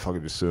 If I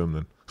could just sue them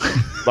then.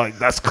 Like,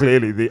 that's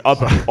clearly the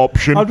other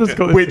option, I've just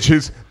got which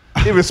is,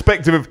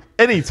 irrespective of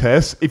any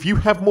test, if you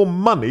have more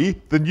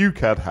money than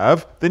UCAD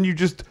have, then you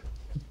just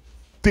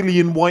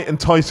Dillian White and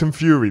Tyson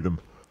Fury them.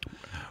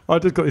 I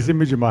just got this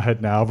image in my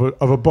head now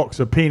of a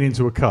boxer peeing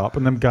into a cup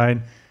and them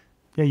going,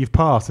 yeah, you've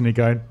passed. And he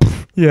going,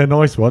 yeah,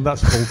 nice one.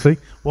 That's faulty.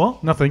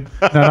 What? Nothing.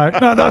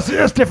 No, that's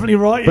definitely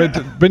right. But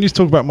Yeah. when you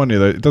talk about money,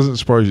 though, it doesn't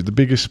surprise you. The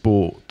biggest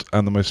sport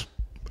and the most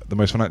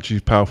financially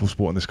powerful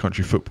sport in this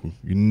country, football,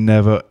 you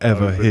never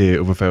ever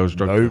hear of a failed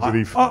drug test.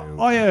 Nobody fails.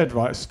 I heard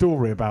a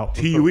story about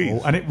TUEs.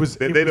 football, and it was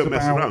They it don't was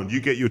mess about- around. You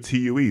get your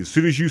TUEs. As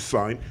soon as you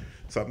sign,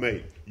 it's like,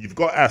 mate, You've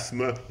got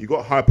asthma, you've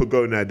got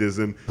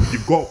hypogonadism,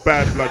 you've got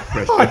bad blood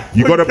pressure,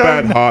 you've got a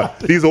bad heart.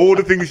 These are all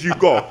the things you've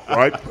got,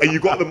 right? And you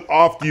got them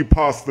after you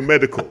pass the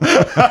medical.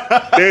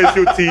 There's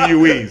your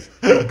TUEs.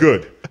 You're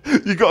good.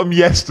 You got them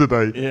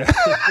yesterday. Yeah.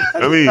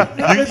 I mean,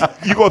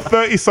 you got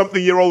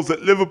 30-something-year-olds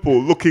at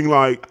Liverpool looking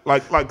like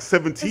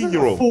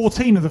 17-year-olds.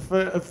 14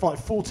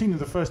 of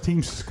the first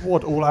team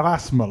squad all have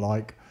asthma.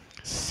 Like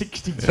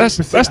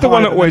 62%. That's the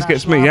one that always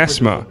gets me.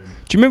 Asthma.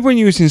 Do you remember when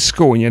you was in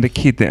school and you had a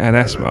kid that had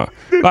asthma?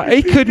 Like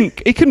he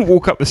couldn't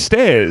walk up the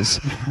stairs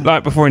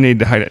like before he needed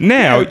to hate it.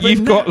 Now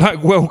you've got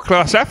like world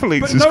class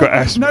athletes who's got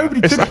asthma.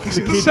 Nobody It's took like it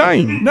to the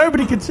insane. kid.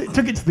 Nobody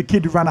took it to the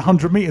kid who ran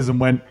 100 meters and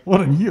went, "Why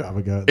don't you have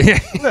a go?" At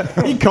this?"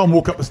 Look, he can't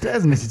walk up the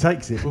stairs unless he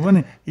takes it. But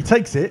when he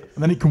takes it,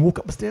 and then he can walk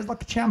up the stairs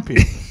like a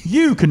champion.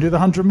 You can do the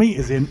 100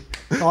 meters in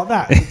like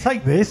that. So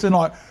take this and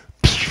like.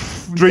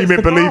 Dream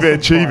it, believe it,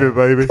 achieve it,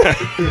 baby.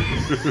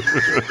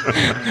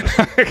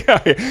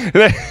 Okay.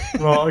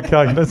 Right,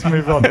 okay, let's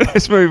move on.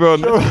 Let's move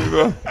on.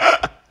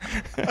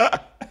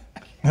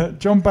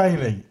 John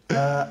Bailey,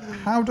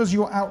 how does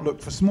your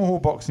outlook for small hall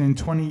boxing in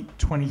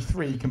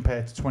 2023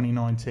 compare to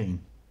 2019?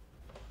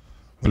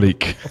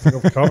 Bleak. I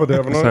think I've covered it,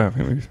 haven't So, I? I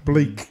think we've-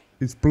 Bleak.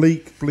 It's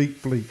bleak,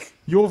 bleak, bleak.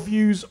 Your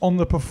views on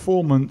the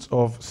performance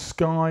of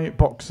Sky,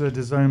 Boxer,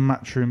 DAZN,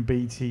 Matchroom,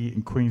 BT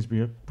and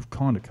Queensbury, we've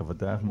kind of covered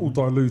that, haven't All we?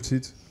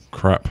 diluted.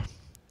 Crap.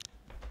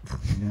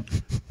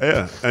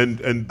 Yeah,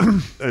 and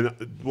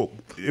well,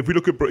 if we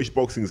look at British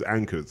boxing's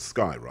anchored,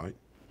 Sky, right?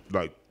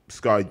 Like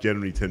Sky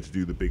generally tend to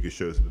do the biggest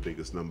shows and the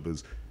biggest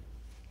numbers.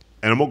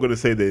 And I'm not going to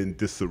say they're in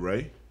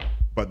disarray,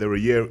 but they're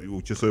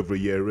just over a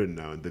year in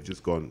now, and they've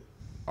just gone,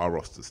 our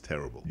roster's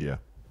terrible. Yeah.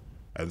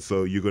 And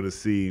so you're going to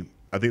see,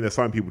 I think they're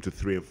signing people to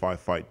 3 and 5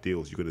 fight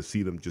deals. You're going to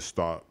see them just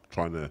start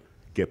trying to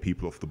get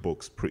people off the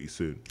books pretty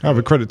soon. Have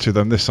a credit to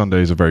them. This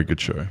Sunday is a very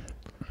good show.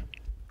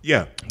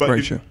 Yeah, but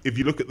Great show. if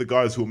you look at the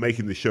guys who are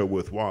making the show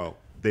worthwhile,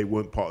 they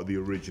weren't part of the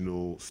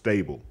original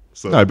stable.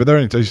 So No, but they're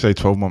only, as you say,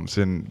 12 months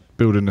in.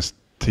 Building a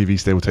TV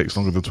stable takes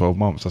longer than 12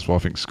 months. That's why I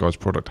think Sky's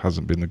product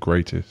hasn't been the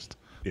greatest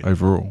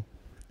overall.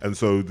 And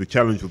so the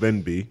challenge will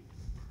then be,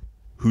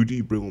 who do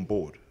you bring on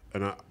board?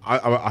 And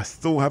I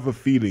still have a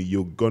feeling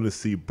you're going to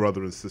see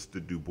brother and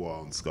sister Dubois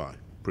on Sky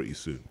pretty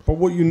soon. But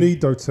what you need,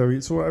 though, Terry,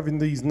 it's all right having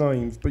these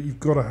names, but you've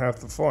got to have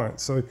the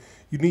fight. So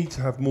you need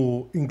to have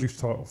more English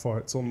title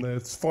fights on there.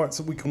 It's fights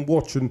that we can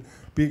watch and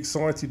be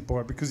excited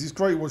by, because it's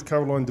great to watch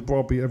Caroline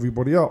Dubois beat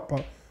everybody up,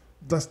 but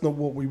that's not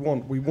what we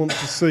want. We want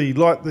to see,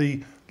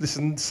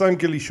 Sam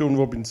Gilly, Sean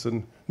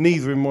Robinson,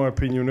 neither, in my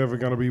opinion, are ever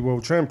going to be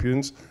world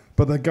champions,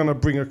 but they're going to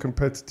bring a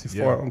competitive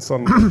fight on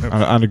Sunday.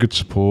 and a good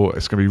support.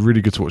 It's going to be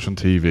really good to watch on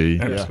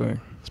TV. Absolutely.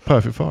 It's a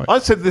perfect fight. I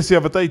said this the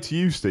other day to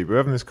you, Steve. We were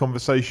having this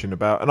conversation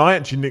about, and I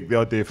actually nicked the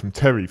idea from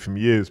Terry from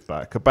years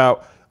back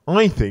about,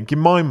 I think, in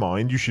my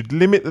mind, you should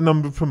limit the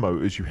number of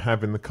promoters you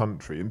have in the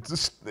country. And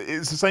it's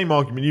the same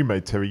argument you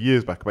made, Terry,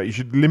 years back about you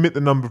should limit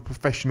the number of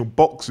professional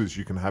boxers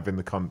you can have in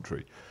the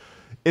country.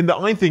 In that,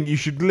 I think you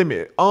should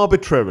limit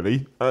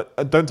arbitrarily,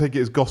 don't take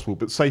it as gospel,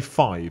 but say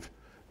 5.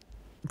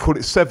 Call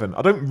it 7.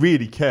 I don't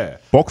really care.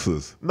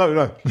 Boxers?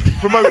 No.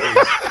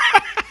 Promoters.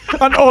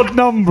 An odd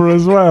number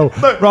as well.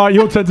 No. Right,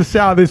 your turn to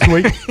shout this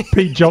week,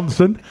 Pete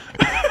Johnson.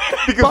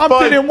 Because But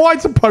I'm Dillian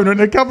White's opponent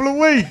in a couple of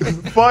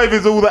weeks. 5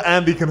 is all that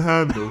Andy can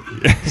handle.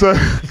 So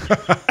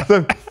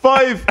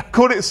 5,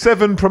 call it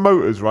 7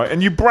 promoters, right?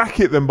 And you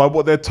bracket them by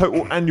what their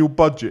total annual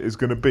budget is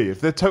going to be. If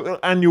their total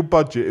annual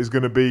budget is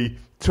going to be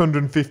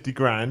 250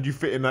 grand, you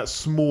fit in that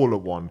smaller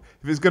one.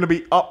 If it's going to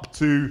be up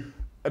to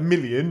 $1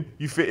 million,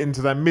 you fit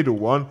into that middle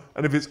one.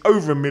 And if it's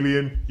over $1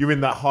 million, you're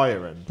in that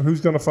higher end.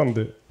 Who's going to fund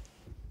it?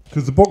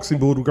 Because the boxing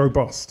board will go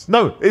bust.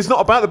 No, it's not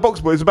about the box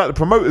board. It's about the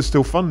promoters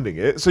still funding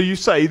it. So you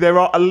say there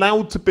are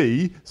allowed to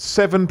be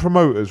 7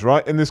 promoters,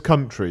 right, in this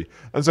country.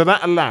 And so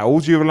that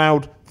allows, you're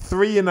allowed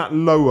 3 in that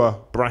lower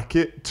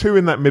bracket, 2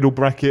 in that middle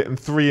bracket, and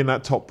 3 in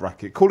that top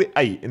bracket. Call it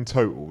 8 in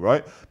total,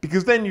 right?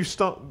 Because then you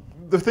start,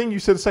 the thing you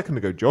said a second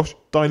ago, Josh,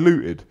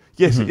 diluted.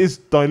 Yes, it is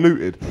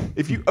diluted.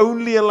 If you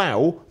only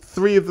allow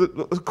 3 of the,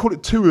 call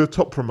it 2 of the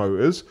top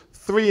promoters,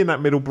 3 in that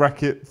middle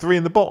bracket, 3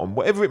 in the bottom,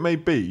 whatever it may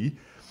be,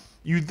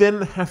 you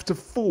then have to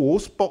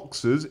force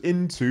boxers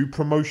into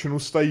promotional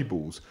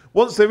stables.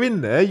 Once they're in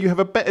there, you have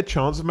a better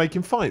chance of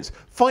making fights.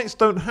 Fights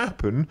don't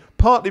happen,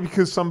 partly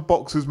because some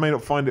boxers may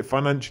not find it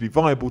financially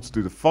viable to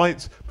do the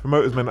fights,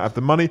 promoters may not have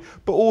the money,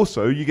 but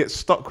also you get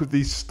stuck with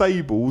these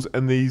stables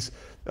and these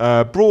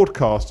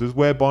broadcasters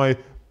whereby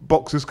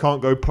boxers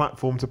can't go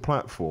platform to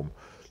platform.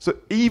 So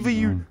either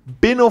you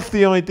bin off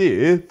the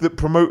idea that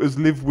promoters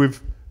live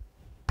with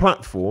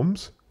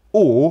platforms,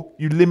 or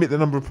you limit the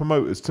number of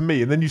promoters to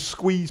me, and then you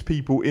squeeze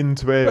people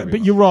into areas.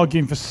 But you're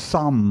arguing for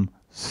some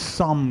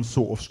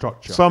sort of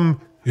structure.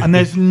 And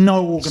there's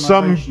no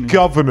organisation. some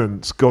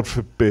governance, God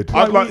forbid.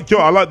 I like the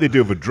idea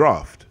of a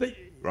draft,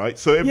 right?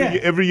 So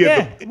every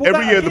year the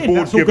board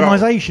that's give out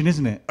organisation,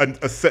 isn't it?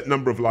 a set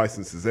number of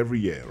licenses every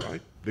year,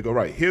 right? They go,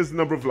 right, here's the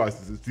number of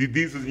licenses.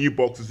 These are the new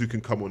boxers who can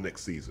come on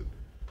next season.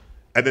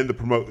 and then the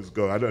promoters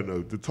go, I don't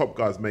know, the top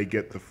guys may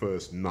get the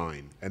first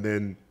 9, and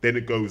then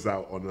it goes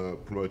out on a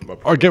promoted by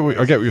I get what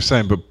you're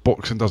saying, but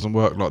boxing doesn't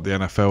work like the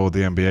NFL or the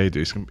NBA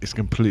do. It's a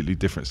completely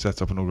different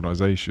setup and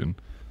organisation.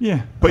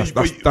 Yeah, That's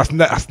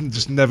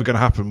just never going to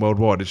happen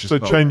worldwide. It's just So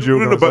not. change your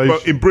organisation.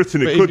 but in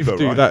Britain But it even could if you though,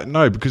 do right? that,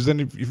 no, because then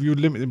if you're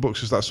limiting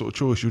boxers that sort of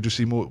choice, you'll just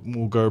see more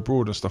go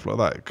abroad and stuff like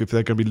that. If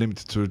they're going to be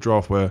limited to a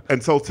draft where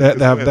And sell they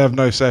tickets have where?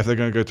 no say if they're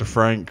going to go to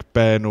Frank,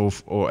 Ben,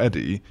 or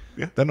Eddie,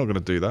 Yeah. they're not going to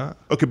do that.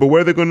 Okay, but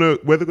where are they gonna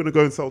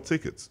go and sell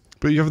tickets?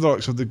 But you have the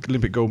likes of the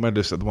Olympic gold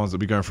medalists, are the ones that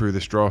be going through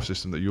this draft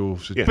system that you're.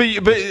 Yeah.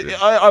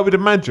 But I would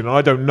imagine,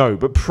 I don't know,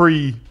 but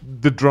pre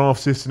the draft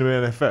system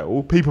in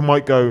NFL, people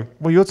might go,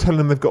 well, you're telling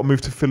them they've got to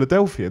move to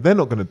Philadelphia. They're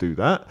not going to do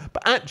that.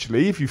 But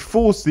actually, if you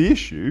force the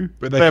issue,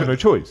 they have no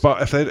choice.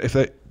 But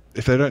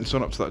if they don't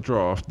sign up to that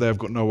draft, they've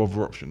got no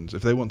other options.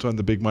 If they want to earn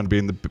the big money, be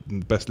in the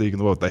best league in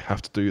the world, they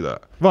have to do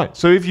that. Right,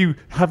 so if you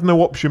have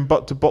no option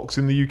but to box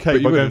in the UK by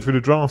going wouldn't. through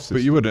the draft system.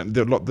 But you wouldn't.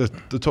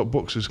 The top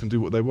boxers can do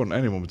what they want.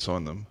 Anyone would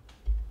sign them.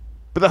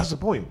 But that's the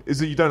point, is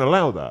that you don't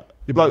allow that.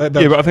 Yeah, but, Like,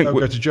 they'll I think they'll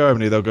go to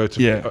Germany. They'll go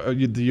to Yeah.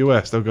 the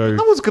US. They'll go.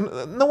 no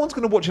one's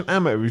gonna watch an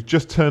amateur who's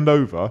just turned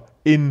over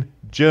in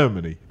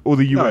Germany or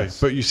the No,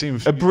 US. but you've seen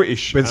a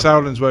British. Ben amateur.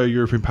 Saulin's were a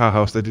European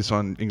powerhouse. They did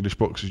sign English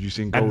boxers. You've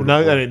seen gold. And no,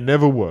 and it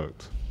never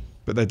worked.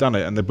 But they done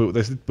it, and they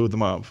did build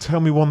them up. Tell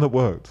me one that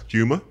worked.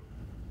 Humor?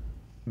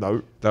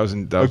 No. That was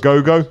in. That A was,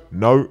 go-go?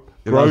 No.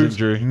 that was Groves?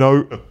 injury.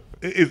 No.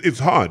 It's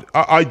hard.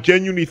 I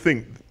genuinely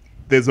think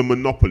there's a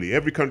monopoly.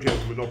 Every country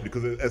has a monopoly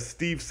because, as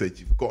Steve said,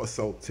 you've got to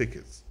sell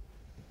tickets.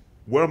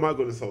 Where am I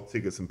going to sell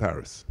tickets in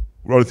Paris?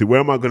 Honestly, where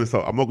am I going to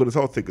sell? I'm not going to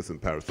sell tickets in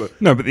Paris. But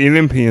No, but the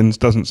Olympians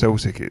doesn't sell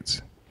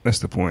tickets. That's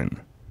the point.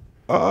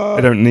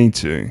 They don't need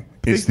to.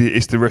 It's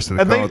the rest of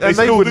the And card. they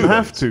still wouldn't do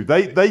have to.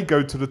 They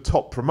go to the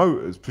top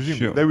promoters.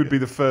 Presumably, Sure. they would be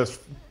the first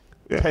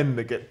Yeah. 10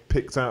 that get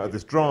picked out of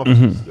this draft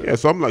Mm-hmm. system. yeah,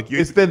 so I'm like,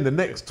 It's then the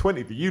next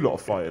 20 that you lot are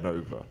fighting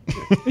over.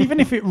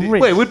 even if it risked,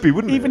 Well, it would be,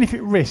 wouldn't even it? if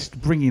it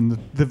risked bringing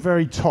the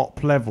very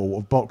top level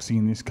of boxing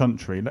in this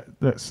country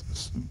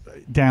that's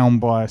down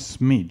by a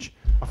smidge,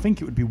 I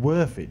think it would be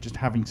worth it just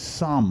having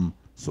some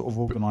sort of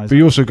but organisation.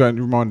 you also got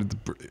reminded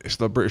it's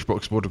the British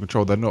Boxing Board of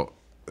Control. They're not.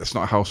 It's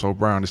not a household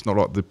brand. It's not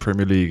like the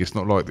Premier League. It's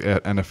not like the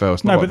NFL.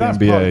 It's not No, like but that's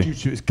the partly NBA. due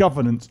to its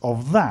governance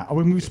of that. I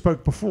mean, we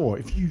spoke before.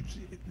 If you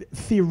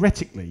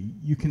theoretically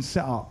you can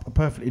set up a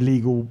perfectly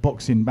legal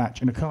boxing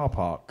match in a car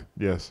park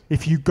Yes.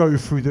 if you go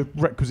through the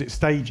requisite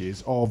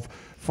stages of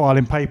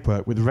filing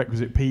paperwork with the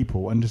requisite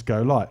people and just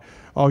go like,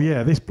 oh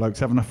yeah, this bloke's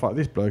having a fight with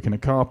this bloke in a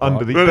car park.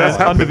 Under the, No, that's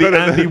under the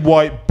happened. Andy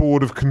White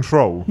Board of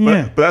Control.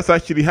 yeah. but that's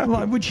actually happened.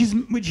 Like, which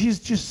is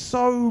just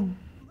so.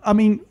 I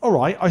mean, all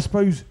right. I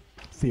suppose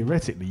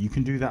theoretically you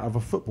can do that of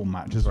a football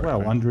match as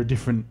well under a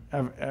different.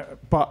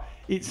 But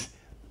it's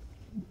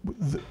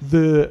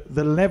the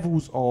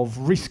levels of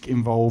risk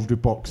involved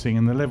with boxing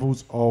and the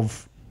levels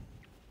of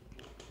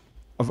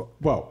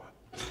well,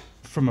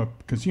 from a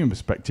consumer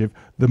perspective,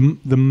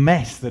 the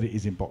mess that it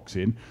is in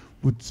boxing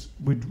would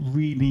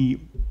really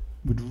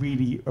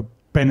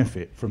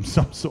benefit from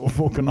some sort of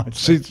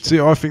organisation. See,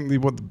 I think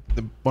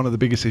one of the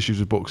biggest issues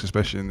with boxing,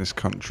 especially in this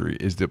country,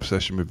 is the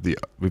obsession with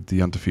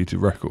the undefeated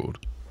record.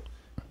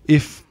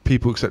 If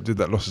people accepted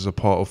that losses are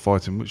part of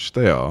fighting, which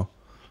they are,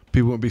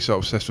 people wouldn't be so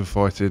obsessed with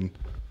fighting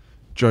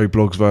Joe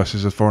Bloggs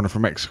versus a foreigner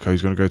from Mexico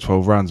who's going to go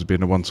 12 rounds and be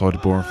in a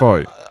one-sided boring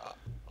fight.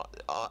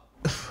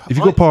 If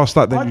you got past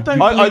that, then I you-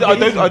 don't I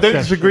believe it is don't an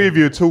disagree obsession. with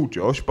you at all,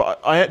 Josh,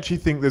 but I actually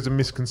think there's a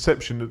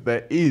misconception that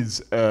there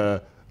is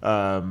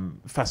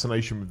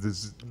fascination with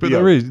this. But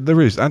there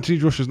is. Anthony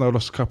Joshua's now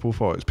lost a couple of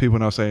fights. People are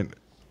now saying,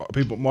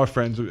 my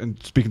friends,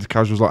 and speaking to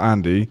casuals like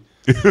Andy,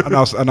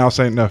 are now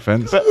saying no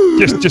offence.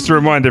 just to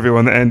remind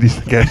everyone that Andy's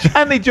the catch.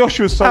 Andy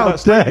Joshua sold How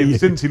that dare stadium you.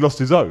 since he lost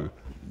his own.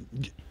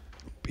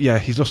 Yeah,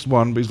 he's lost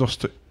one, but he's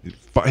lost two.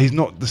 But he's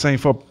not the same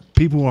fight.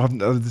 People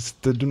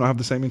they do not have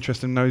the same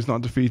interest in now he's not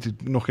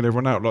undefeated, knocking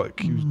everyone out like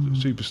he was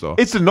a superstar.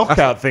 It's a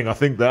knockout thing, I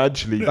think, that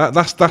actually.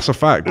 That's a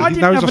fact. I Now didn't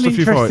he's have an lost a few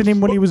interest fights. in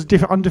him when he was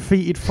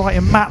undefeated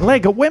fighting Matt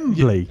Legg at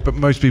Wembley. But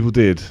most people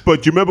did.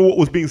 But do you remember what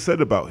was being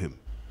said about him?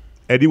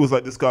 Eddie was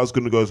like, this guy's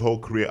going to go his whole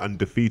career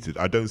undefeated.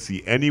 I don't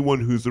see anyone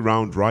who's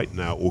around right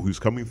now or who's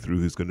coming through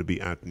who's going to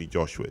be Anthony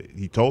Joshua.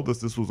 He told us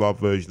this was our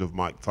version of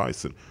Mike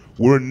Tyson.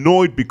 We're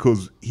annoyed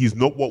because he's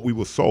not what we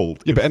were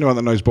sold. Yeah, but anyone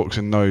that knows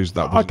boxing knows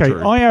that wasn't Okay,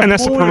 true. I have And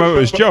that's the more-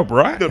 promoter's job,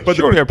 right? No, but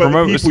Surely a but the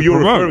promoter's people to you're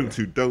promote. referring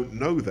to don't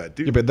know that,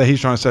 do Yeah, but he's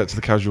trying to say it to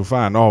the casual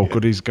fan. Oh,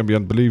 God, he's going to be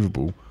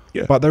unbelievable.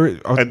 Yeah. But there is.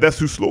 And that's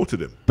who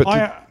slaughtered him. But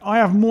I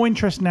have more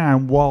interest now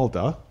in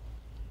Wilder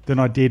than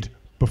I did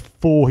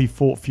before he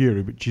fought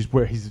Fury, which is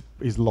where his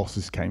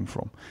losses came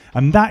from.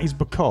 And that is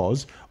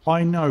because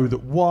I know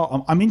that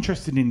while I'm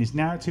interested in his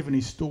narrative and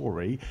his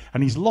story,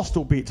 and he's lost,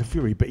 albeit to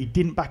Fury, but he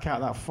didn't back out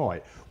that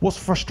fight. What's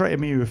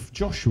frustrated me with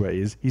Joshua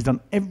is he's done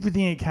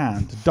everything he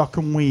can to duck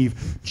and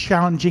weave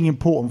challenging,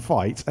 important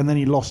fights, and then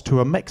he lost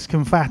to a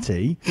Mexican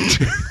fatty.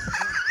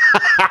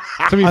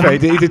 to be fair,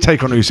 he did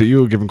take on Usyk.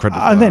 You were giving credit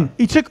for And that. then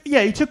he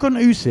took on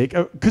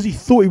Usyk because he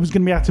thought he was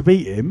going to be able to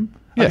beat him.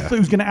 I thought he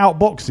was going to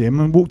outbox him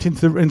and walked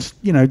into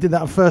did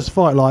that first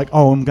fight like,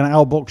 oh, I'm going to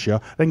outbox you,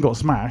 then got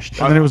smashed,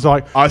 and then it was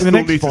like, I in still the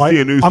next need to fight,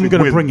 see an Usyk I'm going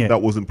to win. bring it.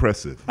 That was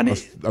impressive. And I'm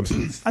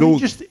and still,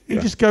 you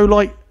just go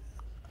like,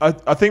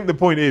 I think the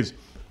point is,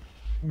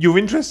 you're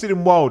interested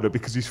in Wilder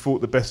because he's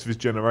fought the best of his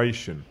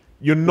generation.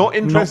 You're not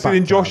interested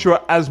in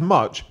Joshua as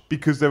much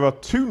because there are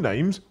two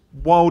names,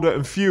 Wilder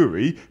and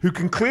Fury, who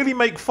can clearly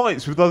make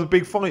fights with other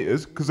big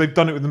fighters because they've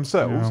done it with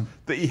themselves,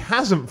 that he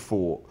hasn't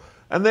fought.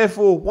 And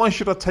therefore, why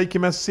should I take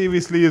him as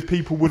seriously as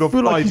people would have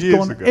 5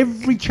 years ago?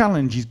 Every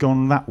challenge he's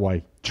gone that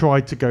way,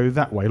 tried to go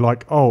that way.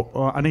 Like,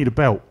 I need a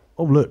belt.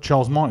 Oh, look,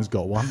 Charles Martin's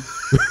got one.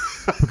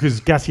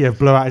 Because Gassiev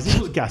blew out his...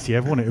 It was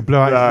Gassiev, wasn't it? Who blew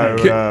out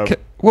his neck.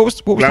 What was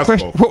the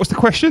question? What was the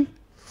question?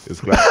 It's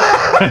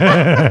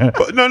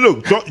but no,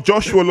 look,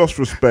 Joshua lost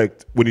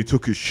respect when he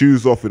took his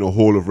shoes off in a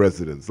hall of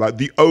residence. Like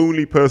the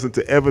only person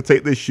to ever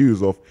take their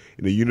shoes off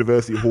in a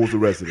university halls of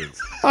residence.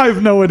 I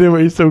have no idea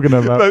what he's talking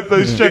about.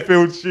 Those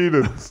Sheffield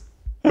students.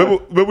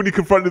 Remember when he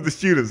confronted the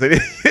students and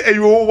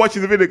you were all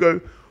watching the video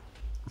going,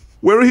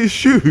 where are his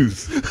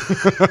shoes?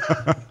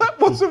 That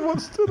wasn't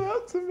what stood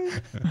out to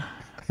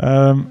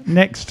me.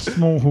 Next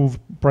small hall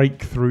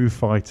breakthrough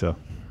fighter.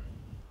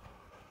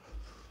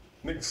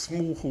 Next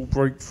small hall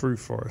breakthrough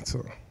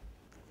fighter.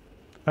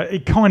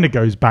 It kind of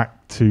goes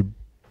back to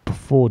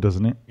before,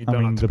 doesn't it? You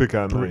don't have to pick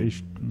out a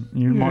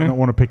You might not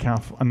want to pick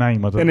out a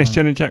name. I don't Dennis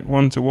know. Jack,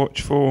 one to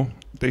watch for,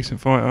 decent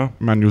fighter.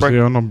 Emmanuel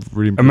Zion, I'm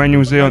really...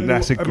 Emmanuel Zion,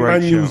 that's a great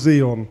Emmanuel shout.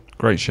 Zion.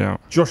 Great shout.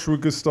 Joshua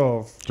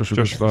Gustav. Joshua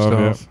Josh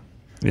Gustav,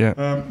 yeah.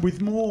 Yeah.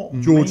 With more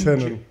George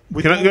major- Hennon.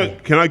 with Can more-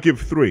 can I give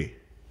 3?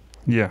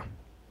 Yeah.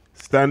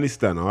 Stanley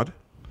Stannard,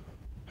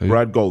 Who?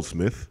 Brad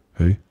Goldsmith,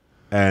 Who?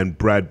 and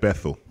Brad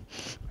Bethel.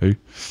 Who?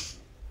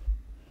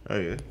 Oh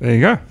yeah, There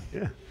you go.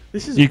 yeah.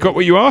 This is You got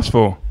what you asked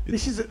for.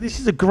 this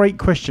is a great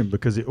question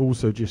because it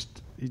also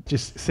just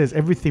says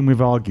everything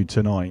we've argued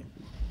tonight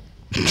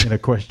in a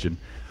question.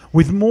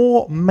 With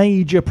more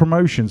major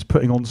promotions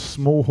putting on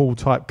small hall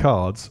type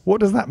cards, what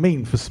does that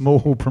mean for small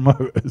hall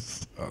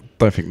promoters?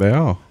 Don't think they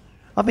are.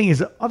 I think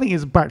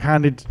it's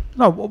backhanded.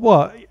 No,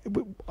 what?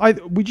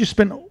 We just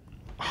spent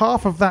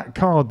half of that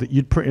card that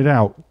you'd printed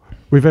out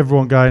with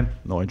everyone going,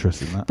 not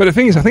interested in that. But the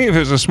thing is, I think if it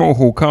was a small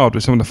hall card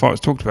with some of the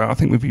fights talked about, I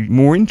think we'd be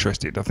more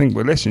interested. I think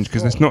we're less interested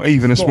because it's not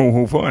even a small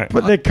hall fight.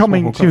 But they're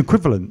coming Small to hall card.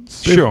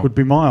 equivalents. Sure. Would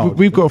be my argument.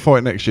 We've got a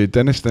fight next year,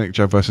 Dennis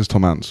Denikja versus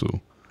Tom Ansell.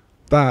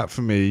 That,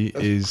 for me,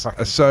 is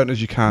as certain as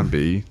you can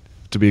be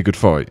to be a good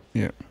fight.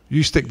 Yeah.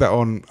 You stick that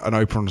on an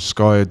Open on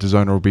Sky, a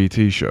DAZN or a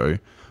BT show,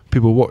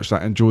 people watch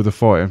that, enjoy the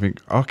fight, and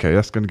think, okay,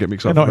 that's going to get me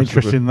excited. They're not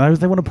interested in those.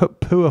 They want to put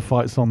poor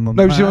fights on them.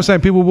 No, but you see what I'm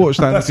saying? People watch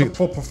that and That's a think,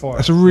 proper fight.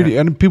 that's a really,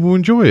 and people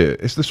enjoy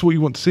it. It's the sort you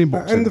want to see in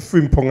boxing. And the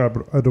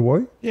Frimpong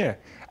Adaway. Yeah.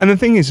 And the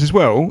thing is, as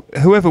well,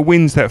 whoever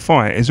wins that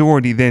fight is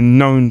already then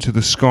known to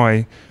the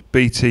Sky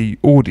BT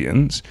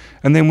audience.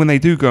 And then when they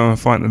do go and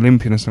fight an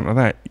Olympian or something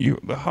like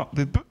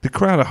that, the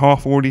crowd are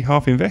already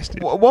half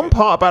invested. One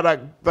part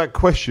about that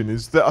question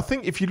is that I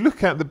think if you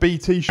look at the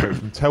BT show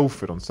from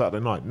Telford on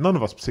Saturday night, none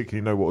of us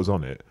particularly know what was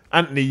on it.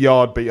 Anthony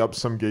Yard beat up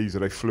some geezer.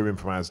 They flew in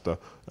from Asda.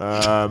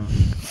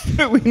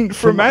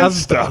 From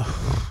Asda.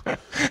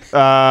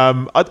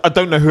 I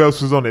don't know who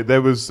else was on it.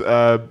 There was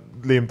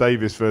Liam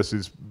Davis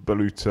versus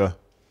Baluta.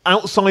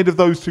 Outside of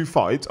those two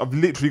fights, I've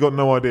literally got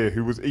no idea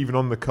who was even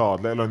on the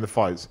card, let alone the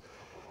fights.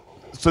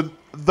 So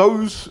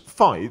those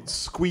fights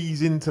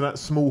squeeze into that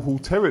small hall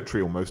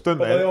territory almost, don't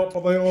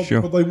they?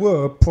 Sure. But they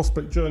were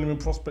prospect journeyman.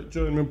 So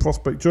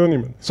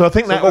I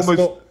think that that's almost...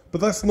 not,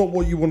 but that's not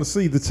what you want to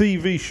see. The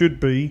TV should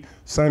be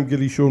Sam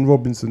Gilly, Sean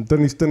Robinson,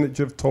 Dennis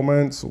Denikja, Tom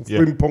Ansell, Yeah.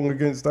 Frimpong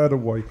against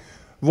Adaway,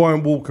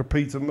 Ryan Walker,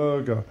 Peter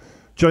Murger,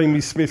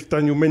 Jamie Smith,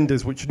 Daniel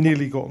Mendes, which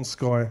nearly got on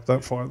Sky,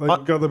 that fight. They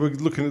were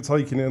looking at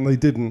taking it and they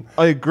didn't.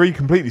 I agree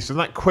completely. So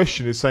that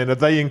question is saying, are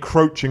they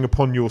encroaching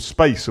upon your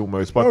space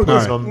almost by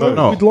putting on those?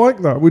 no. We'd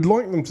like that. We'd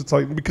like them to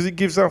take them because it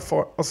gives our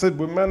fight. I said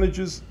we're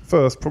managers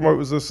first,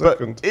 promoters are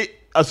second. But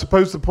I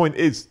suppose the point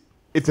is,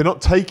 if they're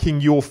not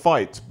taking your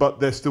fight, but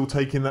they're still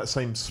taking that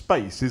same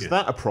space, is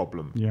that a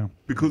problem? Yeah.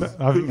 Because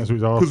I think that's what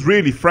he's asking. Because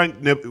really,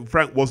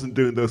 Frank wasn't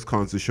doing those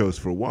kinds of shows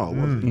for a while,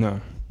 was he? No.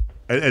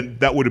 And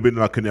that would have been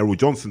like an Errol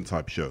Johnson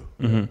type show.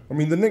 I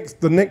mean, the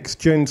next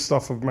gen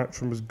stuff of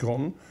Matchroom has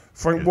gone.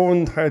 Frank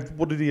Warren had,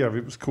 what did he have?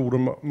 It was called a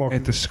market.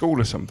 At the school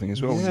or something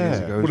as well years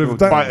ago. as Whatever,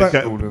 well.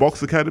 that-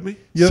 Box Academy?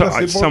 Yeah, So- that's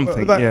it.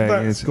 something,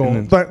 That's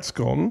gone. That's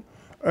gone.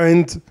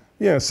 And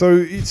yeah, so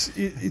it's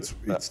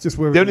just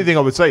where The only thing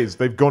I would say is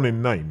they've gone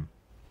in name.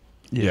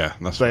 yeah,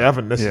 that's They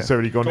haven't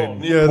necessarily gone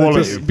in yeah,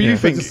 quality. But you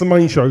think- just the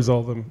main shows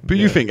are them. But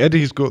you think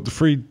Eddie's got the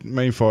 3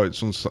 main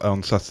fights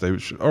on Saturday,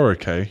 which are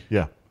okay.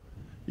 Yeah.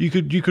 You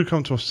could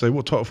come to us and say,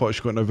 what title fights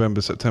you got in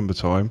November, September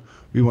time?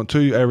 We want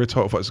 2 area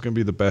title fights that are going to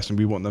be the best, and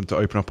we want them to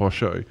open up our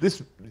show.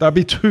 That'd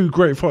be 2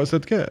 great fights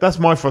they'd get. That's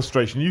my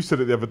frustration. You said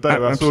it the other day. I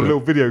saw a Absolutely.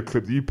 little video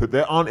clip that you put.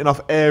 There aren't enough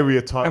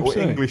area title or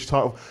Absolutely. English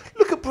title.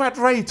 Look at Brad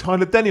Ray,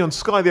 Tyler Denny on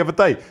Sky the other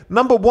day.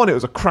 Number 1, it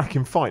was a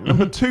cracking fight.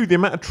 Number 2, the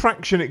amount of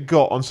traction it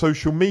got on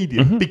social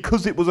media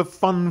because it was a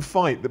fun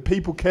fight that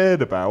people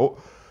cared about.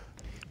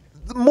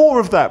 more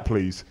of that,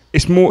 please.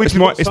 It's more. Which It's is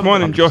mine. what It's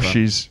mine and Sunday-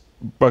 Josh's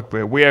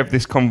bugbear. We have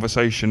this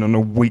conversation on a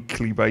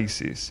weekly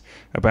basis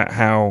about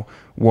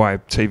why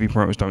TV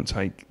promoters don't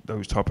take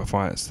those type of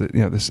fights. That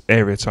this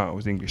area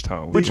titles, the English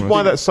title. Which is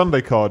why that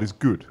Sunday card is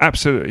good.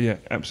 Absolutely, yeah,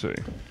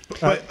 absolutely.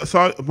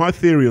 My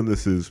theory on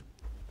this is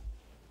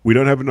we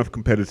don't have enough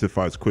competitive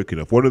fights quick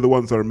enough. One of the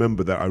ones I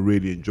remember that I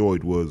really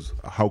enjoyed was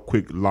how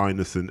quick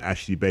Linus and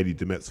Ashley Bailey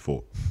Demetz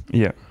fought.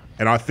 Yeah,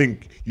 And I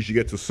think you should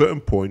get to a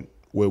certain point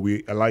where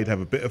we allow you to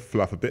have a bit of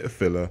fluff, a bit of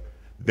filler.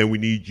 Then we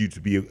need you to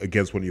be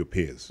against one of your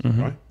peers,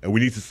 right? And we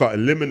need to start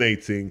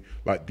eliminating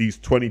like these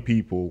 20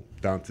 people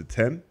down to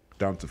 10,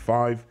 down to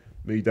 5,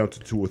 maybe down to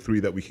 2 or 3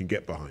 that we can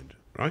get behind,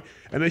 right?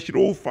 And they should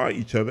all fight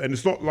each other. And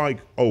it's not like,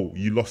 oh,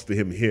 you lost to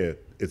him here,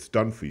 it's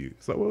done for you.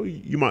 It's like, well,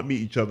 you might meet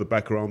each other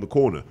back around the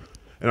corner.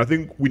 And I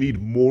think we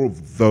need more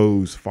of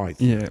those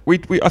fights. yeah.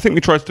 I think we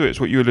tried to do it. It's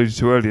what you alluded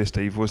to earlier,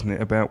 Steve, wasn't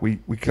it? About we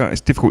can't.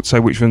 It's difficult to say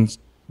which one's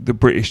the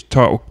British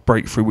title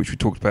breakthrough, which we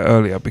talked about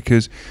earlier,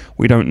 because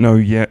we don't know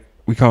yet.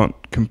 We can't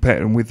compare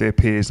them with their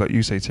peers, like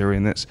you say, Terry,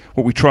 and that's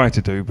what we try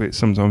to do. But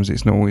sometimes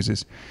it's not always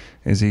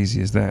as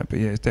easy as that. But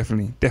yeah, it's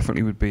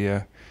definitely would be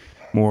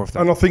more of that.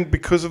 And I think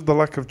because of the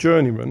lack of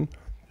journeymen,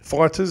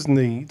 fighters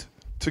need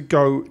to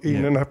go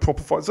in and have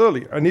proper fights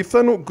early. And if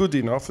they're not good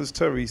enough, as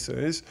Terry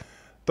says,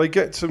 they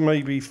get to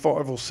maybe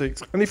 5 or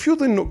 6. And if you're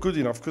then not good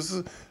enough,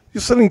 because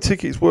you're selling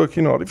tickets,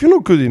 working hard, if you're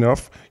not good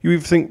enough, you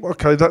either think,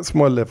 okay, that's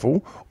my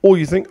level, or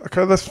you think,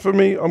 okay, that's for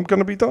me, I'm going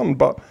to be done.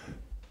 But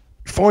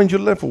find your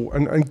level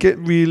and get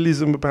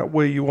realism about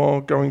where you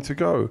are going to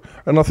go.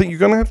 And I think you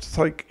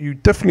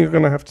definitely are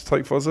going to have to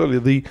take fights earlier.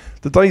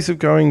 The days of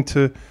going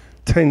to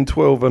 10,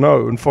 12 and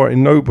 0 and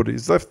fighting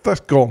nobodies, that's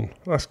gone.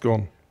 That's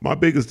gone. My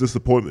biggest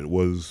disappointment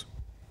was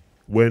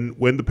when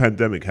the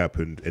pandemic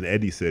happened and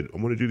Eddie said,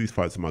 I'm going to do these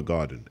fights in my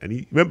garden. And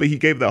he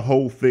gave that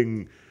whole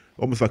thing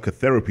almost like a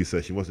therapy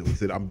session, wasn't it? He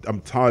said,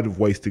 I'm tired of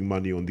wasting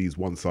money on these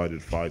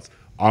one-sided fights.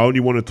 I only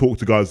want to talk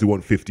to guys who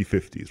want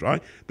 50-50s,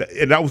 right?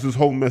 And that was his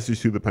whole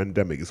message through the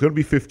pandemic. It's going to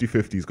be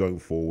 50-50s going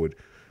forward.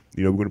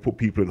 We're going to put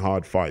people in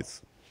hard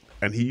fights.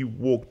 And he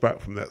walked back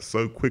from that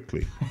so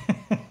quickly.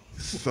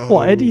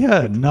 What, Eddie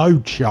Hearn? No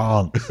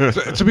chance.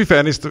 To be fair,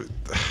 and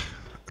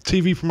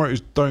TV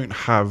promoters don't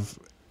have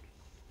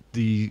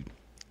the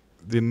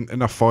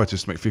enough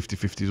fighters to make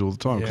 50-50s all the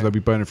time because they'll be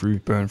burning through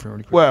really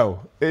quick.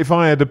 Well, if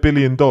I had $1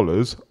 billion,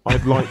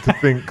 I'd like to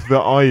think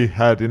that I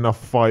had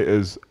enough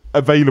fighters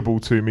available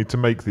to me to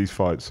make these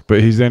fights. But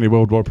he's the only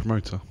worldwide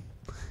promoter.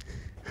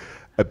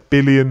 $1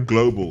 billion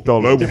global.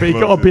 dollars. But he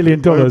got $1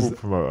 billion, Global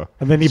promoter.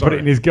 and then he put it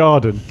in his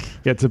garden.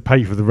 He had to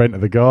pay for the rent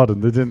of the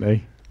garden, didn't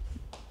he?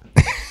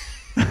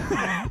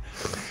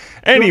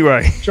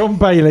 Anyway, John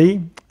Bailey,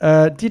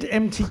 did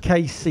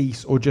MTK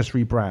cease or just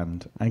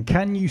rebrand? And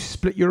can you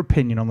split your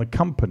opinion on the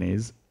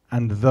companies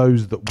and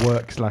those that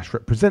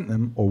work/represent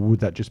them, or would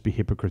that just be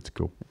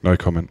hypocritical? No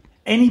comment.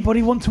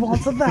 Anybody want to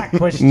answer that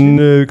question?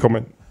 No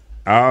comment.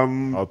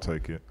 I'll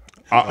take it.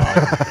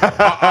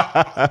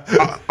 I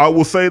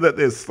will say that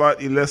there's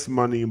slightly less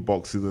money in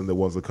boxing than there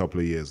was a couple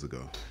of years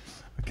ago.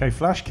 Okay,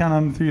 Flash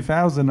Cannon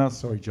 2000.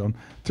 Sorry, John.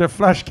 So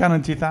Flash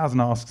Cannon 2000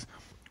 asks,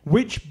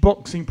 which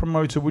boxing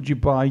promoter would you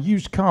buy a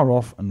used car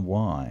off and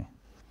why?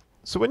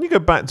 So when you go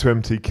back to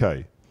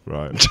MTK,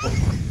 right?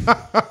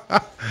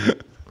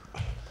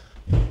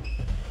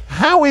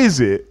 How is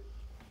it?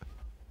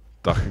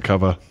 Duck and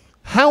cover.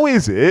 How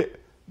is it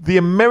the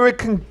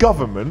American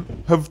government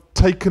have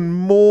taken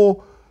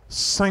more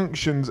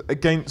sanctions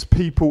against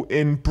people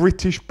in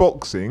British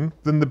boxing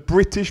than the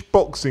British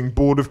Boxing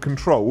Board of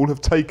Control have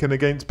taken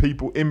against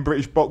people in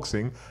British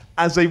boxing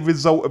as a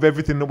result of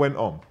everything that went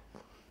on?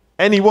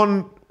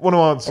 Anyone want to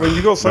answer? I mean,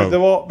 you've got to say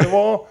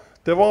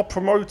there are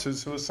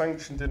promoters who are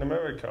sanctioned in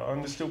America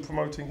and they're still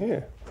promoting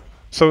here.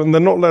 So, and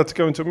they're not allowed to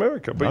go into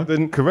America. But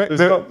then Correct.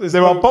 there's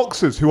There are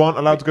boxers who aren't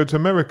allowed to go to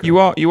America. you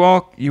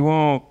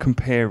are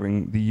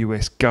comparing the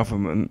US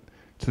government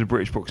to the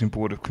British Boxing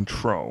Board of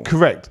Control.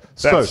 Correct.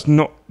 That's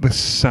not the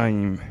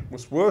same.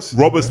 What's worse?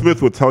 Robert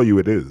Smith will tell you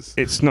it is.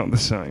 It's not the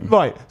same.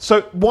 Right.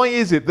 So why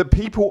is it that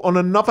people on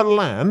another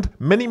land,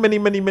 many, many,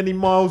 many, many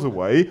miles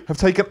away, have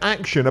taken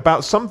action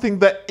about something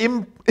that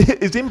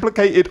is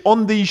implicated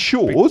on these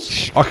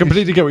shores? I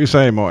completely get what you're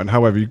saying, Martin.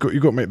 However, you've got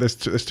to make there's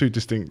two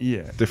distinct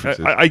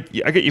differences. I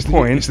get your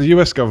point. It's the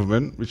US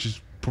government, which is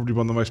probably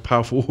one of the most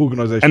powerful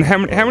organisations. And how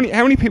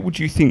many people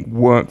do you think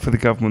work for the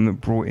government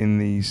that brought in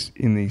these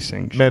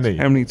sanctions? Many.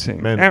 How many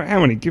teams? Many. How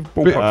many? Give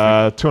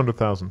ballpark.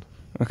 200,000.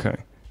 Okay.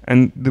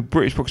 And the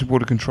British Boxing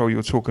Board of Control,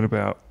 you're talking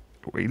about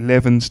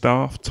 11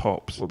 staff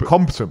tops. Well,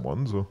 competent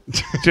ones, or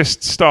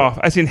Just staff,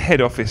 as in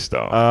head office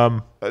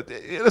staff.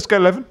 let's go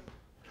 11.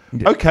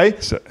 Yeah. Okay.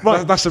 So-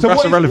 Right. That's what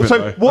is- irrelevant, So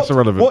though. what, That's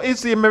irrelevant. What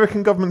is the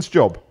American government's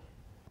job?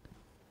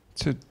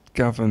 To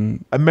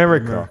govern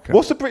America.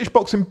 What's the British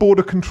Boxing Board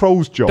of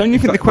Control's job? Don't you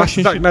think the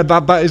question should...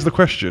 that is the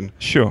question.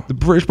 Sure. The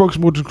British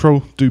Boxing Board of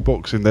Control do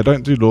boxing. They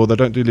don't do law. They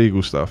don't do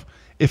legal stuff.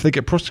 If they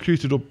get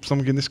prosecuted or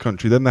something in this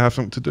country, then they have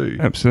something to do.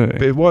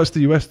 Absolutely. But why is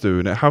the US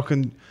doing it? How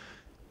can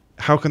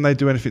how can they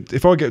do anything?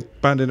 If I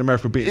get banned in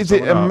America, beating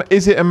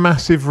Is it a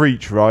massive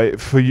reach, right,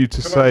 for you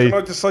to say?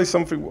 Can I just say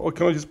something? Or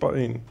can I just butt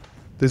in?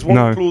 There's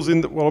one clause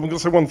in that. Well, I'm going to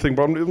say one thing,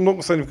 but I'm not going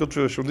to say anything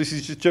controversial. This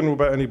is just general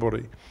about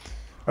anybody.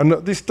 And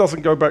this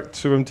doesn't go back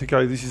to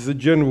MTK. This is a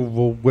general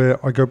rule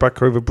where I go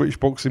back over British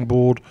Boxing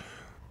Board.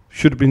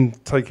 Should have been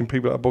taking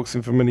people out of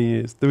boxing for many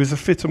years. There is a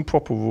fit and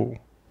proper rule,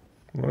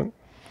 right?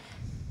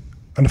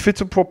 And a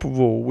fit and proper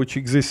rule, which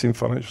exists in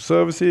financial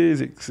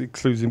services, it's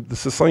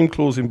the same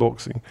clause in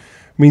boxing,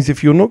 means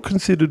if you're not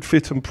considered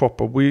fit and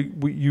proper,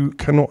 you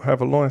cannot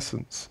have a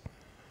license.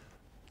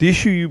 The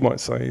issue you might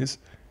say is,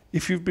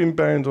 if you've been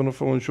banned on a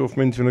foreign shore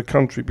from entering a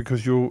country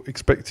because you're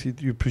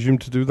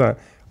presumed to do that,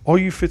 are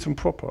you fit and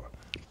proper?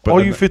 But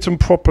are you fit and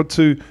proper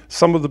to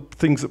some of the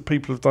things that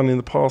people have done in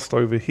the past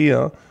over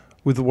here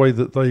with the way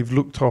that they've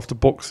looked after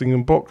boxing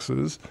and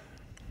boxers?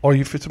 Are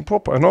you fit and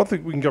proper? And I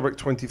think we can go back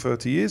 20,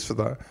 30 years for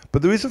that.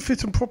 But there is a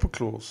fit and proper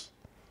clause.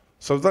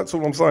 So that's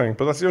all I'm saying.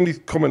 But that's the only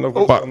comment I've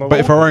got. But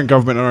if our own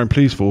government and our own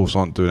police force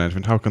aren't doing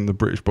anything, how can the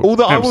British boxing... All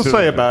that I will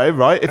say about it,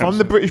 right, if I'm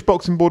the British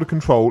Boxing Board of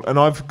Control and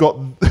I've got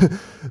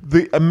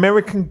the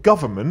American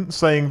government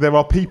saying there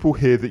are people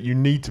here that you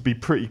need to be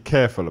pretty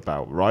careful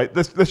about, right?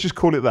 Let's just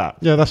call it that.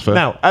 Yeah, that's fair.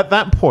 Now, at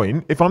that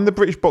point, if I'm the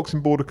British Boxing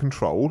Board of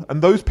Control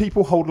and those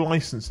people hold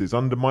licenses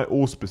under my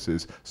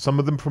auspices, some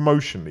of them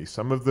promotionally,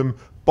 some of them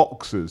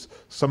boxers,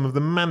 some of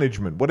them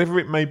management, whatever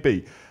it may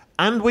be,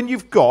 and when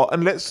you've got,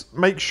 and let's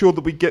make sure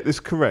that we get this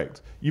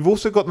correct, you've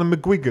also got the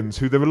McGuigans,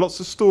 who there are lots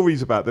of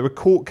stories about. There are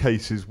court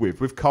cases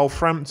with Carl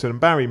Frampton and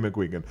Barry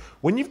McGuigan.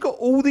 When you've got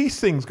all these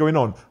things going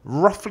on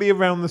roughly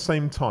around the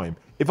same time,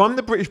 if I'm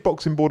the British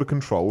Boxing Board of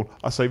Control,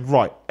 I say,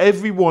 right,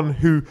 everyone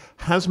who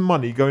has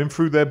money going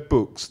through their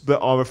books that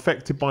are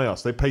affected by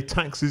us, they pay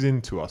taxes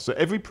into us. So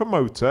every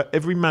promoter,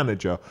 every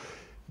manager,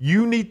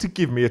 you need to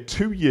give me a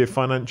 2-year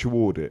financial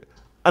audit.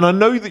 And I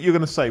know that you're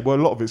going to say, well,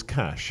 a lot of it's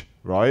cash,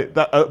 right?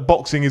 That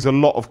boxing is a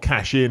lot of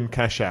cash in,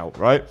 cash out,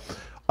 right?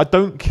 I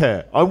don't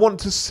care. I want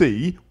to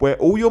see where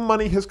all your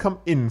money has come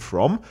in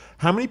from,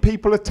 how many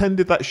people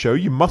attended that show.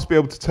 You must be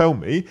able to tell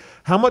me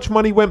how much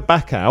money went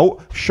back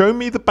out. Show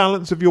me the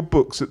balance of your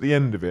books at the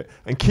end of it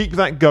and keep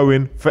that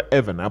going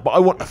forever now. But I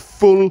want a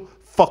full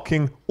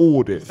fucking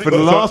audit for the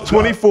last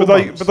 24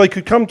 months. But they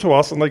could come to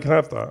us and they can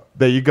have that.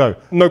 There you go.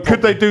 No Could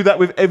problem. they do that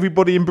with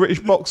everybody in British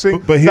boxing?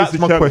 But here's That's the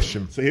my challenge.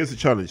 question. So here's the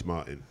challenge,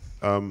 Martin.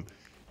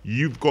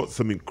 You've got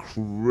some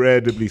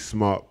incredibly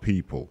smart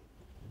people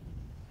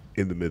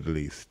in the Middle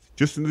East.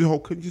 Just in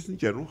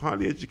general,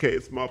 highly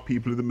educated, smart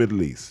people in the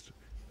Middle East.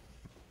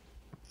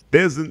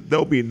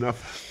 There'll be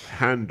enough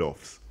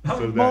handoffs.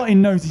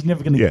 Martin knows he's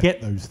never going to get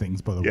those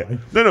things, by the way.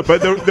 No,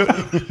 but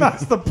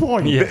That's the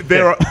point.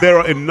 there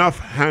are enough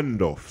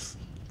handoffs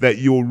that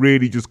you're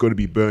really just going to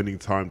be burning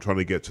time trying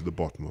to get to the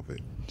bottom of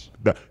it.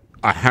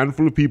 A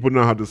handful of people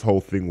know how this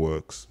whole thing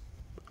works.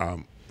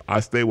 I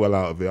stay well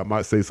out of it. I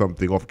might say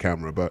something off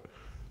camera, but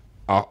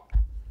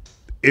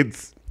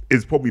it's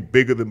probably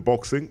bigger than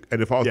boxing.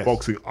 And if I was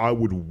boxing, I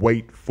would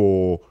wait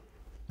for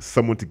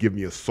someone to give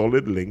me a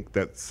solid link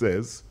that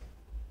says,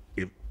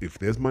 if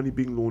there's money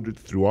being laundered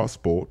through our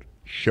sport,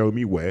 show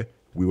me where.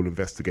 We will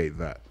investigate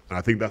that. And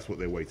I think that's what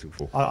they're waiting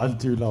for. I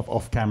do love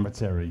off-camera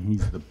Terry.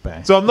 He's the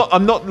best. So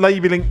I'm not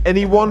labelling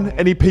anyone,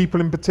 any people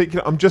in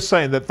particular. I'm just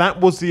saying that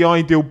was the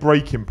ideal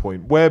breaking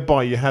point,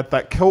 whereby you had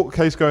that court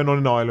case going on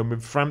in Ireland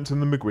with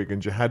Frampton and the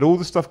McGuigans. You had all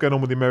the stuff going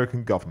on with the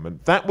American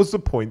government. That was the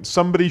point.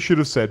 Somebody should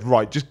have said,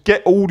 right, just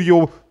get all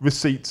your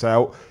receipts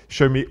out.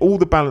 Show me all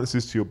the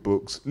balances to your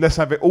books. Let's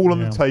have it all on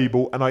the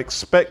table. And I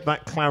expect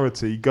that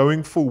clarity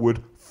going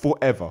forward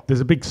forever.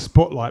 There's a big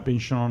spotlight being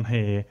shone on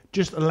here.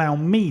 Just allow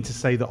me to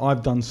say that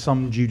I've done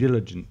some due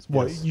diligence.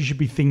 Well, you should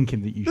be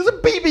thinking that you There's a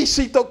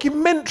BBC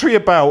documentary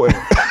about it.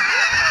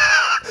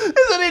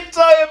 There's an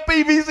entire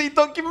BBC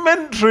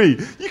documentary.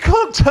 You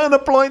can't turn a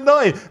blind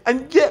eye,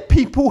 and yet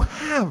people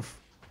have.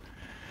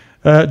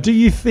 Do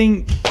you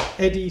think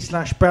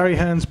Eddie/Barry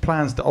Hearn's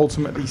plans to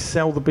ultimately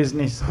sell the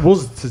business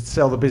was to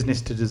sell the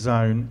business to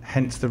DAZN,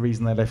 hence the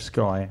reason they left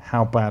Sky?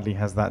 How badly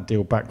has that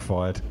deal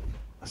backfired?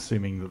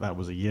 Assuming that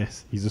was a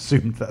yes. He's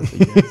assumed that's a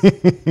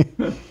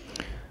yes.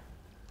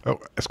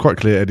 It's quite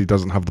clear Eddie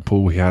doesn't have the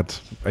pull he had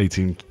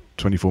 18,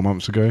 24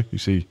 months ago. You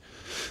see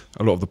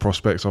a lot of the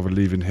prospects either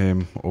leaving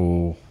him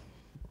or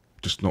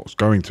just not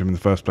going to him in the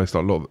first place.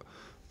 Like a lot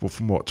of,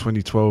 from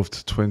 2012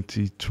 to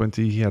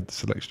 2020, he had the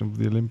selection of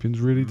the Olympians,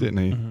 really, didn't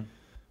he? Mm-hmm.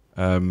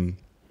 And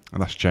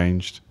that's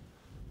changed.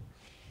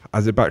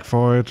 Has it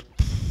backfired?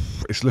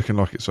 It's looking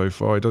like it so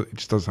far. He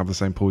just doesn't have the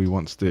same pull he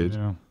once did.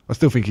 Yeah. I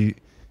still think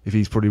if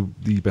he's probably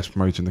the best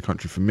promoter in the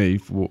country for me,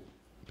 for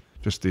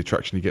just the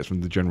attraction he gets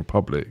from the general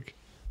public.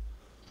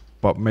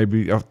 But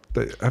maybe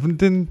haven't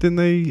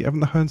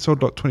the Hearn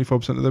sold like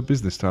 25% of their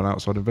business to an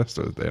outside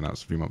investor? They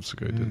announced a few months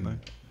ago, didn't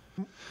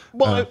they?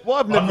 Well,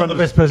 I've never I'm not the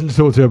best person to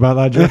talk to about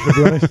that, Josh, to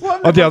be honest.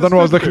 I don't know what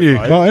I was looking at you.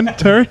 Martin,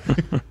 Terry?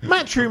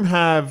 Matchroom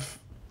have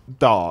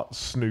darts,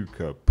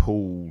 snooker,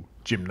 pool,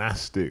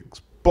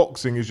 gymnastics.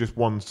 Boxing is just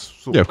one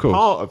sort of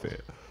part of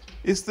it.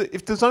 is that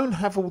if DAZN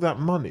have all that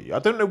money, I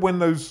don't know when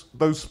those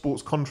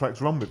sports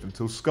contracts run with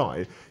until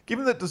Sky.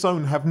 Given that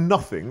DAZN have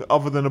nothing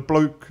other than a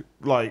bloke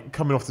like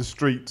coming off the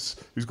streets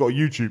who's got a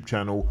YouTube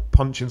channel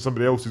punching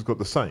somebody else who's got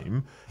the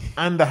same,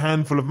 and a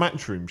handful of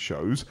matchroom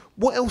shows,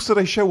 what else do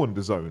they show on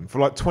DAZN for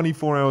like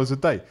 24 hours a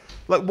day?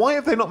 Like, why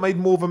have they not made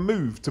more of a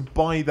move to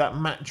buy that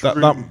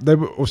matchroom?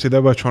 They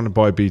were trying to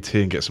buy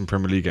BT and get some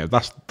Premier League games.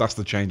 That's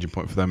the changing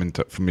point for them.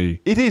 For me,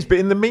 It is, but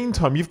in the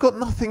meantime, you've got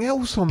nothing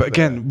else on. but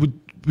again,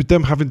 with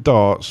them having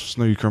darts,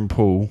 snooker, and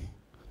pool,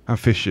 and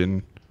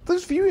fishing.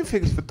 those viewing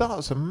figures for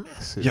darts are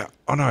massive. Yeah,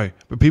 I know,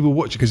 but people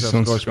watch it because it's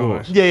on Sky Sky.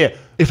 Sports. Yeah.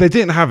 If they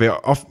didn't have it,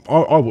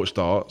 I watch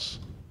darts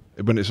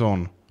when it's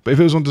on. But if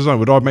it was on DAZN,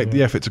 would I make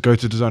the effort to go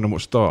to DAZN and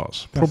watch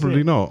darts?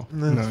 Probably it. not.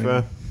 That's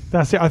fair.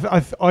 That's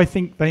it. I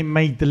think they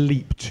made the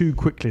leap too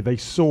quickly. They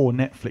saw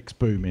Netflix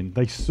booming.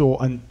 They saw,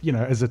 and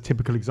as a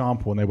typical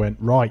example, and they went,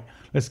 right,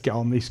 let's get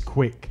on this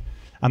quick.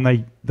 And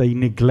they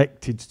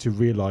neglected to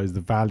realise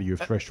the value of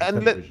terrestrial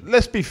television.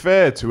 Let's be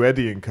fair to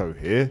Eddie and Co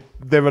here.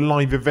 They're a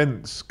live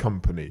events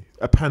company.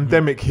 A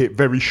pandemic hit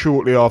very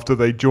shortly after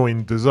they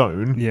joined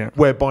DAZN,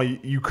 whereby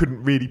you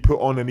couldn't really put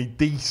on any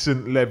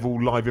decent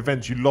level live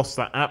events. You lost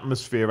that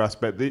atmosphere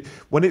aspect.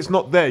 When it's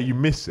not there, you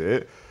miss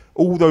it.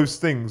 All those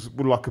things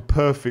were like a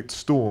perfect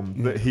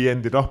storm that he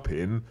ended up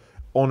in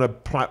on a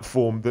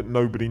platform that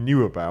nobody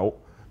knew about,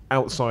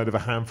 outside of a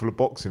handful of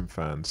boxing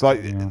fans.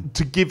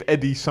 To give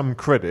Eddie some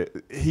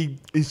credit, he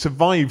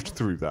survived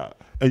through that.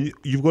 And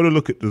you've got to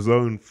look at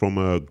DAZN from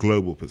a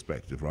global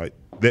perspective, right?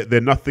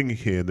 They're nothing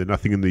here, they're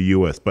nothing in the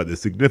US, but they're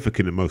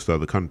significant in most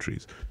other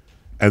countries.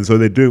 And so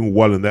they're doing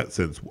well in that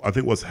sense. I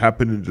think what's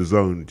happened in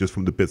DAZN, just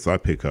from the bits I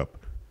pick up,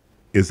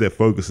 is their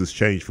focus has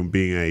changed from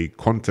being a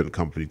content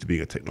company to being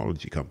a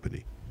technology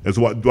company. And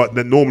so what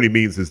that normally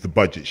means is the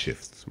budget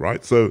shifts,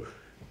 right? So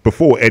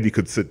before, Eddie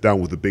could sit down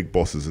with the big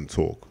bosses and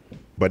talk.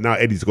 But now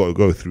Eddie's got to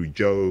go through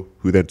Joe,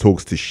 who then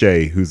talks to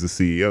Shay, who's the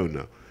CEO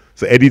now.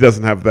 So Eddie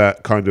doesn't have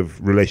that kind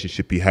of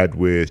relationship he had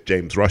with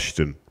James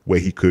Rushton, where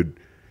he could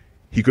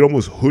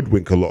almost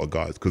hoodwink a lot of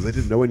guys because they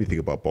didn't know anything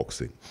about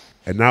boxing.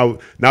 And now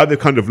they've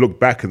kind of looked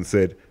back and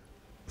said,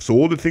 so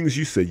all the things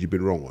you said you've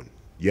been wrong on.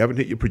 You haven't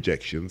hit your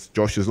projections.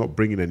 Josh is not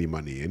bringing any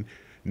money in.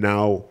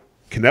 Now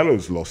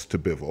Canelo's lost to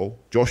Bivol.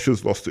 Josh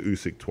has lost to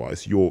Usyk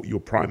twice. Your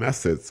prime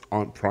assets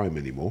aren't prime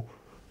anymore.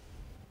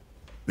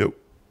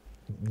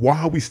 Why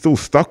are we still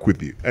stuck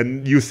with you?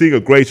 And you're seeing a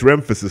greater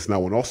emphasis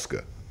now on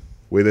Oscar,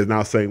 where they're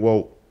now saying,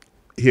 well,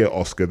 here,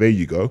 Oscar, there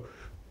you go.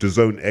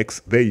 DAZN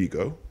X, there you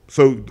go.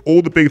 So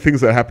all the big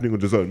things that are happening on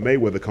DAZN,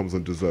 Mayweather comes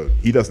on DAZN.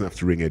 He doesn't have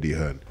to ring Eddie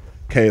Hearn.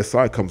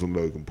 KSI comes on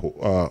Logan Paul,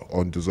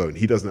 on DAZN.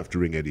 He doesn't have to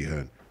ring Eddie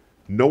Hearn.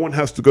 No one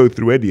has to go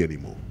through Eddie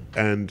anymore.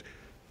 And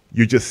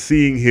you're just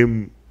seeing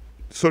him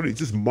sort of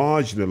just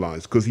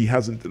marginalized because he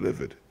hasn't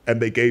delivered. And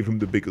they gave him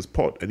the biggest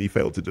pot and he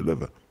failed to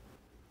deliver.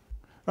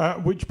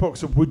 Which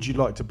boxer would you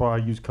like to buy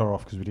a used car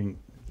off? Because we didn't.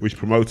 Which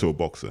promoter or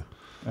boxer?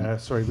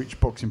 Sorry, which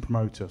boxing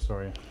promoter?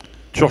 Sorry.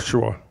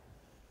 Joshua.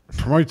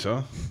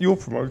 Promoter? Your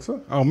promoter?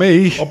 Oh,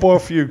 me? I'll buy a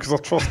few because I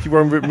trust you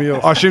won't rip me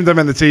off. I assumed they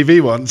meant the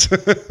TV ones.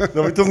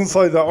 No, it doesn't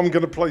say that. I'm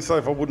going to play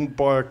safe. I wouldn't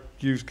buy a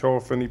used car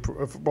off any.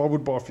 I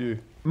would buy a few.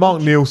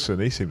 Mark Nielsen,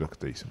 he seemed like a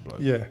decent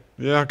bloke. Yeah.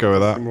 Yeah, I'll go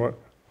with that. Right.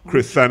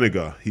 Chris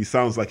Saniga, he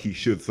sounds like he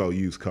should sell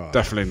used cars.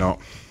 Definitely not.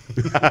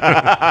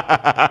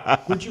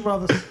 Would you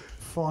rather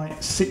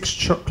fight 6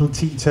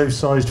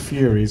 Chocolatito-sized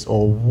Furies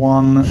or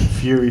 1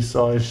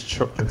 Fury-sized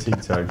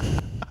Chocolatito?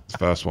 It's the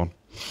first one.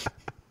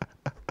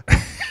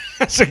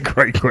 That's a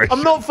great question.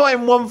 I'm not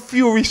fighting 1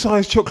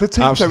 Fury-sized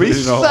Chocolatito. Absolutely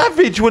He's not.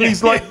 savage when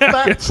he's like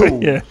that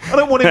tall. Yeah. I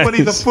don't want him when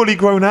he's a fully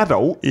grown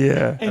adult.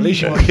 Yeah. At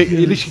least you kick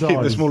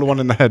the smaller one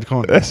in the head,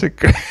 can't you? That's a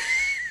great...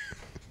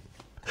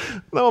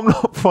 No, I'm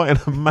not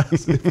fighting a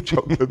massive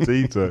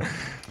Chocolatito.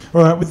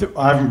 All right,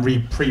 I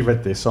haven't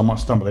pre-read this, so I might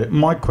stumble it.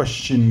 My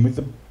question,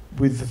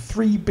 with the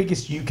 3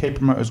 biggest UK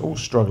promoters all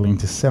struggling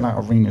to sell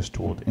out arenas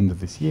toward the end of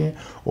this year,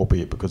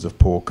 albeit because of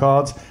poor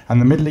cards, and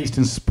the Middle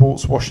Eastern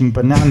sports washing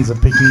bonanza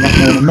picking up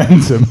more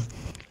momentum.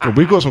 Well,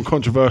 we've got some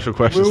controversial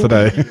questions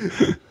today.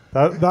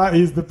 That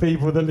is the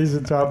people that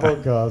listen to our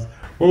podcast.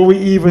 Will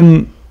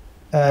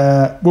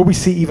we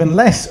see even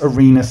less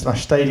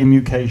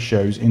arena/stadium UK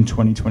shows in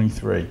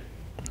 2023?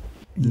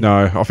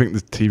 No, I think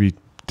the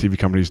TV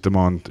companies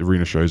demand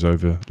arena shows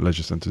over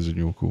leisure centres in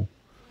your call.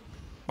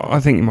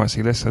 I think you might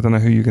see less. I don't know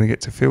who you're going to get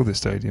to fill the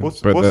stadium.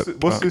 What's this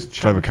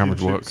clever cameras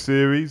championship work.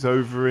 series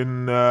over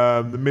in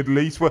the Middle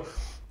East? Well,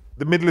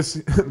 the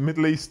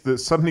Middle East that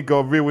suddenly got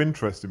a real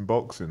interest in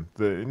boxing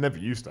that it never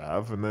used to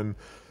have,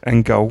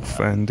 And golf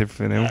and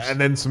everything else.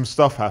 and then some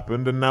stuff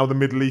happened, and now the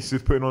Middle East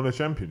is putting on a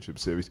championship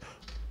series.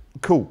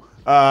 Cool.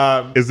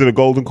 Is it a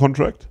golden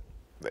contract?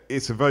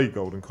 It's a very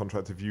golden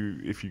contract if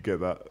you get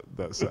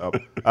that set up.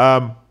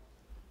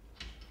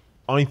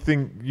 I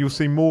think you'll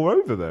see more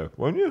over there,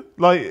 won't you?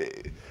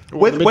 Like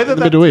whether the that,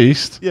 Middle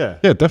East? yeah,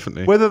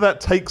 Definitely. whether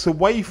that takes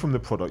away from the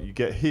product you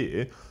get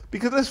here,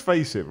 because let's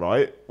face it,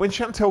 right? When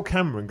Chantel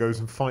Cameron goes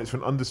and fights for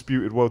an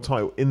undisputed world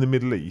title in the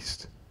Middle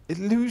East, it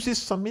loses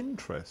some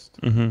interest.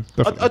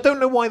 I don't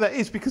know why that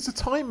is, because the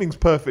timing's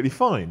perfectly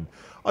fine.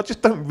 I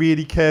just don't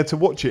really care to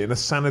watch it in a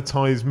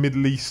sanitized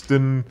Middle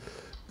Eastern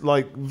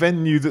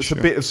venue that's a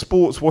bit of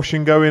sports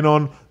washing going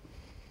on.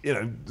 You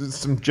know, there's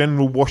some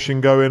general washing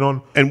going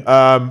on, and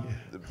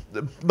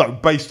no,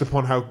 based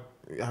upon how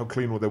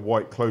clean all their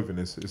white clothing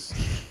is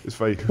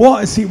fake.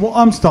 What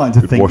I'm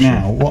starting to think washing.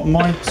 now, what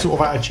my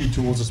sort of attitude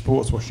towards the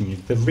sports washing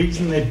is, the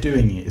reason they're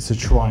doing it is to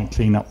try and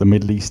clean up the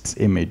Middle East's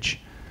image.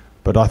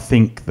 But I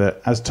think that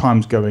as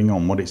time's going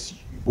on, what it's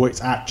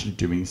actually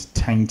doing is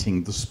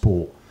tainting the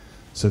sport.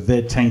 So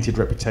their tainted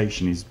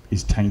reputation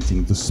is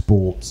tainting the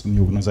sports and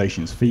the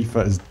organisations.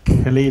 FIFA has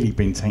clearly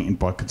been tainted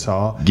by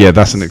Qatar. Yeah,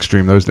 that's an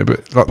extreme, though, isn't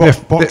it? But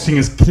Boxing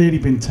has clearly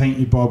been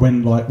tainted by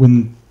when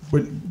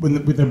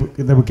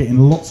they were getting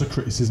lots of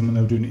criticism when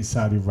they were doing it in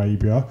Saudi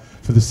Arabia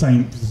for the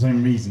same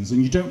reasons.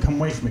 And you don't come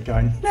away from it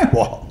going, you know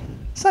what,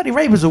 Saudi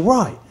Arabia's all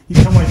right.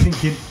 You come away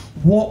thinking,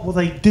 what were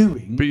they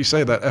doing? But you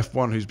say that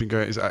F1, who's been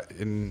going,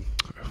 in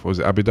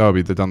Abu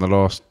Dhabi? They've done the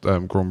last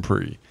Grand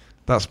Prix.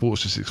 That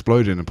sport's just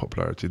exploding in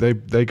popularity.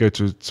 They go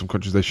to some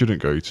countries they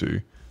shouldn't go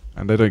to,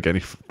 and they don't get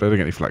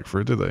any flack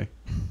for it, do they?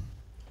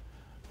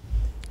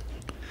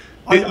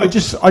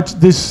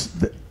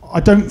 I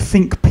don't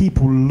think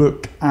people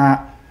look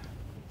at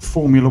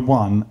Formula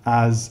One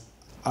as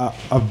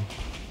a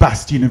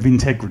bastion of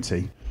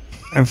integrity.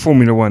 And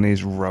Formula One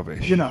is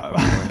rubbish. You know,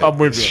 I'm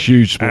with It's you.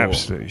 huge sport.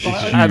 Absolutely.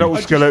 Adult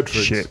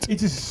skeletrics. Shit.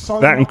 it is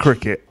so That and much-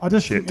 cricket. I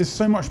just think there's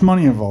so much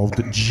money involved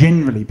that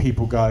generally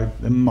people go,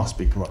 there must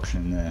be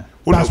corruption in there.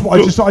 Well, That's no, what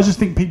look- I just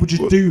think people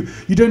just do.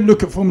 You don't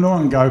look at Formula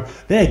One and go,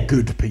 they're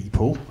good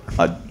people.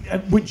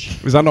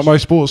 Which Is that not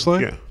most sports, though?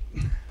 Yeah.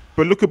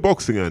 But look at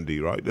boxing,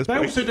 Andy, right? they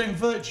also don't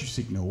virtue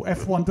signal.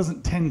 F1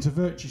 doesn't tend to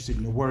virtue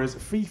signal, whereas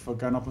FIFA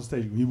going up on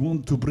stage, we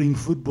want to bring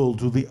football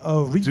to the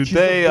reaches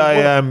Today of the I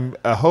world." am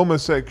a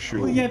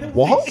homosexual. Well, yeah, that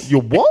what? was-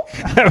 You're what?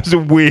 That was a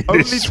weird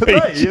Only speech.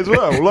 today as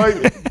well. Like,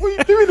 what are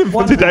you doing in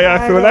One Today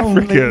I feel night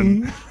only.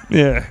 African.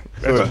 Yeah.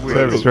 That's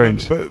very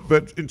strange.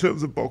 But in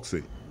terms of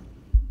boxing,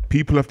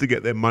 people have to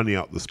get their money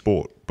out the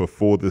sport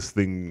before this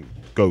thing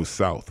goes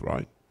south,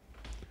 right?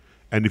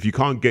 And if you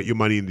can't get your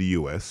money in the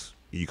US,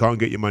 you can't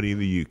get your money in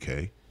the UK,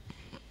 you're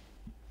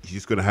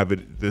just going to have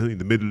it in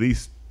the Middle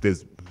East.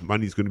 There's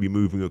money's going to be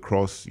moving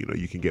across. You know,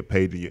 you can get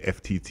paid in your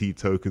FTT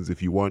tokens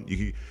if you want.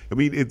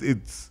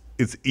 It's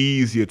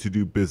easier to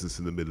do business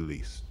in the Middle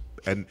East.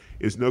 And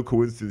it's no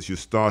coincidence you're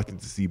starting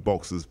to see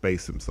boxers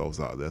base themselves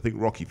out there. I think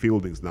Rocky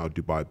Fielding's now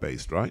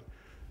Dubai-based, right?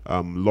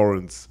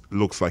 Lawrence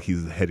looks like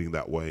he's heading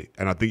that way.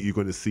 And I think you're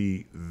going to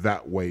see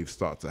that wave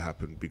start to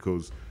happen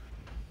because,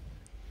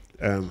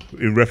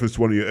 in reference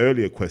to one of your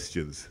earlier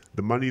questions,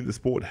 the money in the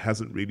sport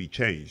hasn't really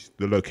changed.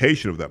 The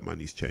location of that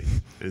money's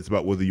changed. And it's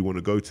about whether you want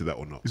to go to that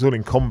or not. He's all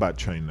in combat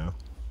chain now.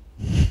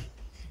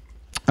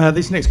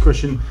 This next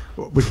question,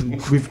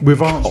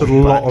 we've answered a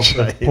lot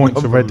of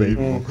points already.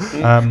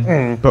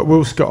 But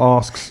Will Scott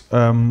asks,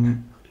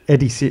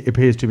 Eddie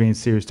appears to be in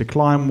serious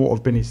decline. What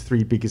have been his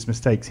 3 biggest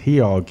mistakes? He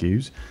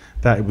argues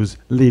that it was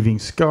leaving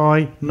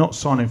Sky, not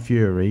signing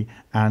Fury,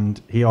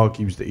 and he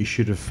argues that he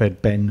should have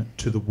fed Ben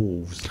to the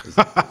Wolves.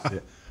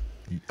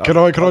 Can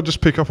I just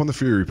pick up on the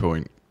Fury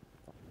point?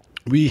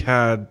 We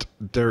had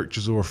Derek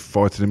Chisora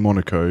fighting in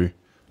Monaco.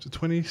 Was it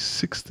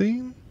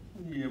 2016?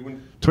 Yeah, when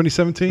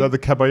 2017? Like the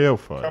Caballero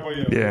fight.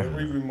 Yeah.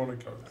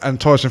 Monaco.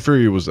 And Tyson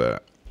Fury was there.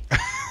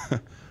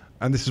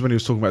 And this is when he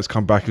was talking about his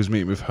comeback. He was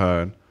meeting with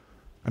Hearn.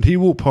 And he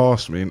walked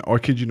past me, and I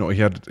kid you not, he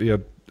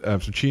had some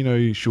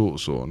chino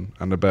shorts on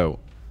and a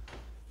belt.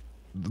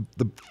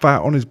 The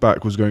fat on his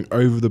back was going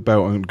over the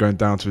belt and going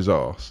down to his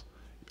arse.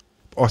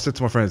 I said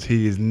to my friends,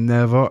 he is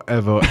never,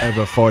 ever,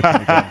 ever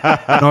fighting again.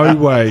 No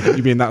way can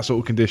you be in that sort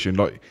of condition.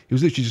 Like, he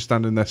was literally just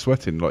standing there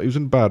sweating. Like, he was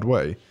in a bad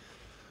way.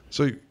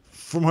 So,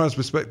 from her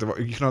perspective,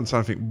 you can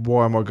understand, think,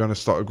 why am I going to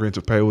start agreeing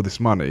to pay all this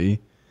money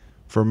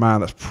for a man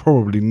that's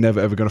probably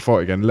never, ever going to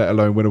fight again, let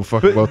alone win a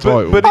fucking world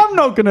title? but I'm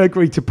not going to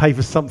agree to pay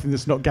for something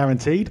that's not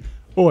guaranteed.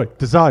 Oi,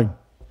 DAZN.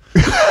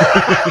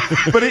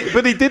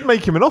 but he did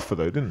make him an offer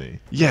though, didn't he?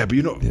 Yeah, but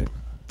you're not...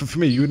 For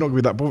me, you would not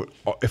be that bothered.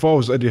 If I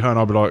was Eddie Hearn,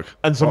 I'd be like...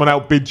 And someone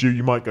outbids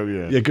you might go,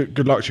 yeah. Yeah,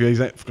 good luck to you. He's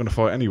not going to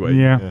fight anyway.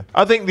 Yeah.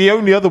 I think the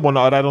only other one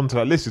I'd add onto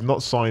that list is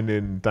not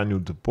signing Daniel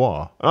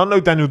Dubois. And I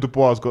know Daniel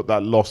Dubois has got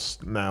that loss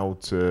now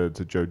to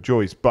Joe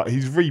Joyce, but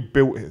he's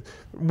rebuilt.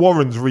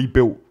 Warren's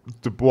rebuilt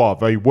Dubois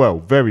very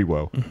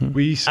well.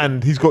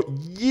 And he's got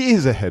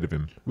years ahead of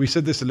him. We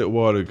said this a little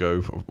while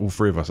ago, all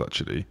 3 of us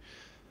actually.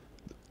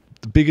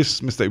 The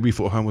biggest mistake we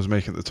thought Hearn was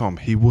making at the time,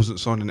 he wasn't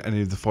signing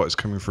any of the fighters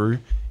coming through.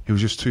 He was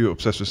just too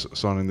obsessed with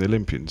signing the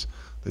Olympians,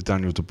 the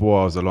Daniel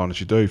Dubois, the Lana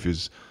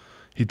Chidofias.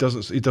 He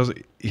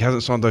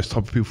hasn't signed those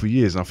type of people for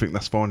years, and I think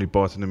that's finally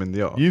biting him in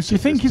the arse. Do you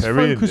think his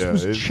focus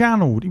was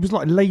channeled? He was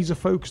like laser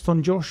focused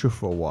on Joshua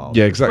for a while.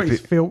 Yeah, exactly.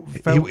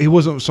 He He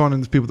wasn't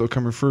signing the people that were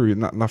coming through,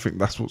 and I think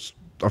that's what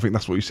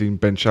you've seen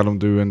Ben Shalom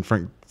do and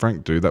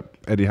Frank do that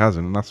Eddie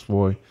hasn't, and that's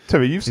why.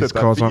 Terry, you've said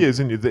that for years,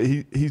 haven't you?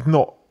 That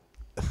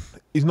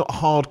he's not a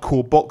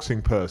hardcore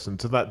boxing person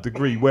to that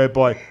degree,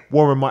 whereby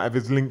Warren might have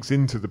his links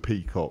into the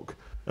Peacock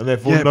and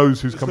therefore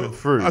knows who's coming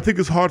through. I think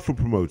it's hard for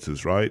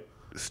promoters, right?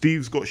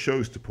 Steve's got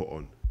shows to put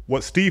on.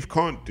 What Steve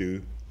can't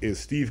do is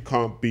Steve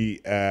can't be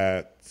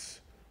at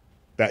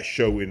that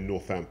show in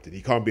Northampton.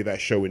 He can't be at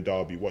that show in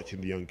Derby watching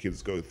the young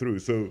kids go through.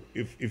 So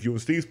if you're in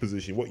Steve's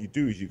position, what you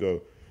do is you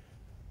go,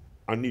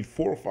 I need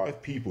 4 or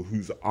 5 people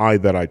whose eye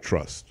that I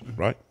trust,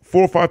 right?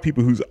 4 or 5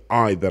 people whose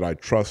eye that I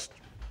trust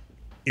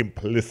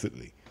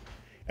implicitly.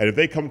 And if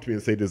they come to me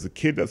and say, there's a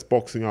kid that's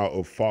boxing out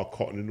of Far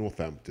Cotton in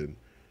Northampton,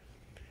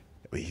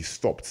 he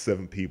stopped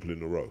 7 people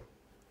in a row.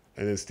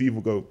 And then Steve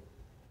will go,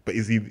 but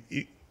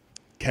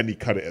can he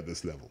cut it at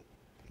this level?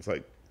 It's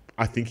like,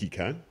 I think he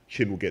can.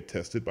 Chin will get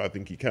tested, but I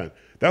think he can.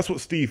 That's what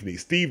Steve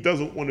needs. Steve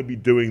doesn't want to be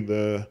doing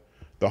the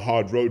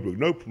hard road work.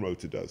 No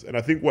promoter does. And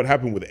I think what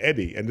happened with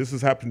Eddie, and this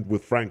has happened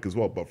with Frank as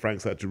well, but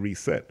Frank's had to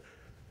reset.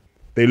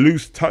 They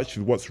lose touch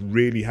with what's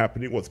really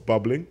happening, what's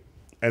bubbling.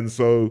 And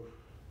so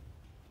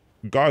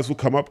guys will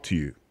come up to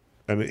you.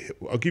 And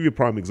I'll give you a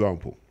prime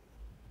example.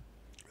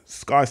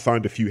 Sky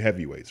signed a few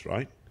heavyweights,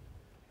 right?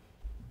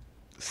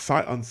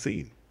 Sight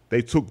unseen.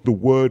 They took the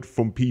word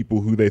from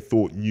people who they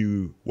thought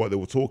knew what they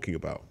were talking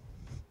about.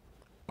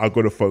 I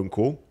got a phone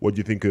call. What do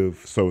you think of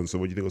so-and-so?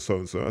 What do you think of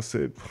so-and-so? I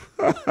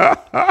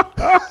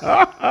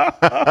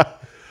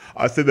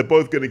said, they're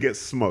both going to get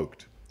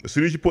smoked. As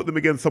soon as you put them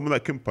against someone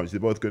that can punch, they're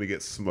both going to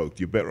get smoked.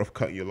 You're better off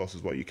cutting your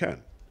losses while you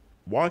can.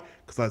 Why?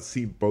 Because I'd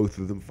seen both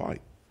of them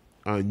fight.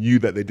 I knew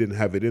that they didn't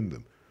have it in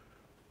them.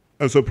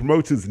 And so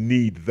promoters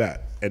need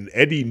that. And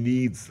Eddie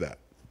needs that.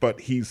 But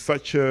he's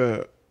such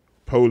a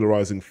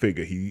polarizing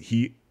figure.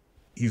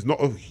 He's not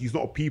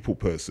a people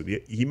person.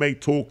 He may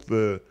talk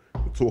the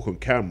talk on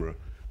camera,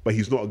 but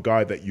he's not a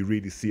guy that you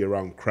really see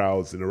around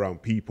crowds and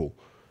around people.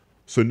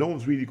 So no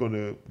one's really going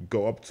to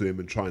go up to him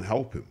and try and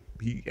help him.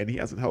 He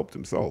hasn't helped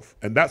himself,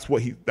 and that's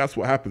what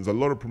happens. A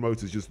lot of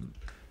promoters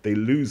they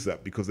lose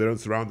that because they don't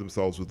surround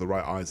themselves with the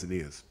right eyes and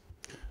ears.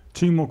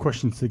 2 more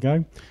questions to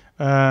go.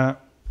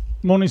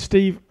 Morning,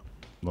 Steve.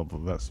 Well,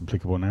 that's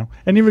applicable now.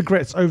 Any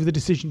regrets over the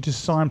decision to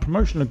sign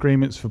promotional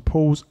agreements for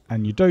Pauls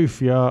and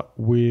Udofia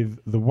with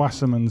the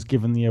Wassermans,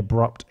 given the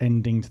abrupt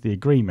ending to the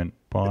agreement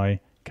by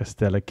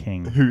Castella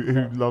King?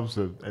 Who loves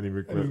any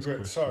regrets?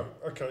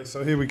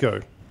 So here we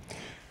go.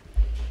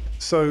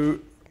 So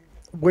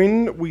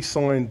when we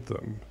signed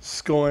them,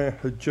 Sky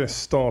had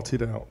just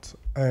started out,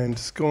 and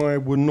Sky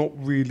were not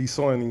really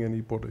signing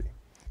anybody.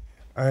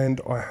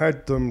 And I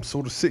had them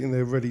sort of sitting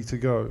there ready to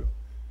go.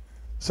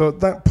 So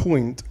at that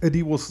point,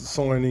 Eddie wasn't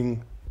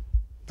signing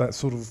that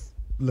sort of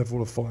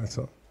level of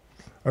fighter.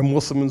 And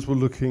Wassermans were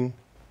looking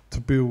to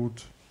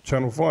build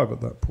Channel 5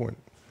 at that point.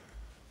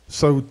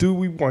 So do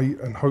we wait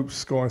and hope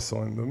Sky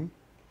sign them,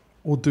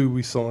 or do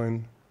we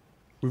sign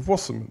with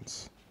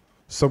Wassermans?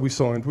 So we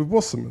signed with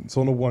Wassermans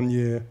on a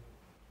 1-year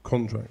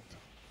contract.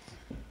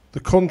 The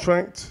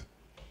contract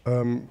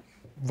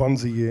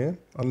runs a year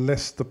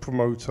unless the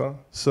promoter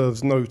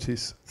serves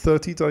notice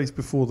 30 days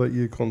before that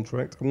year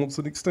contract and wants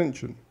an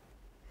extension.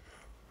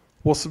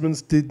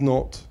 Wassermans did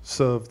not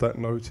serve that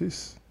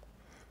notice,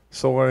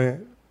 so I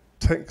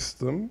texted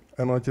them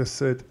and I just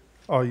said,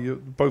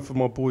 both of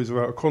my boys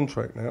are out of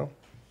contract now.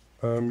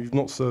 You've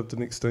not served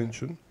an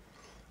extension.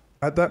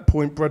 At that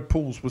point, Brad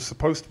Pauls was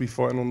supposed to be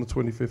fighting on the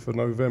 25th of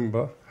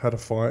November, had a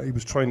fight, he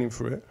was training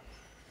for it.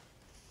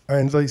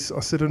 And I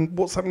said, and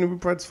what's happening with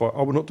Brad's fight?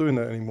 Oh, we're not doing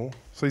that anymore.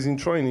 So he's in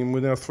training, we're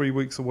now 3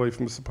 weeks away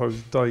from a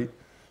supposed date.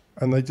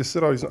 And they just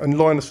said, and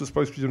Linus was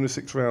supposed to be doing a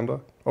 6-rounder.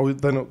 Oh,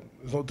 they're not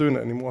doing it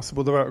anymore. I said,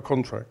 well, they're out of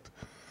contract.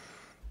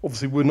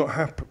 Obviously, they're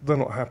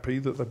not happy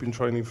that they've been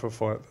training for a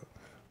fight.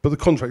 But the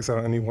contract's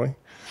out anyway.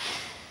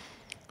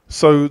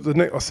 So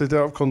I said,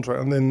 out of contract.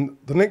 And then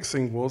the next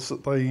thing was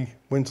that they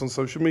went on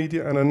social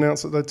media and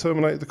announced that they'd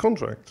terminated the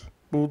contract.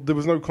 Well, there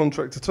was no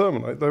contract to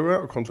terminate. They were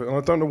out of contract.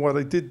 And I don't know why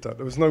they did that.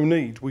 There was no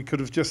need. We could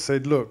have just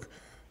said, look,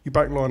 you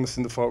backed Linus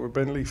in the fight with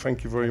Bentley.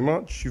 Thank you very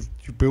much.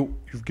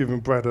 You've given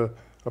Brad a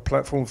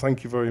platform.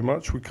 Thank you very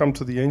much. We come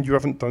to the end. You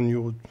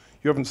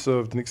haven't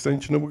served an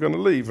extension, and we're going to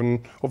leave.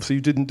 And obviously,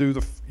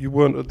 you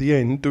weren't at the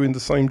end doing the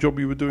same job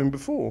you were doing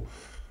before.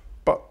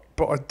 But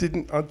I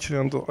didn't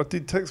actually. I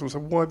did text them and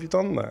said, "Why have you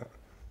done that?"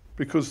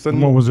 Because then.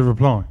 And what was the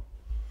reply?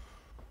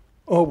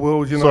 Oh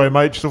well, Sorry,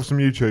 mate. Just off some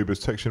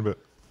YouTubers texting a bit.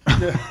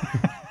 Yeah.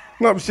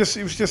 No, it was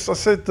just. I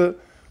said that.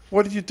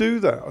 Why did you do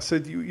that? I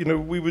said,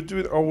 we were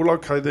doing. Oh well,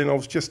 okay. Then I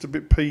was just a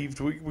bit peeved.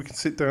 We can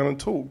sit down and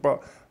talk,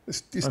 but.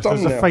 It's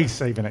done now. It's a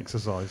face-saving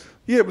exercise.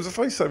 Yeah, it was a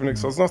face-saving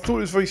exercise. And I thought it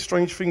was a very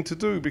strange thing to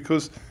do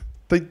because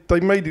they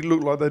made it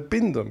look like they'd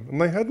binned them,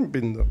 and they hadn't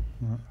binned them.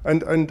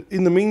 Right. And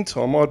in the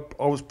meantime,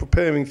 I was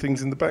preparing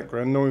things in the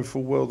background, knowing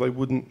full well they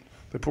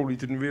probably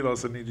didn't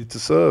realise they needed to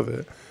serve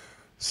it.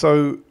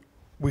 So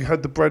we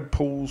had the Brad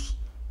Pauls,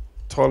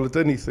 Tyler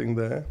Denny thing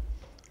there,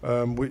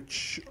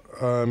 which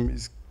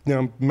is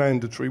now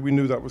mandatory. We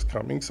knew that was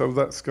coming, so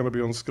that's going to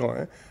be on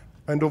Sky.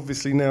 And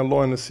obviously now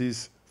Linus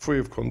is free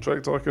of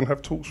contract. I can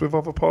have talks with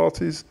other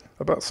parties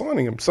about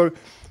signing him. So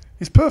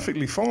he's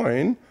perfectly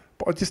fine,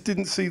 But I just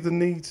didn't see the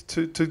need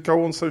to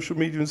go on social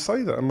media and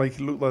say that and make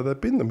it look like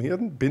they'd binned them. He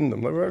hadn't binned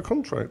them. They were out of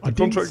contract. The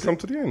contract had come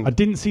to the end. I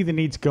didn't see the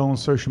need to go on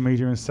social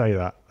media and say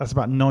that. That's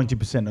about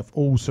 90% of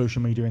all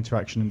social media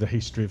interaction in the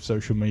history of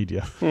social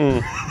media.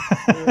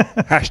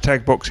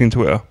 Hashtag boxing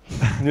Twitter.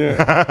 Yeah.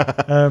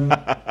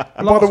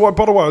 By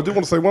the way, I do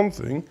want to say one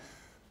thing.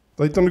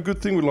 They've done a good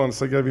thing with Linus.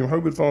 They gave him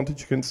home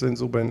advantage against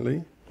Denzel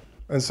Bentley.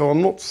 And so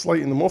I'm not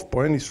slating them off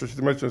by any stretch of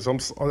the imagination.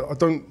 I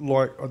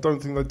don't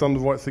think they've done the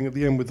right thing at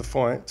the end with the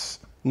fights,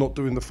 not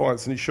doing the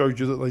fights, and it showed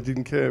you that they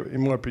didn't care.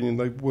 In my opinion,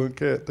 they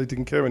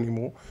didn't care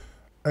anymore,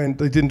 and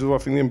they didn't do the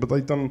right thing at the end. But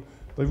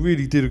they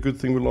really did a good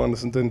thing with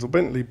Linus and Denzel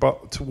Bentley.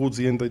 But towards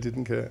the end, they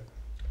didn't care.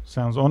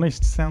 Sounds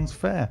honest. Sounds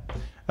fair.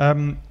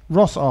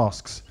 Ross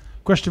asks,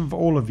 question for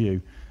all of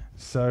you.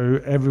 So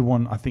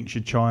everyone, I think,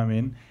 should chime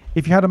in.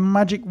 If you had a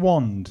magic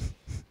wand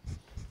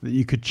that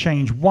you could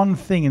change one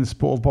thing in the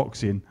sport of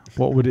boxing,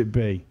 what would it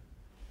be?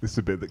 This is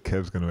a bit that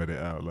Kev's going to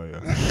edit out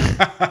later.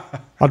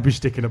 I'd be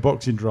sticking a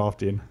boxing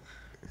draft in.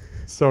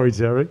 Sorry,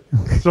 Terry.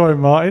 Sorry,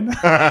 Martin.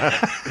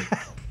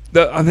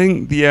 I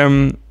think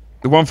the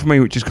one for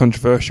me, which is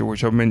controversial,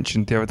 which I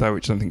mentioned the other day,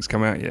 which I don't think's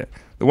come out yet.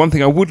 The one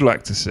thing I would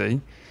like to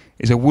see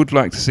is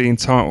in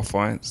title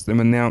fights them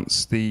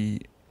announce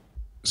the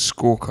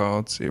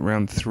scorecards at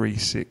round 3,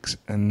 6,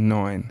 and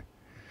 9.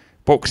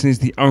 Boxing is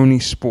the only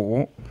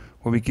sport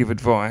where we give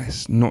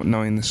advice not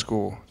knowing the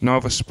score. No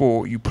other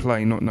sport you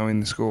play not knowing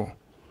the score.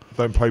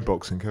 Don't play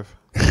boxing, Kev.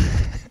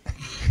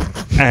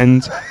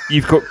 And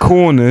you've got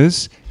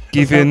corners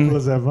giving.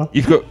 As ever.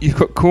 You've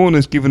got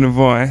corners giving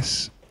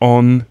advice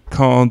on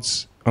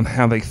cards on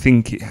how they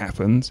think it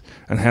happens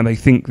and how they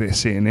think they're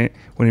seeing it,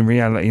 when in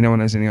reality no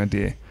one has any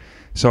idea.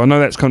 So I know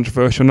that's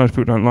controversial. I know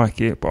people don't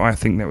like it, but I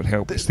think that would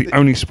help. It's the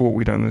only sport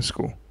we don't know the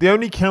score. The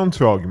only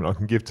counter argument I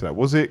can give to that,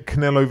 was it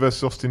Canelo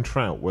versus Austin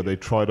Trout, where they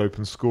tried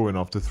open scoring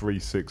after 3,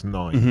 6,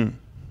 9,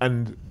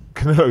 and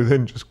Canelo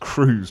then just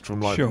cruised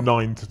from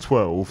 9 to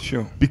 12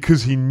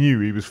 because he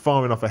knew he was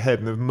far enough ahead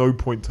and there was no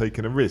point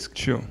taking a risk.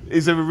 Sure.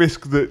 Is there a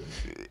risk that...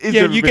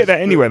 You get that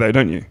anyway, though,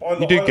 don't you?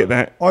 You do get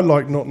that. I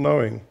like not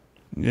knowing.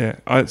 Yeah,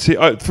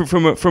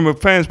 from a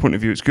fan's point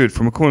of view, it's good.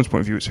 From a corner's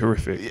point of view, it's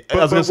horrific. I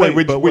was going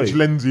to say, which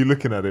lens are you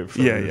looking at it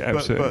from? Yeah,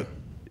 absolutely.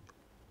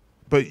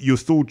 But you're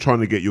still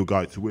trying to get your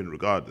guy to win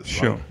regardless,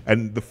 sure. Right?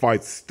 And the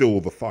fight's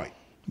still the fight.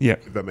 Yeah.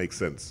 If that makes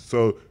sense.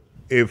 So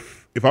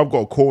if I've got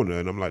a corner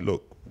and I'm like,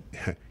 look,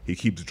 he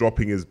keeps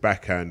dropping his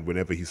backhand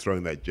whenever he's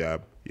throwing that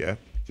jab, yeah,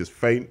 just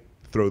feint,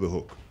 throw the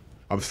hook.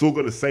 I'm still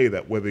going to say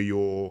that whether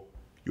you're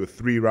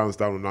 3 rounds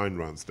down or 9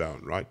 rounds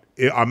down, right?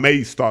 I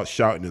may start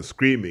shouting and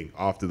screaming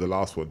after the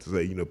last one to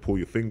say, pull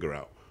your finger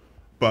out.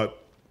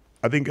 But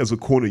I think as a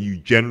corner, you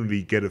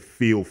generally get a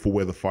feel for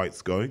where the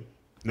fight's going.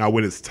 Now,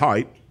 when it's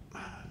tight,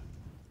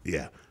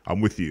 yeah,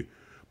 I'm with you.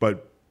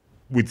 But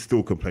we'd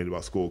still complain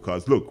about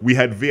scorecards. Look, we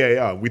had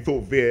VAR. We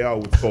thought VAR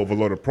would solve a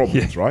lot of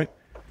problems, right?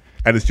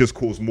 And it's just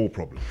caused more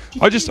problems.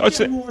 I'd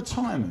say more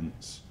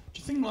retirements.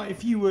 Do you think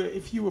if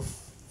you were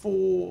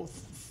 4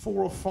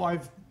 or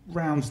 5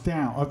 rounds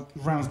down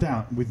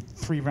with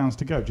 3 rounds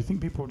to go, do you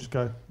think people would just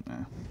go, nah?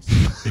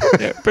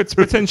 Yeah, but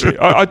potentially.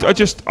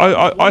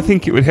 I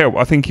think it would help.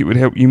 I think it would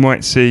help. You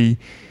might see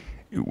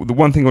the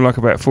one thing I like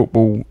about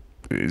football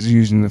is,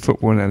 using the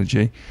football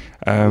analogy,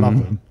 Love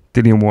them.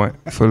 Dillian White,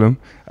 Fulham,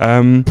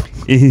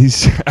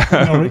 is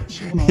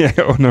Norwich,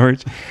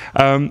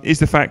 is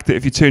the fact that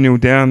if you're 2-0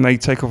 down, they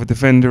take off a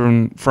defender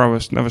and throw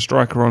another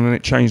striker on, and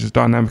it changes the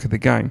dynamic of the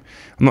game.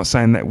 I'm not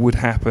saying that would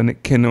happen.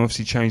 It can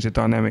obviously change the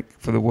dynamic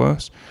for the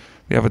worse.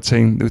 The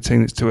team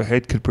that's 2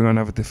 ahead, could bring on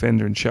another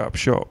defender and shut up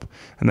shop,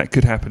 and that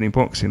could happen in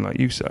boxing, like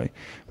you say.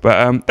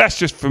 But that's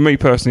just for me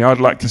personally. I'd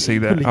like to see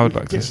that. I would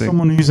like to see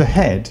someone who's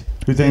ahead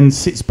who then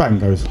sits back and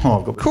goes, "Oh,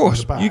 I've got." Of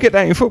course, you get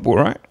that in football,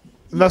 right?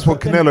 And that's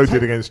what Canelo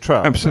did against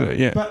Trout.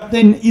 Absolutely, yeah. But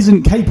then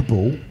isn't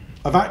capable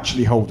of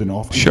actually holding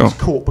off. Sure. He's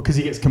caught because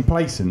he gets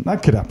complacent.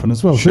 That could happen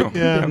as well. Sure.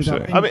 Yeah,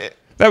 absolutely. I mean,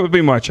 that would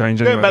be my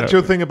change. Going back to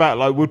your thing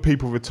about would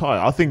people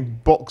retire? I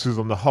think boxers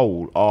on the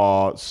whole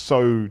are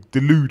so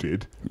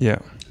deluded. Yeah.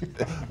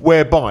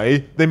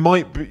 Whereby they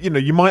might be,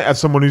 you might have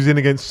someone who's in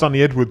against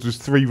Sonny Edwards with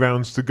 3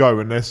 rounds to go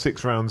and they're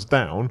 6 rounds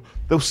down.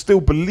 They'll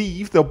still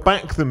believe, they'll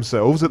back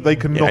themselves that they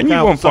can knock out. And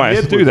you want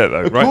fighters to do that,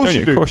 though, right?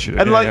 Of course you do.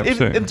 And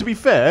and to be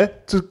fair,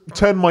 to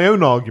turn my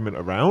own argument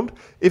around,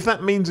 if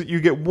that means that you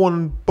get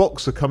one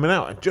boxer coming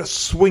out and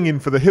just swinging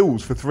for the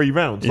hills for 3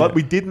 rounds, like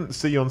we didn't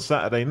see on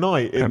Saturday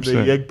night in the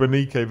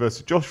Egbenike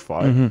versus Josh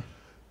fight,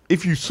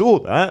 if you saw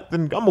that,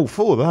 then I'm all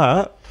for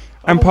that.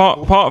 And part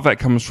of that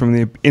comes from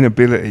the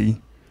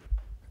inability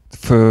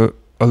for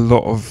a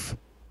lot of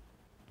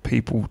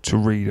people to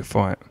read a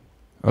fight.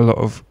 A lot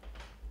of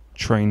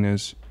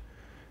trainers,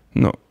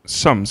 not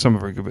some are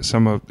very good, but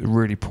some are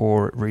really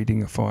poor at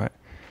reading a fight,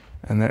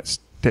 and that's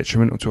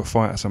detrimental to a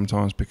fighter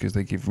sometimes because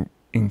they give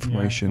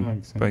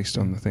information based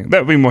on the thing.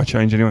 That would be my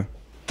change anyway.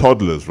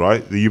 Toddlers,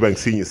 right? The Eubank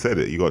Senior said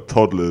it. You got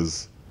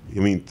toddlers.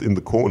 In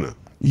the corner.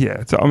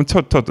 Yeah,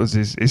 toddlers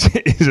is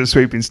a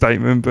sweeping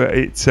statement, but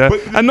it's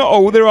and not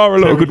all. There are a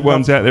lot of good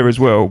ones out there as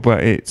well,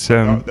 but it's there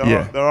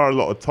are a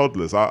lot of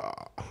toddlers.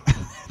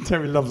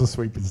 Terry loves a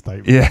sweeping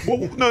statement. Yeah.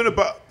 Well, no,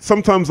 but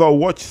sometimes I'll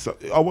watch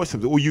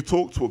something, or you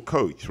talk to a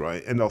coach,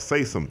 right, and they'll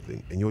say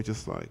something, and you're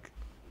just like,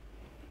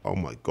 oh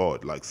my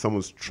God, like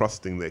someone's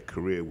trusting their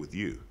career with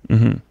you.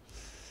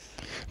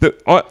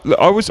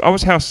 I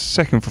was house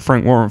second for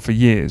Frank Warren for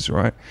years,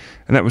 right?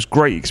 And that was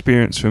great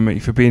experience for me,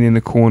 for being in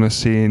the corner,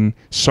 seeing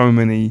so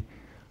many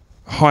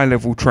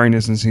high-level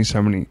trainers and seeing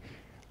so many.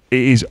 It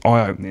is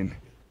eye-opening.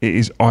 It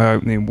is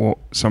eye-opening what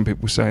some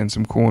people say in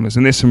some corners.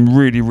 And there's some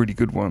really, really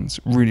good ones,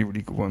 really,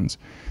 really good ones.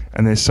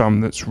 And there's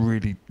some that's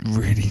really,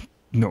 really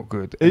not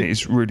good. And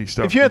it's really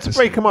stuff. If you had to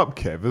break them up,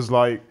 Kev, as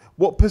like,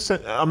 what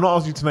percent, I'm not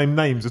asking you to name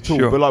names at all,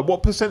 Sure. but like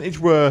what percentage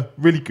were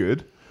really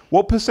good?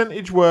 What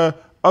percentage were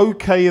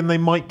okay and they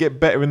might get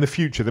better in the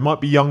future? They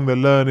might be young, they're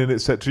learning,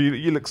 etc.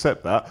 You'll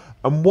accept that.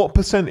 And what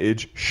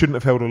percentage shouldn't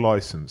have held a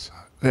license?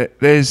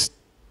 There's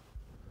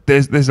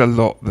a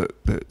lot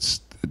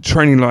that's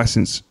training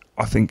license,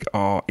 I think,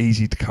 are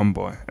easy to come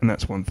by, and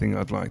that's one thing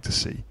I'd like to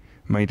see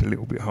made a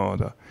little bit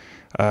harder.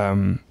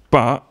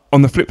 But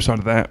on the flip side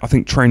of that, I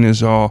think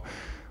trainers are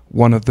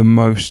one of the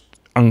most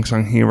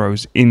unsung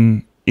heroes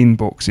in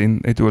boxing.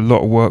 They do a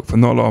lot of work for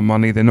not a lot of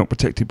money. They're not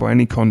protected by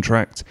any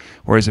contract,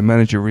 whereas a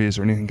manager is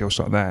or anything else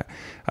like that.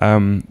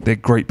 They're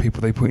great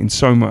people. They put in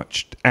so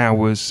much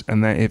hours,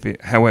 and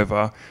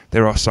however,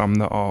 there are some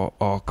that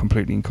are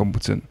completely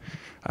incompetent.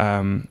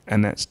 And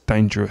that's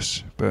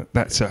dangerous, but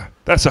that's a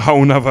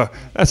whole nother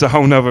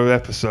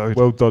episode.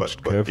 Well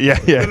dodged, But-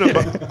 Kev. Yeah. No,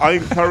 but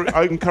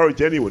I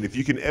encourage anyone, if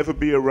you can ever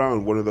be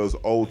around one of those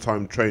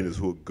old-time trainers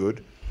who are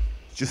good,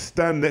 just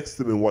stand next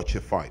to them and watch a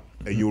fight,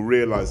 and you'll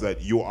realize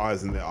that your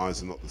eyes and their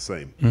eyes are not the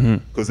same.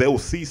 Because they will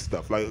see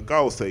stuff. Like a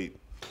guy will say,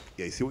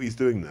 yeah, you see what he's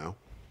doing now?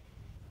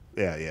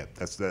 Yeah,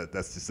 that's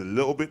just a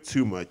little bit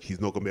too much. He's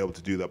not going to be able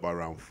to do that by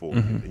round 4.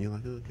 And you're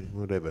like, okay,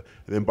 whatever.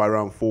 And then by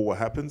round 4, what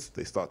happens?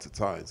 They start to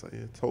tie. It's like,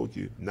 yeah, I told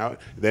you. Now,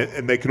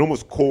 and they can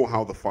almost call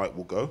how the fight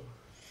will go.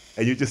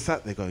 And you just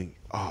sat there going,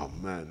 oh,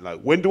 man, like,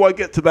 when do I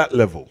get to that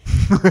level?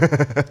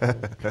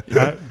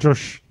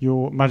 Josh,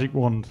 your magic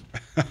wand.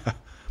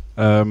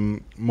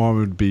 Mine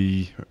would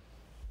be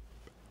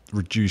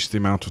reduce the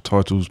amount of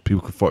titles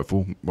people could fight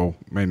for, well,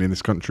 mainly in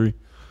this country.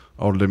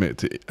 I'll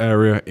limit it to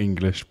area,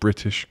 English,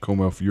 British,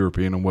 Commonwealth,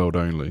 European and world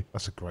only.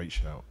 That's a great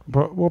shout.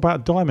 But what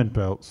about diamond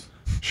belts?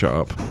 Shut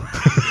up.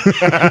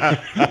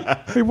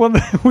 We want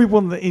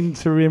the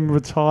interim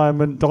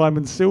retirement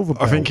diamond silver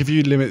belt. I think if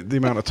you limit the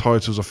amount of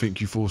titles, I think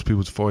you force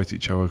people to fight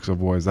each other, because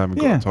otherwise they haven't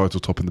got Yeah. a title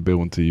topping the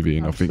bill on TV,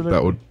 and I think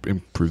that would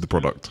improve the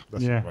product.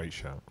 That's Yeah. a great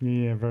shout.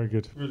 Yeah, very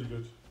good. Really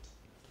good.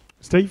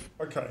 Steve?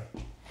 Okay.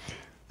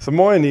 So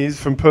mine is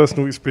from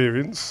personal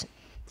experience.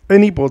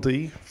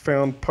 Anybody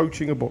found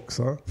poaching a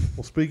boxer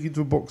or speaking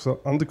to a boxer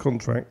under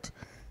contract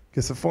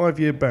gets a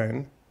 5-year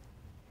ban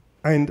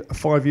and a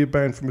 5-year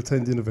ban from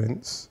attending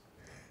events.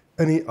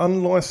 Any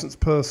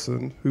unlicensed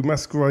person who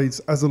masquerades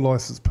as a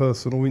licensed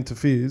person or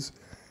interferes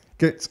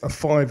gets a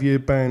 5-year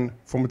ban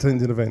from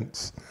attending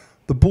events.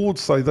 The board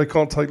say they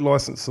can't take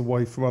license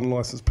away from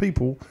unlicensed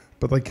people,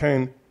 but they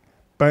can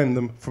ban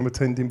them from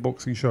attending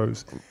boxing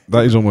shows.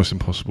 That is almost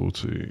impossible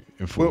to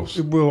enforce.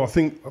 Well, I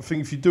think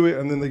if you do it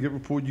and then they get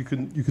reported, you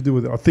can deal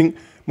with it. I think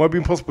it might be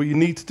impossible. You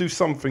need to do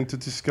something to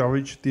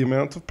discourage the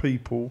amount of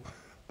people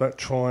that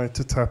try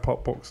to tap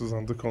up boxers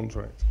under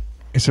contract.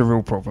 It's a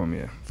real problem,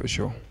 yeah, for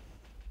sure.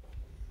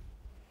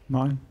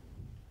 Mine?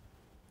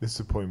 This is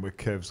the point where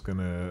Kev's going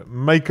to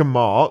make a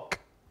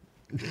mark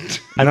and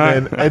No.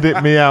 then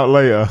edit me out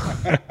later.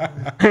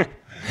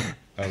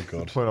 Oh, The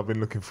God. point I've been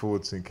looking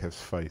forward to seeing Kev's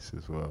face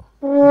as well.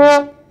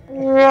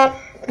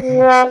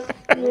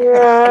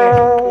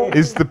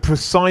 Is the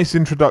precise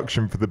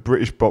introduction for the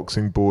British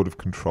Boxing Board of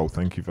Control.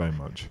 Thank you very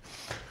much.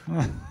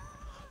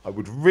 I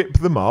would rip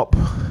them up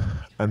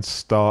and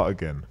start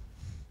again.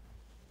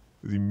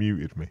 He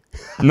muted me.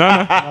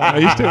 No,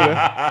 you're still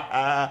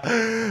there.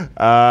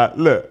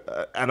 Look,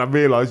 and I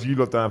realise you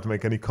lot don't have to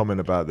make any comment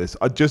about this.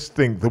 I just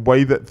think the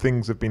way that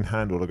things have been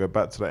handled, I go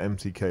back to that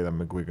MCK, that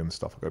McGuigan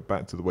stuff. I go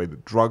back to the way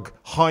that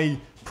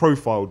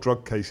high-profile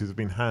drug cases have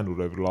been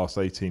handled over the last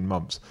 18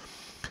 months.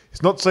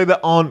 It's not to say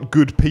there aren't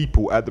good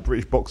people at the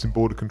British Boxing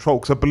Board of Control,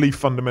 because I believe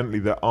fundamentally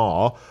there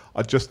are.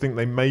 I just think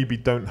they maybe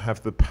don't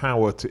have the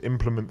power to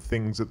implement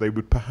things that they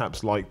would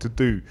perhaps like to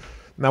do.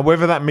 Now,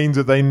 whether that means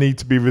that they need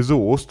to be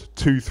resourced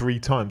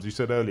 2-3 times. You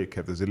said earlier,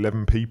 Kev, there's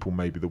 11 people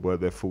maybe that were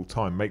there full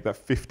time. Make that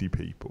 50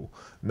 people.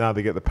 Now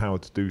they get the power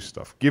to do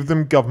stuff. Give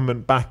them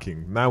government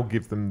backing. Now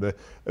give them the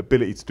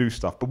ability to do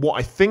stuff. But what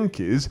I think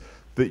is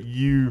that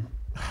you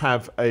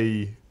have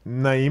a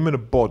name and a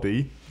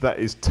body that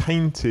is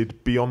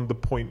tainted beyond the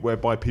point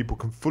whereby people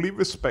can fully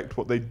respect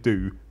what they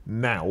do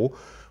now,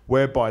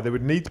 whereby they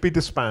would need to be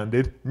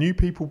disbanded, new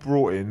people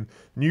brought in,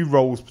 new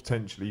roles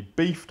potentially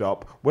beefed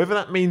up, whether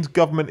that means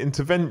government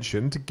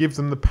intervention to give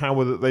them the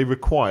power that they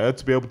require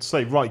to be able to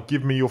say, right,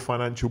 give me your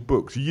financial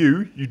books.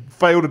 You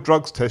failed a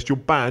drugs test, you're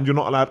banned, you're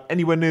not allowed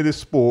anywhere near this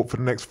sport for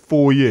the next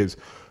 4 years.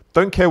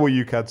 Don't care what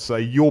UCAD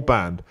say, you're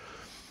banned.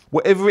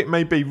 whatever it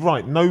may be,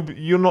 right, no,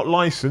 you're not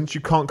licensed,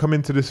 you can't come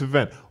into this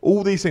event.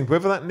 All these things,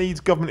 whether that needs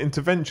government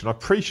intervention, I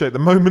appreciate the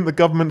moment the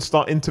government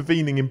start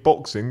intervening in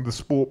boxing, the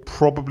sport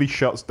probably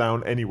shuts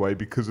down anyway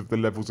because of the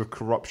levels of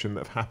corruption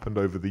that have happened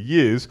over the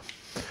years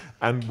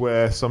and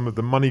where some of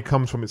the money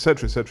comes from,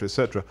 etc., etc.,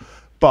 etc.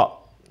 But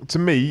to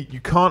me,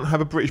 you can't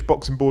have a British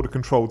Boxing Board of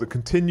Control that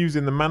continues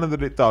in the manner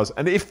that it does.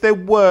 And if there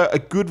were a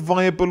good,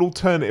 viable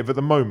alternative at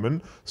the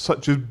moment,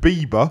 such as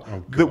Bieber,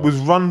 that was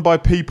run by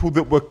people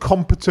that were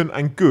competent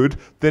and good,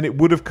 then it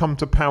would have come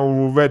to power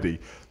already.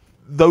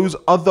 Those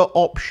other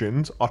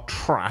options are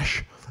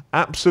trash,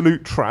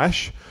 absolute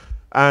trash,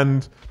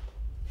 and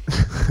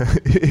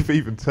if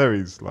even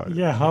Terry's like,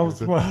 Yeah, I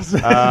was.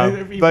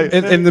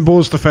 In the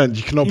board's defence,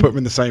 you cannot put them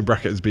in the same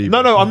bracket as Bieber.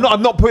 No,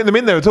 I'm not putting them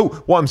in there at all.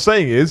 What I'm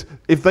saying is,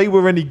 if they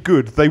were any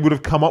good, they would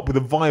have come up with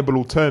a viable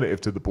alternative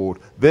to the board.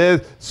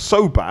 They're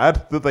so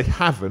bad that they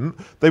haven't.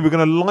 They were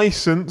going to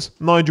license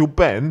Nigel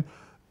Benn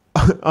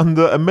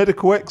under a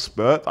medical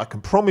expert. I can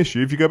promise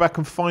you, if you go back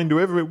and find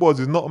whoever it was,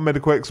 is not a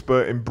medical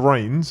expert in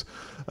brains.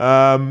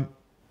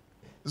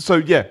 So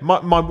yeah,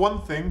 my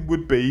one thing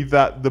would be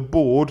that the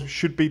board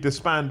should be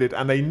disbanded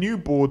and a new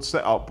board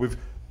set up with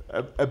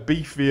a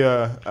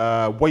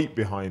beefier weight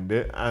behind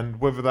it, and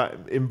whether that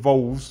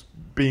involves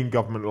being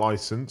government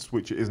licensed,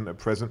 which it isn't at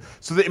present,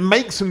 so that it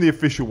makes them the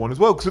official one as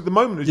well. Because at the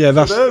moment, as you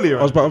said earlier,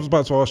 I was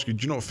about to ask you,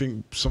 do you not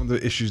think some of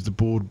the issues the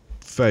board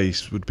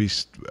face would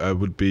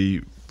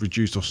be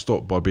reduced or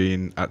stopped by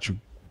being actually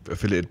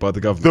affiliated by the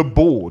government? the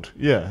board,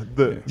 yeah,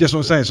 Yes, what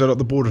I'm saying. So like,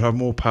 the board would have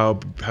more power,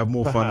 have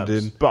more perhaps.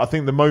 funding. But I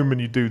think the moment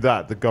you do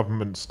that, the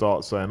government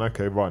starts saying,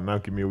 "Okay, right, now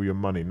give me all your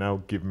money.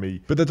 Now give me."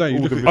 But they don't. You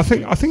all look the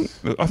at, I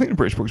think the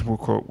British Boxing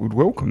Board would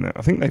welcome that.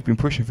 I think they've been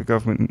pushing for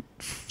government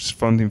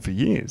funding for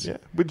years. Yeah,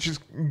 which is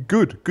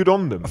good. Good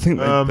on them. I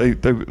think I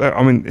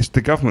mean, it's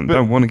the government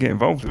don't want to get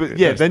involved. But with it.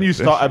 yeah, That's then the- you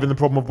that's- start having the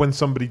problem of when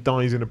somebody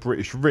dies in a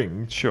British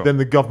ring, Sure. then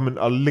the government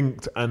are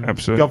linked and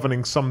Absolutely.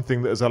 governing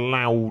something that has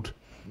allowed,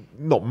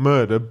 not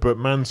murder, but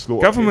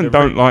manslaughter. Government in a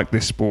don't ring. like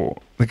this sport.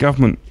 The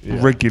government Yeah.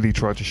 regularly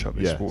try to shut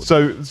this Yeah. sport.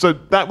 So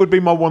that would be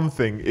my one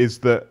thing, is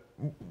that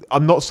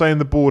I'm not saying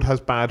the board has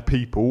bad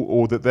people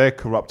or that they're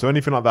corrupt or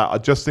anything like that. I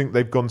just think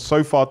they've gone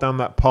so far down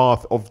that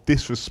path of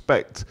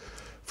disrespect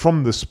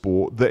from the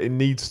sport that it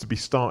needs to be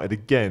started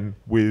again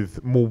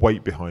with more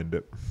weight behind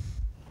it.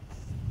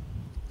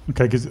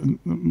 Okay, because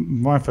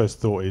my first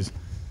thought is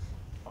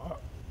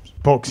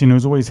boxing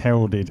was always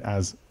heralded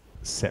as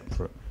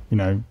separate. You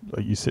know,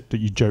 like you said, that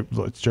you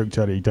joked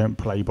earlier, you don't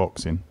play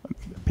boxing.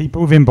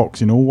 People within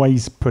boxing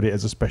always put it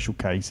as a special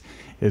case.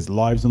 There's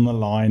lives on the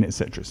line,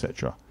 etc.,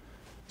 etc.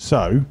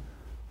 So,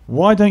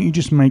 why don't you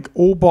just make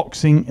all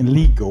boxing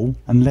illegal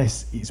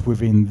unless it's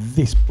within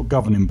this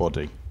governing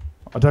body?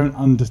 I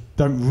don't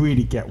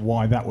really get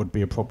why that would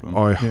be a problem.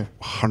 I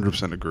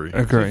 100% agree.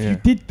 Agree, If yeah. you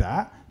did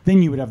that,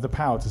 then you would have the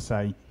power to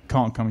say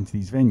can't come into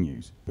these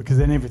venues, because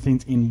then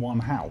everything's in one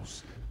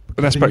house.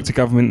 But that's Then back you- to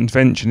government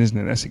intervention, isn't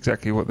it? That's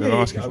exactly what they're Yeah,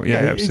 asking for.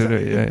 yeah, Yeah, absolutely.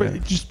 exactly. Yeah, But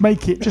yeah. just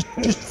make it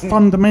just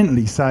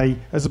fundamentally say,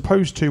 as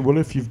opposed to, well,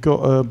 if you've got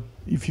a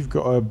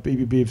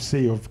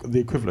BBBFC or the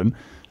equivalent,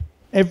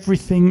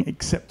 everything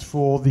except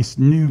for this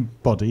new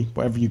body,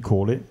 whatever you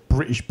call it,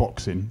 British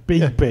boxing,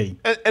 BB.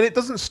 And it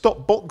doesn't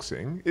stop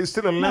boxing. It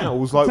still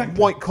allows like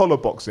exactly. white collar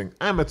boxing,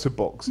 amateur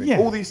boxing. Yeah.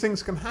 All these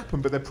things can happen,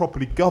 but they're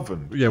properly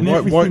governed. Yeah,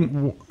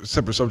 And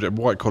separate subject.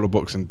 White collar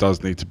boxing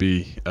does need to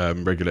be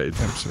regulated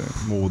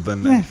more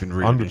than Yeah. anything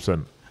really.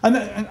 100%.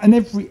 And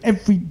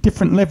every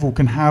different level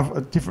can have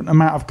a different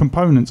amount of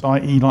components,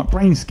 i.e. like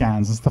brain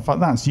scans and stuff like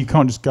that. So you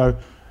can't just go,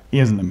 he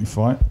hasn't let me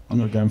fight, I'm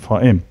going to go and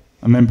fight him.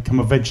 And then become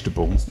a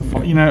vegetable and stuff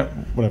like, you know,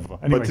 whatever.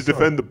 Anyway, But to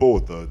defend the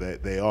board, though,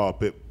 they are a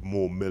bit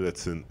more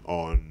militant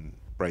on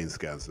brain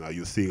scans now.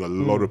 You're seeing a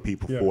lot of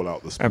people fall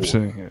out the sport.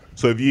 Absolutely. Yeah.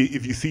 So if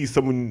you see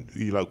someone,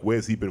 you're like,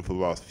 where's he been for the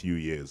last few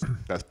years?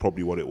 That's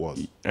probably what it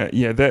was.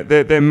 Yeah,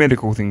 their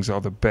medical things are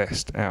the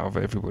best out of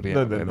everybody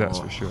No, out they're there, that's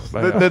not. for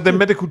sure. The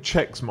medical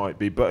checks might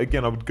be, but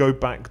again, I would go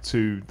back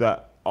to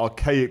that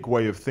archaic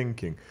way of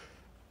thinking.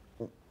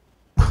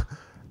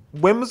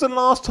 When was the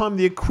last time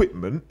the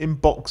equipment in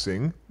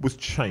boxing was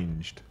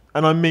changed?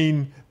 And I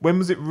mean, when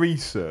was it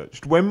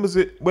researched? When was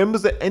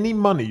there any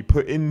money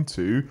put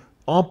into,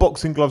 are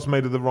boxing gloves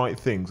made of the right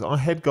things? Are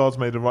head guards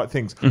made of the right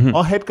things?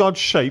 Are head guards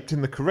shaped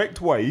in the correct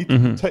way to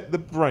protect the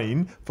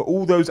brain for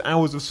all those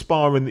hours of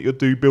sparring that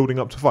you're building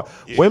up to fight?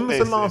 When was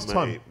the last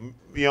time?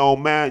 The old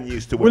man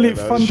used to Will wear it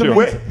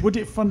those. would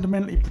it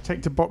fundamentally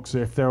protect a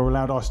boxer if they were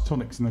allowed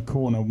isotonics in the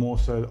corner more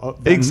so?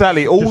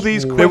 Exactly, all just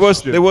these There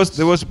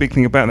was a big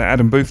thing about that.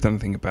 Adam Booth done a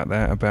thing about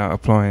that, about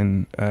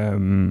applying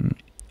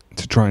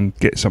to try and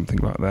get something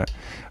like that.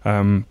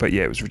 But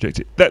yeah, it was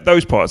rejected.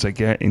 Those parts I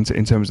get in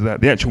terms of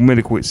that. The actual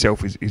medical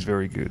itself is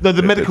very good. No,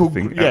 the medical,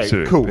 thing, yeah,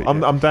 absolutely, cool. but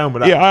I'm down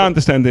with that. Yeah, I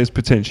understand. There's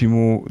potentially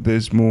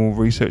more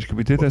research could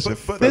be did. That's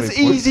but There's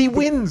easy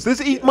wins.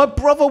 My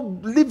brother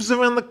lives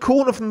around the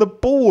corner from the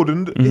board,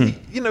 and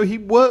he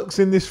works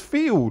in this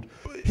field.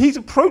 He's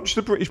approached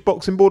the British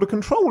Boxing Board of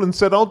Control and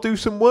said, "I'll do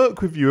some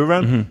work with you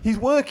around." He's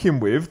working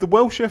with the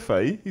Welsh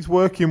FA. He's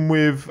working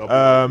with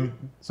WRU.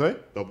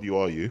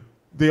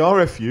 the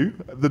RFU,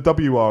 the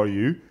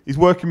WRU. He's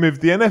working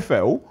with the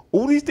NFL.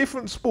 All these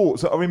different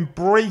sports that are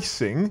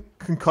embracing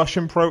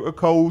concussion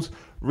protocols,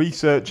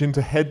 research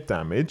into head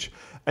damage,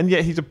 and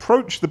yet he's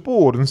approached the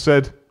board and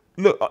said,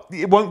 "Look,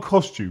 it won't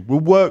cost you. We'll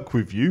work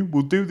with you.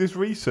 We'll do this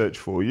research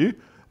for you."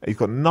 He's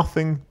got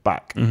nothing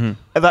back. And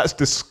that's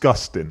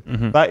disgusting.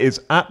 That is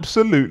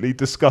absolutely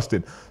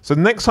disgusting. So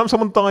next time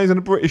someone dies in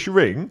a British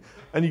ring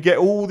and you get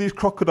all these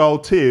crocodile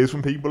tears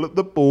from people at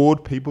the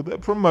board, people that are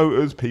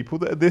promoters, people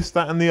that are this,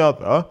 that and the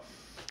other,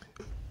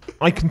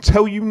 I can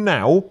tell you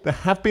now there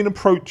have been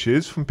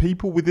approaches from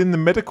people within the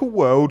medical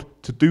world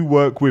to do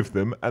work with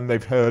them and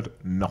they've heard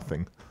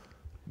nothing.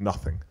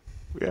 Nothing.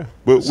 Yeah,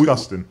 but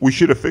Disgusting. We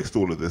should have fixed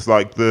all of this,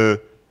 like the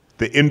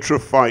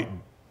intra-fight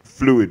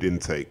fluid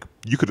intake.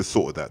 You could have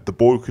sorted that. The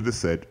board could have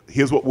said,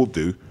 "Here's what we'll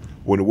do.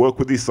 We're going to work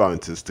with these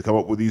scientists to come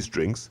up with these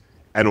drinks,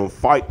 and on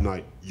fight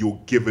night, you're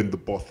given the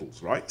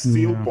bottles, right?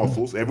 Sealed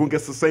bottles. Everyone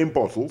gets the same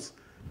bottles.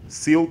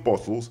 Sealed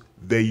bottles.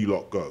 There you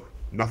lot go.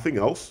 Nothing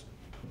else.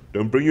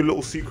 Don't bring your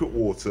little secret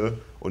water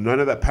or none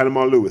of that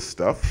Panama Lewis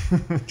stuff.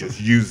 Just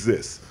use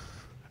this."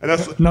 And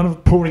that's None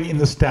of pouring it in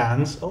the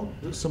stands. Oh,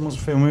 someone's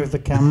filming with the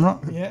camera.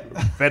 Yeah.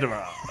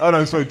 Federer. Oh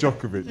no, sorry,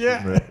 Djokovic.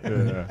 Yeah.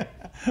 Isn't it?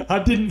 Yeah. I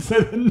didn't say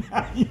the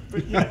name,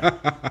 but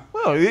yeah.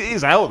 Well, it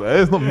is out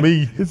there. It's not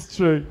me. It's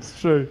true. It's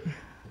true.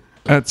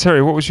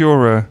 Terry, what was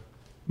your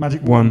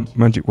Magic wand.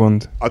 magic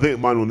wand? I think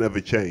mine will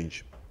never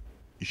change.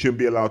 You shouldn't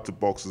be allowed to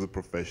box as a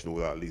professional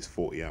without at least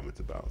 40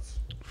 amateur bouts.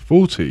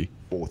 40.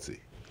 40.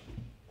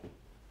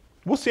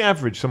 What's the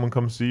average someone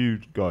comes to you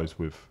guys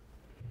with?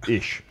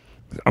 Ish.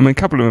 I mean, a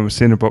couple of them have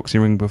seen a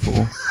boxing ring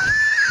before.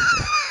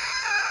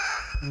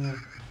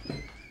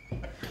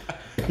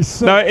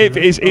 No, it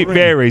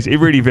varies. It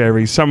really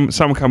varies. Some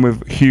come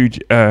with huge,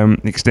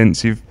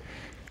 extensive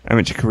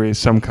amateur careers.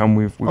 Some come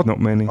with not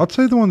many. I'd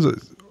say the ones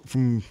that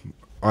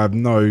I have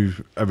no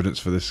evidence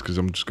for this because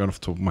I'm just going off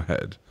the top of my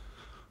head.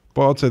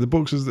 But I'd say the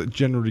boxers that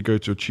generally go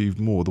to achieve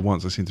more, the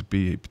ones that seem to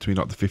be between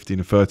like the 15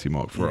 and 30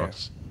 mark for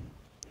us.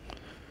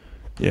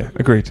 Yeah,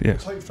 agreed. Yeah.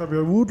 Take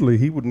Fabio Wardley,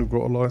 he wouldn't have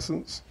got a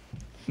license.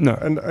 No.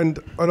 And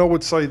I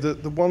would say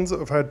that the ones that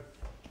have had,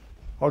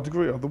 I'd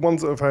agree, the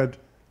ones that have had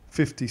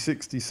 50,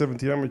 60,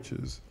 70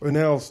 amateurs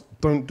now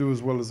don't do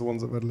as well as the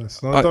ones that have had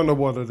less. And I don't know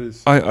why that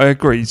is. I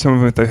agree. Some of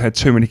them, if they had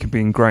too many, can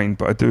be ingrained.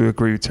 But I do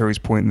agree with Terry's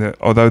point that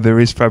although there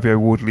is Fabio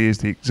Wardley as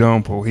the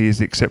example, he is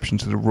the exception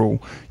to the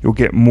rule. You'll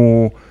get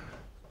more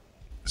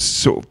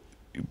sort of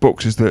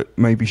boxers that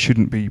maybe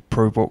shouldn't be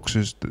pro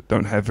boxers that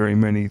don't have very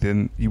many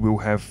than you will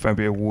have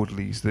Fabio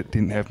Wardleys that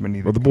didn't have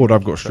many. Well, the board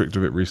have got strict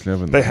with it recently,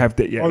 haven't they? They have,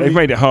 they've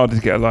made it harder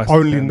to get a license.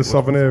 Only in the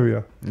southern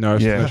area. No,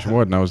 it's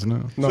nationwide now, isn't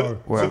it? No.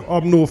 Well,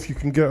 Up north, you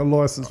can get a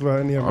license without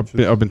any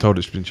amateurs. I've been told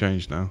it's been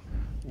changed now.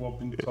 Well, I've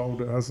been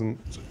told it hasn't.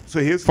 So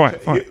here's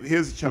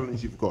here's the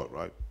challenge you've got,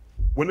 right?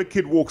 When a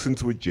kid walks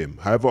into a gym,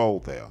 however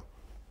old they are,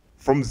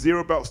 from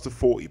 0 bouts to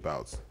 40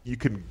 bouts, you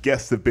can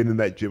guess they've been in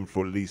that gym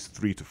for at least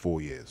 3 to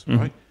 4 years,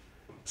 right?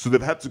 So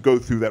they've had to go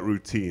through that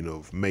routine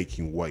of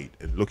making weight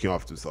and looking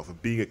after themselves and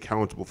being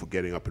accountable for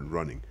getting up and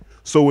running.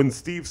 So when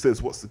Steve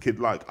says, "What's the kid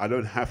like?" I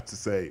don't have to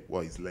say,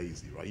 "Well, he's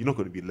lazy," right? You're not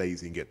going to be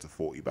lazy and get to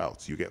 40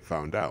 bouts. You get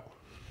found out.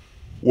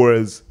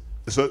 Whereas,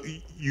 so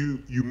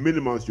you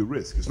minimize your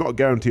risk. It's not a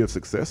guarantee of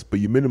success, but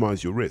you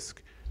minimize your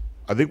risk.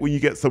 I think when you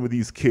get some of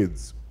these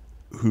kids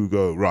who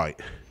go, "Right,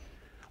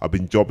 I've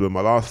been jobbed on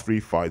my last 3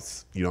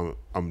 fights,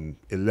 I'm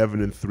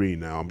 11-3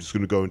 now, I'm just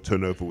going to go and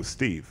turn over with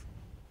Steve."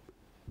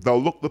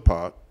 They'll look the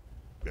part,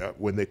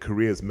 when their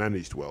career's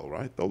managed well,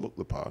 right? They'll look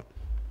the part.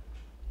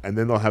 And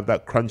then they'll have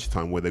that crunch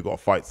time where they've got to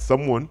fight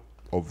someone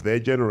of their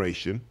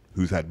generation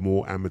who's had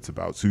more amateur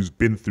bouts, who's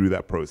been through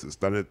that process,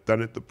 done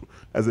it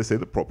as they say,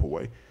 the proper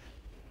way.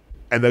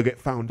 And they'll get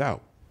found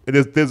out. And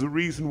there's a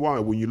reason why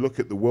when you look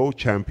at the world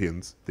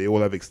champions, they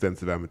all have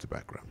extensive amateur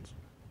backgrounds.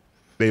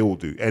 They all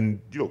do. And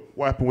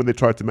what happened when they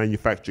tried to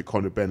manufacture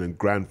Conor Benn and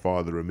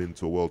grandfather him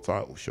into a world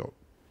title shot?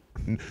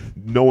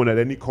 No one had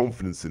any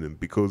confidence in him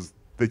because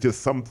there's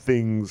just some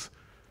things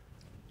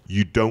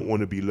you don't want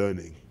to be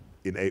learning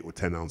in 8 or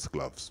 10 ounce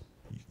gloves.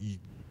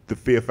 The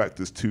fear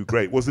factor is too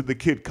great. Was it the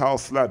kid Carl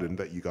Sladden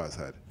that you guys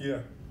had? Yeah.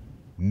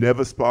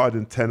 Never sparred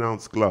in 10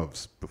 ounce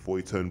gloves before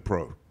he turned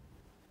pro.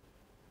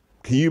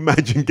 Can you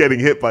imagine getting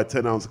hit by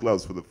 10 ounce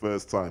gloves for the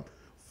first time?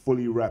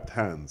 Fully wrapped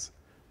hands.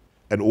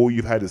 And all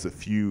you've had is a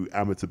few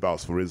amateur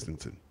bouts for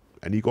Islington.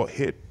 And he got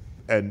hit.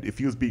 And if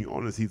he was being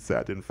honest, he'd say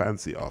I didn't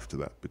fancy it after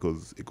that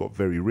because it got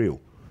very real.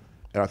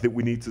 And I think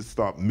we need to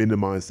start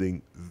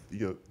minimizing,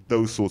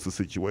 those sorts of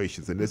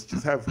situations. And let's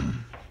just have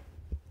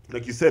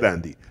like you said,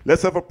 Andy,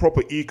 let's have a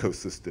proper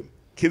ecosystem.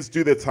 Kids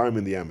do their time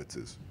in the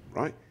amateurs,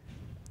 right?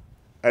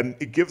 And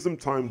it gives them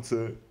time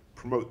to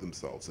promote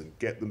themselves and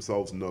get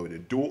themselves known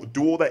and do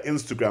all that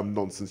Instagram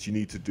nonsense you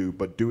need to do,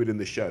 but do it in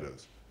the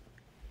shadows.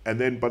 And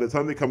then by the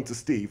time they come to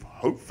Steve,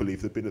 hopefully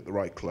if they've been at the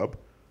right club,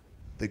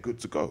 they're good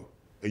to go.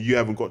 And you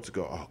haven't got to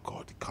go, oh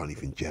God, he can't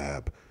even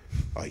jab.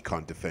 Oh, he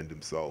can't defend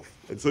himself.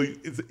 And so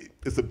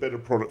it's a better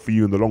product for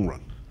you in the long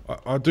run.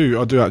 I do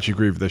actually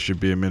agree that there should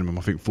be a minimum.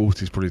 I think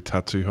 40 is probably a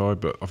tad too high,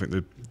 but I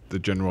think the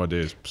general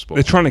idea is spot on.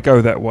 They're trying to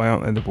go that way,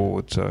 aren't they, the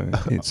board? So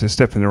it's a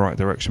step in the right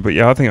direction. But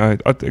yeah, I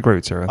think I'd agree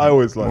with Sarah. I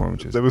always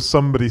like. There was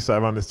somebody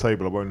sat around this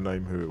table. I won't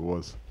name who it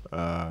was.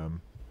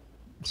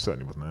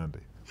 Certainly wasn't Andy.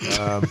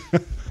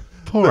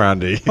 Poor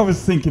Andy. I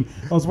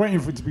was waiting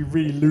for it to be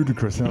really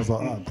ludicrous, and I was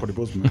like, oh, it probably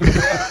wasn't.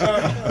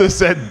 They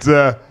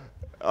said,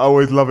 I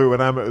always love it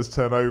when amateurs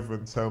turn over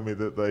and tell me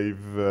that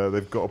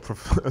they've got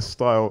a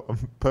style. I'm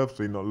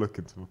purposely not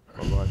looking to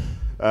online.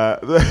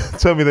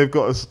 Tell me they've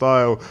got a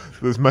style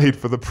that's made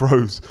for the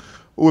pros.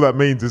 All that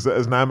means is that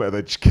as an amateur,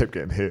 they just kept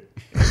getting hit.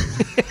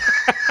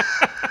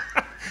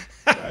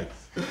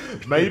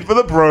 Made for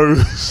the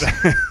pros.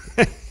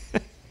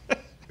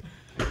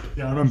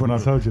 Yeah, I remember when I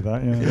told you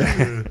that.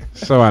 Yeah.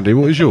 So Andy,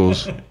 what is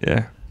yours?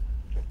 Yeah.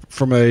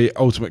 From a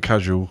ultimate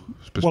casual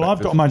perspective. Well, I've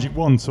got a magic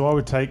wand, so I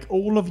would take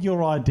all of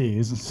your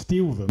ideas and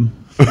steal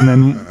them, and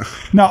then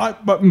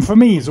but for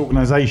me, it's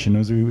organisation,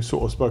 as we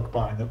sort of spoke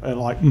about.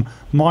 Like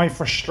my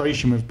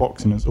frustration with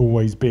boxing has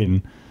always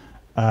been,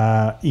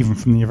 even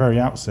from the very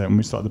outset when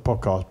we started the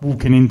podcast,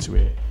 walking into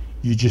it,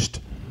 you just,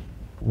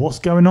 what's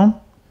going on?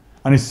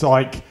 And it's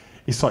like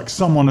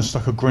someone has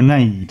stuck a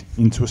grenade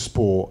into a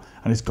sport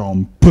and it's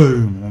gone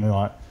boom, and they're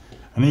like,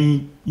 and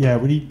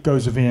when he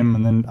goes with him,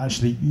 and then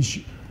actually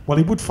he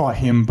would fight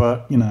him,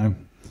 but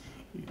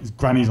his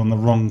granny's on the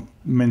wrong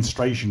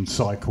menstruation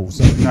cycle,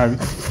 so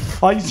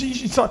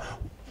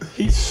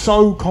it's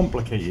so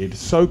complicated,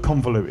 so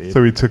convoluted.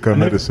 So he took her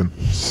medicine.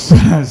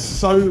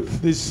 So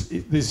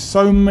there's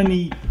so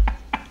many.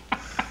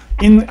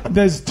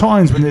 There's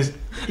times when there's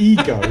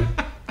ego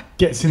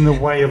gets in the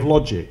way of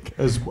logic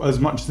as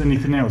much as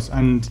anything else,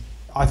 and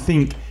I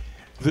think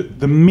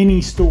the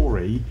mini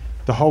story,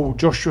 the whole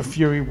Joshua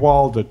Fury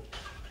Wilder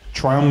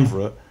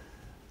triumvirate,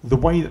 the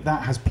way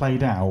that has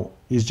played out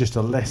is just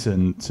a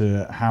lesson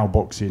to how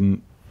boxing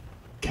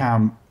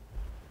can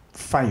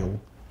fail,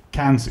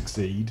 can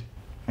succeed,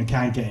 and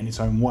can get in its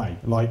own way.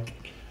 Like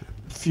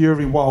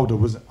Fury Wilder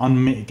was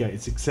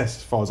unmitigated success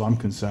as far as I'm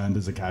concerned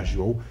as a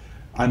casual,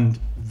 and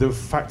the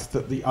fact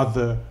that the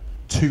other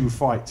two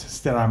fights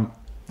still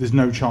there's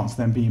no chance of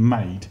them being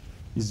made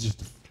is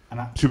just an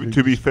absolute.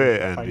 To be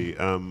fair, Andy,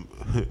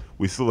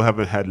 we still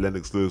haven't had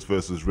Lennox Lewis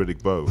versus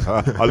Riddick Bowe.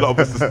 A lot of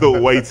us are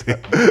still waiting.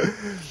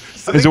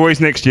 There's always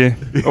next year.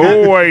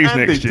 Always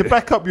Andy, next year. To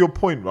back up your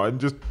point, right, and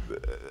just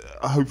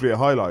hopefully it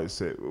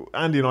highlights it.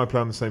 Andy and I play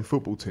on the same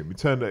football team.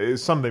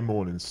 It's Sunday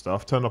morning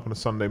stuff. Turned up on a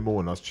Sunday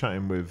morning. I was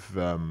chatting with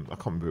I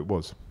can't remember who it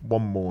was.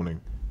 One morning,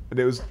 and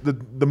it was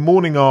the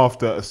morning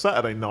after a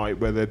Saturday night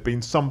where there'd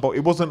been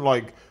it wasn't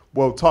like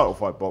world title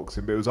fight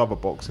boxing, but it was other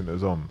boxing that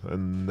was on.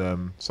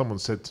 And someone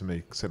said to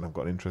me, said I've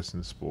got an interest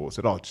in sport. I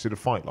said, oh, did you see the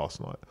fight last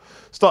night?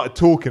 Started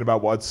talking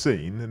about what I'd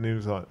seen, and he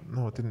was like,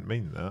 no, I didn't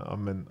mean that. I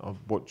meant I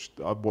watched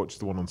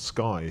the one on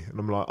Sky, and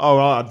I'm like, oh,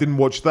 right, I didn't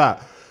watch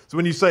that. So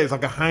when you say it's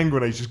like a hand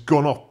grenade just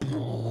gone off,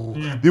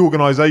 the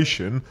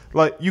organisation,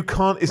 like you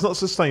can't. It's not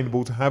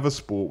sustainable to have a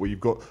sport where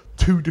you've got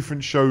two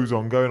different shows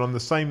on going on the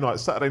same night.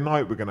 Saturday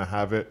night we're going to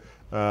have it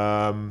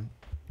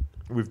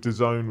with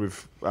DAZN.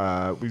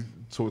 We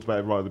talked about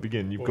it right at the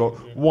beginning. You've got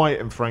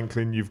White and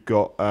Franklin. You've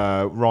got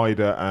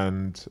Ryder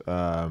and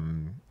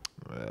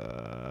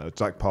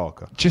Jack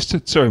Parker.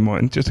 Sorry,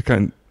 Martin. Just to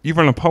kind, you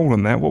run a poll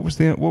on that. What was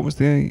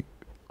the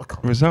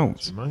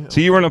results? So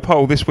you run a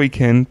poll this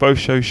weekend. Both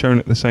shows shown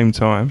at the same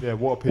time. Yeah.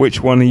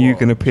 Which one are you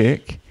going to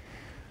pick?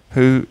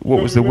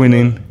 What was the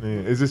winning?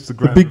 Yeah. Is this the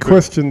big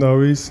question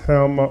though? Is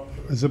how much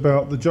is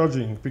about the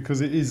judging,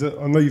 because it is.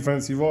 I know you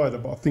fancy Ryder,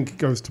 but I think it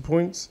goes to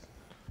points.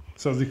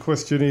 So the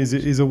question is,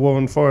 it is a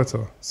Warren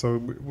fighter. So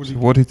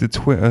what did the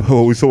Twitter?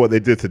 Oh, we saw what they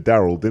did to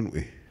Daryl, didn't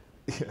we?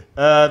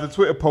 The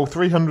Twitter poll: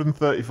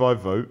 335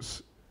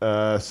 votes,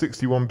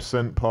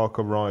 61%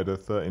 Parker Ryder,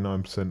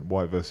 39%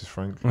 White versus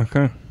Franklin.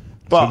 Okay.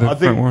 But I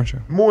think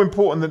more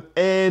important than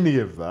any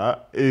of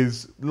that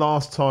is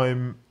last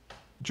time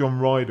John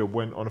Ryder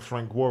went on a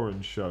Frank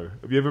Warren show.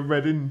 Have you ever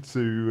read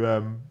into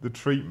the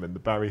treatment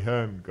that Barry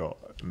Hearn got?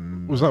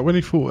 Was that when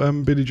he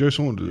fought Billy Joe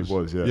Saunders? It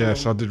was, yeah.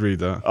 Yes, I did read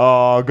that.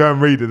 Oh, go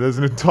and read it. There's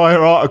an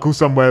entire article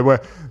somewhere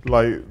where,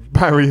 like,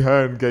 Barry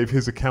Hearn gave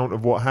his account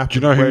of what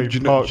happened. Do you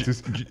know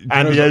who?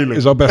 Andy Ayling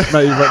is our best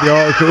mate. Who wrote the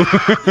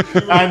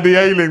article. Andy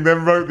Ayling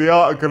then wrote the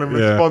article in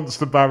response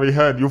to Barry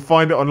Hearn. You'll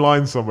find it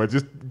online somewhere.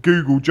 Just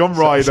Google John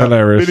Ryder,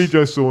 Billy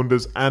Joe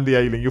Saunders, Andy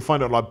Ayling. You'll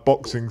find it on like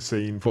boxing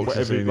scene,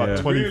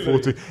 2014.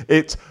 Really?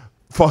 It's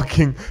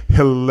fucking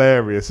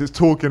hilarious. It's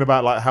talking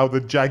about like how the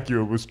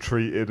Jaguar was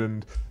treated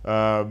and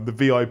the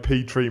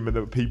VIP treatment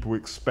that people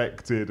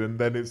expected, and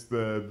then it's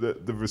the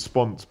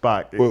response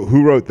back. Well,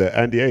 who wrote that?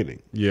 Andy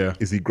Ailing? Yeah.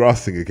 Is he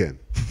grassing again?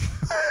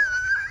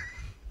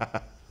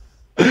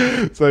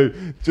 So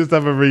just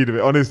have a read of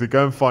it. Honestly,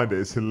 go and find it.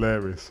 It's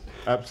hilarious.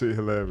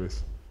 Absolutely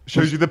hilarious.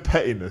 Shows you the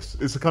pettiness.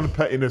 It's the kind of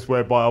pettiness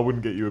whereby I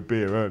wouldn't get you a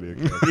beer earlier.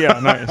 Yeah, I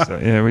noticed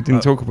that. Yeah, we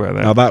didn't talk about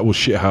that. Now that was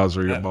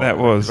shithousery. That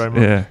was,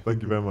 yeah.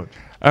 Thank you very much.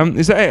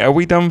 Is that it? Are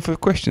we done for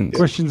questions?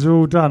 Questions are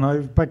all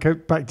done. Back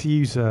to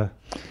you, sir.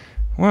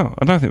 Well,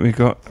 I don't think we've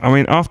got... I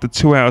mean, after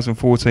 2 hours and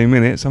 14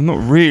 minutes, I'm not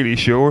really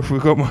sure if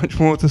we've got much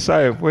more to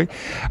say, have we?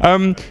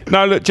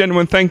 No, look,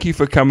 gentlemen, thank you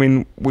for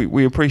coming.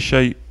 We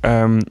appreciate...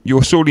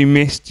 you're sorely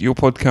missed, your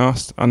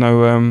podcast. I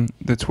know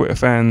the Twitter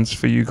fans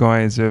for you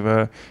guys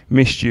have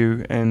missed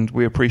you, and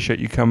we appreciate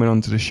you coming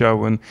onto the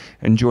show and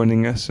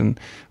joining us. And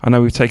I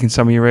know we've taken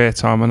some of your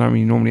airtime. I know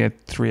you normally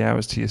had 3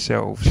 hours to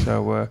yourself.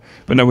 So,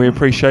 but no, we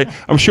appreciate...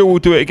 I'm sure we'll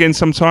do it again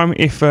sometime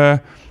if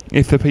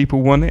the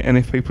people want it, and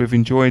if people have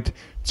enjoyed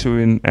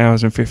 2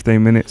 hours and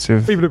 15 minutes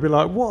of... People will be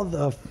like, what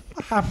the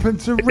happened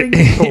to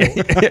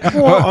RingTalk?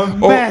 What a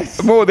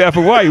mess. Or more the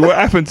other way, what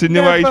happened to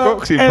New Age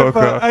Boxing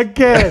Podcast?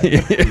 Again.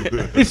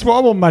 This is what I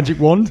want, Magic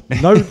Wand.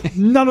 No,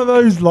 none of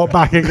those lot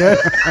back again.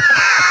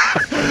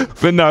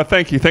 But no,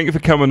 thank you. Thank you for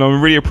coming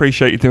on. Really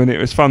appreciate you doing it.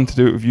 It was fun to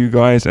do it with you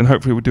guys, and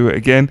hopefully we'll do it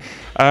again.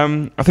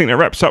 I think that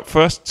wraps up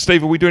first.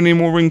 Steve, are we doing any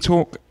more Ring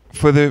Talk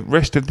for the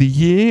rest of the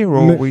year?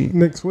 Or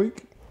next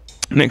week?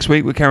 Next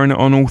week, we're carrying it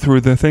on all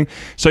through the thing.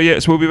 So, yeah,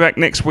 so we'll be back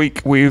next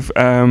week with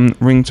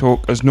Ring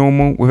Talk as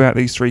normal without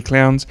these 3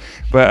 clowns.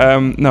 But,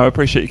 no, I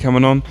appreciate you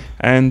coming on.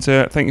 And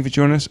thank you for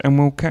joining us. And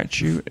we'll catch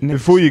you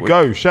next Before you week.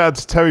 go, shout out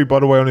to Terry, by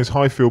the way, on his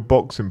Highfield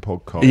Boxing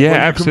podcast. Yeah, Well,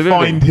 absolutely. You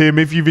can find him.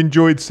 If you've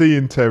enjoyed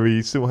seeing Terry,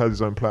 he still has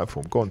his own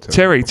platform. Go on,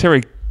 Terry.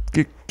 Terry,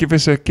 give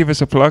us a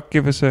plug.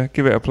 Give it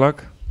a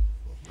plug.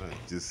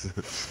 Just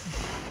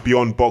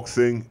Beyond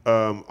Boxing,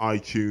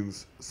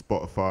 iTunes,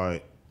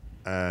 Spotify,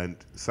 and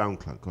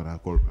SoundCloud. God,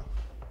 I've got it.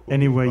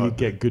 Anywhere you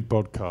get good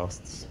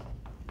podcasts.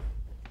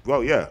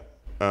 Well, yeah.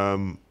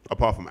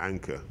 Apart from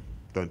Anchor,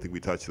 don't think we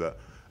touch that.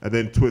 And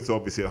then Twitter,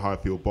 obviously, at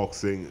Highfield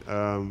Boxing.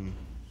 The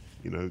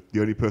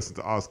only person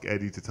to ask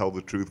Eddie to tell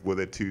the truth were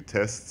there 2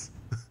 tests,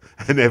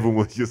 and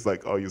everyone was just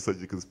like, "Oh, you're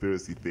such a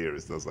conspiracy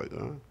theorist." I was like,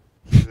 "Oh,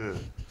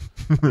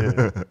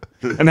 yeah."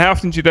 And how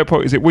often do you do that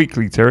podcast? Is it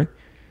weekly, Terry?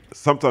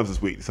 Sometimes it's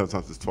weekly,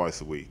 sometimes it's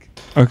twice a week.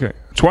 Okay,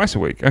 twice a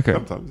week. Okay,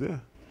 Sometimes, yeah.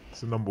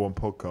 It's the #1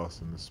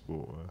 podcast in the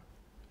sport.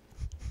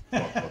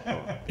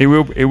 it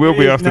will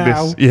be after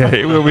now. this. Yeah,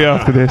 it will be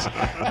after this.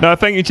 No,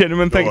 thank you,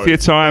 gentlemen. Thank you for your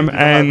time,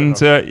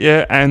 and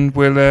and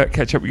we'll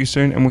catch up with you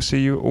soon, and we'll see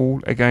you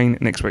all again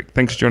next week.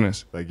 Thanks for joining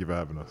us. Thank you for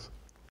having us.